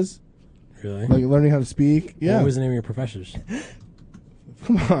classes, Really? like learning how to speak. Yeah, What was the name of your professors?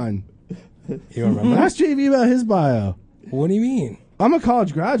 come on. You don't remember? Ask JV about his bio. What do you mean? I'm a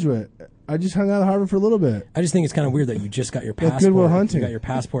college graduate. I just hung out at Harvard for a little bit. I just think it's kind of weird that you just got your Like passport. Good Will Hunting. You got your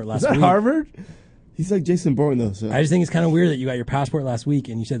passport last Is that week. Harvard? He's like Jason Bourne though. So I just think it's kind of weird that you got your passport last week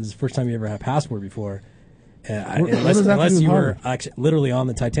and you said this is the first time you ever had a passport before. What does that have to do Unless with you were Harvard? actually literally on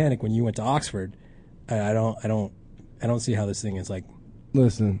the Titanic when you went to Oxford, I don't see how this thing is like.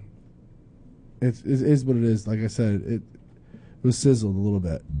 Listen, It is what it is. Like I said, it was sizzled a little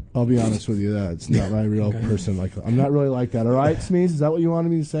bit. I'll be honest with you. It's not my real person. Like I'm not really like that. All right, Smeeze, is that what you wanted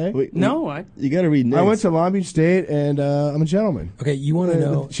me to say? You got to read next. I went to Long Beach State, and I'm a gentleman. Okay, you want to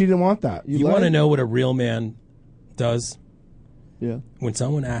know? She didn't want that. You want to know what a real man does? Yeah. When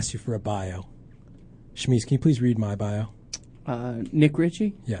someone asks you for a bio, Shmeez, can you please read my bio? Nick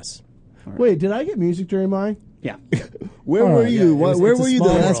Ritchie? Yes. Wait, did I get music during mine? Yeah. Where were you? Where were you the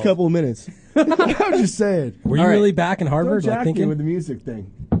last couple of minutes? I'm just saying. Were you really back in Harvard? Don't Like jack me thinking with the music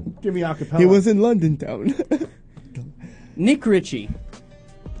thing. Give me acapella. He was in London town. Nick Ritchie,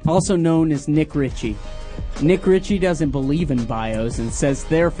 also known as Nick Ritchie. Nick Ritchie doesn't believe in bios and says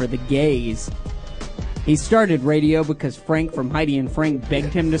they're for the gays. He started radio because Frank from Heidi and Frank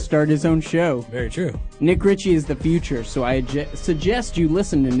begged him to start his own show. Very true. Nick Ritchie is the future, so I suggest you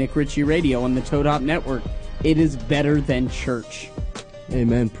listen to Nick Ritchie Radio on the Toad Hop Network. It is better than church. Hey,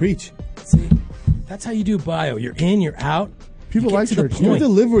 man, preach. See, that's how you do bio. You're in, you're out. People like church. Your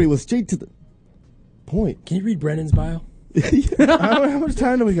delivery was straight to the point. Can you read Brendan's bio? How much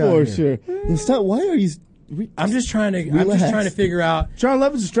time do we got? For here? sure. Stop. Why are you? I'm just trying to figure out. John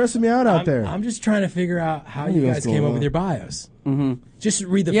Love is stressing me out there. I'm just trying to figure out how What you is guys going came up on? with your bios. Mm-hmm. Just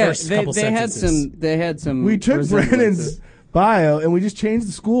read the first couple sentences. They had some. We took Brennan's bio and we just changed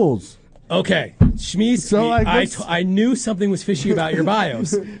the schools. Okay, Shmeez, So, like, I knew something was fishy about your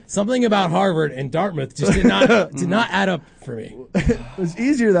bios. Something about Harvard and Dartmouth just did not add up for me. It was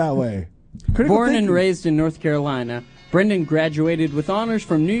easier that way. Critical Born thinking. and raised in North Carolina, Brendan graduated with honors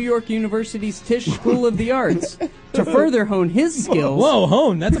from New York University's Tisch School of the Arts. To further hone his skills, Whoa,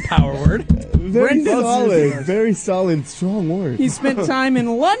 hone, that's a power word. Very Brendan- solid. Very solid. Strong word. he spent time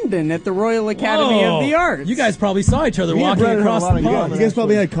in London at the Royal Academy Whoa. of the Arts. You guys probably saw each other Me and walking Brendan across have a the lot in pond. common. You guys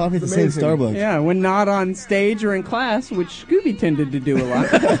probably had coffee at the It's same amazing. Starbucks. Yeah, when not on stage or in class, which Scooby tended to do a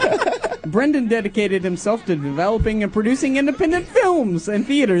lot. Brendan dedicated himself to developing and producing independent films and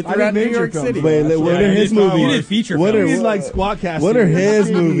theater throughout New major York films. City. Wait, what are you his did Star movies? Wars. You did feature What films. are He's like Squadcast. What are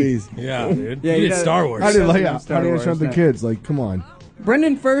his movies? Yeah, dude. Yeah, you he did does- Star Wars. I did like Star Honey, I Wars, Shrunk the that. Kids. Like, come on.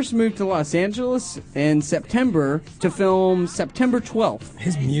 Brendan first moved to Los Angeles in September to film September 12th.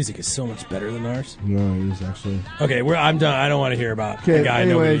 His music is so much better than ours. No, it is actually. Okay, I'm done. I don't want to hear about Okay, the guy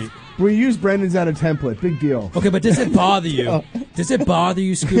anyways, nobody. we use Brendan's as a template. Big deal. Okay, but does it bother you? Does it bother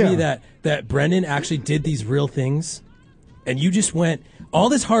you, Scooby, Yeah. that Brendan actually did these real things, and you just went all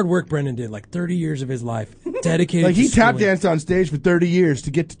this hard work Brendan did, like 30 years of his life, dedicated. Like, he to tap schooling, danced on stage for 30 years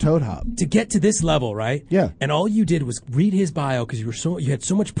to get to Toad Hop. to get to this level, right? Yeah. And all you did was read his bio because you had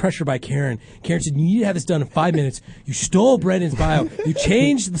so much pressure by Karen. Karen said you need to have this done in 5 minutes. You stole Brendan's bio. You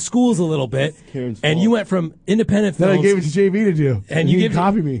changed the schools a little bit, Karen's and fault. you went from independent Then films. I gave it to JV to do. and he you gave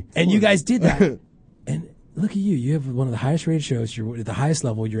copy me. and you guys did that. And look at you. You have one of the highest rated shows. You're at the highest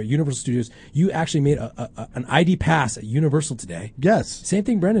level. You're at Universal Studios. You actually made an ID pass at Universal today. Yes. Same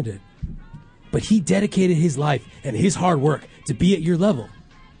thing Brendan did. But he dedicated his life and his hard work to be at your level.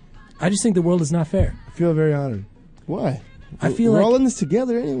 I just think the world is not fair. I feel very honored. Why? I feel we're like all in this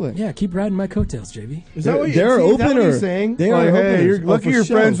together anyway. yeah, keep riding my coattails, JV. Is that what you, They're see, is that open what or he's saying? they Like, are hey, open. you're Oh, lucky for you're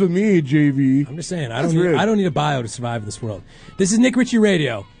sure. friends with me, JV. I'm just saying, I That's don't rude. need a bio to survive in this world. This is Nick Ritchie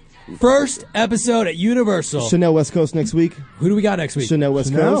Radio. First episode at Universal. Chanel West Coast next week. Who do we got next week? Chanel West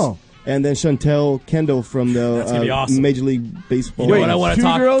Chanel. Coast. And then Chantel Kendall from the That's gonna be awesome. Major League Baseball. You know what I want to Two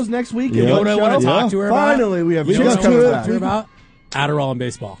talk girls next week. Yeah. in You know one what I want to show? talk to her about? Finally, we have You know chicks what I coming want to back. talk to her about? Adderall and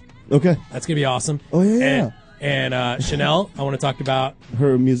baseball. Okay. That's gonna be awesome. Oh, yeah. And Chanel, I want to talk about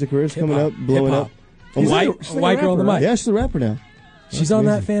Her music career is coming Hip-hop. up, blowing Hip-hop. up. a white girl on the mic. Yeah, she's a rapper now. She's on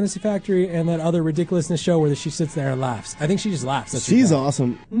that Fantasy Factory and that other ridiculousness show where she sits there and laughs. I think she just laughs. That's her She's talent.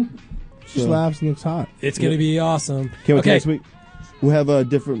 awesome. She laughs and looks hot. It's gonna be awesome. Can't wait Okay, next week. We'll have a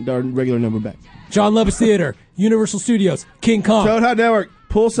different, our regular number back. John Lovitz Theater, Universal Studios, King Kong. Toad Hop Network,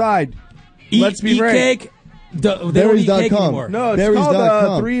 poolside. Let's be Eat frank. cake. They don't eat cake Berries.com. anymore. No, it's Berries.com.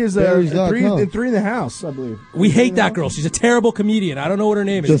 called three is Berries.com. three in the house, I believe. We hate that girl. She's a terrible comedian. I don't know what her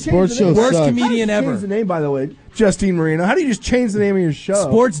name The is. sports show Worst sucks. comedian Change ever. the name, by the way, Justine Marino. How do you just change the name of your show?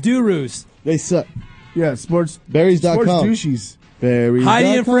 Sports Gurus. They suck. Yeah, sports. Berries.com. Sports douchies. Berries.com. Heidi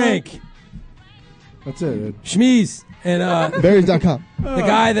and Frank. That's it. Shmeez. And Berries.com. the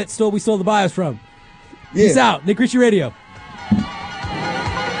guy that we stole the bios from. Yeah. Peace out. Nick Ritchie Radio.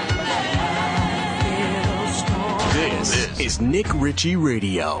 This is Nick Ritchie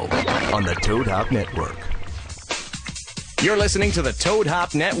Radio on the Toad Hop Network. You're listening to the Toad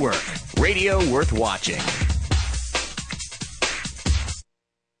Hop Network, radio worth watching.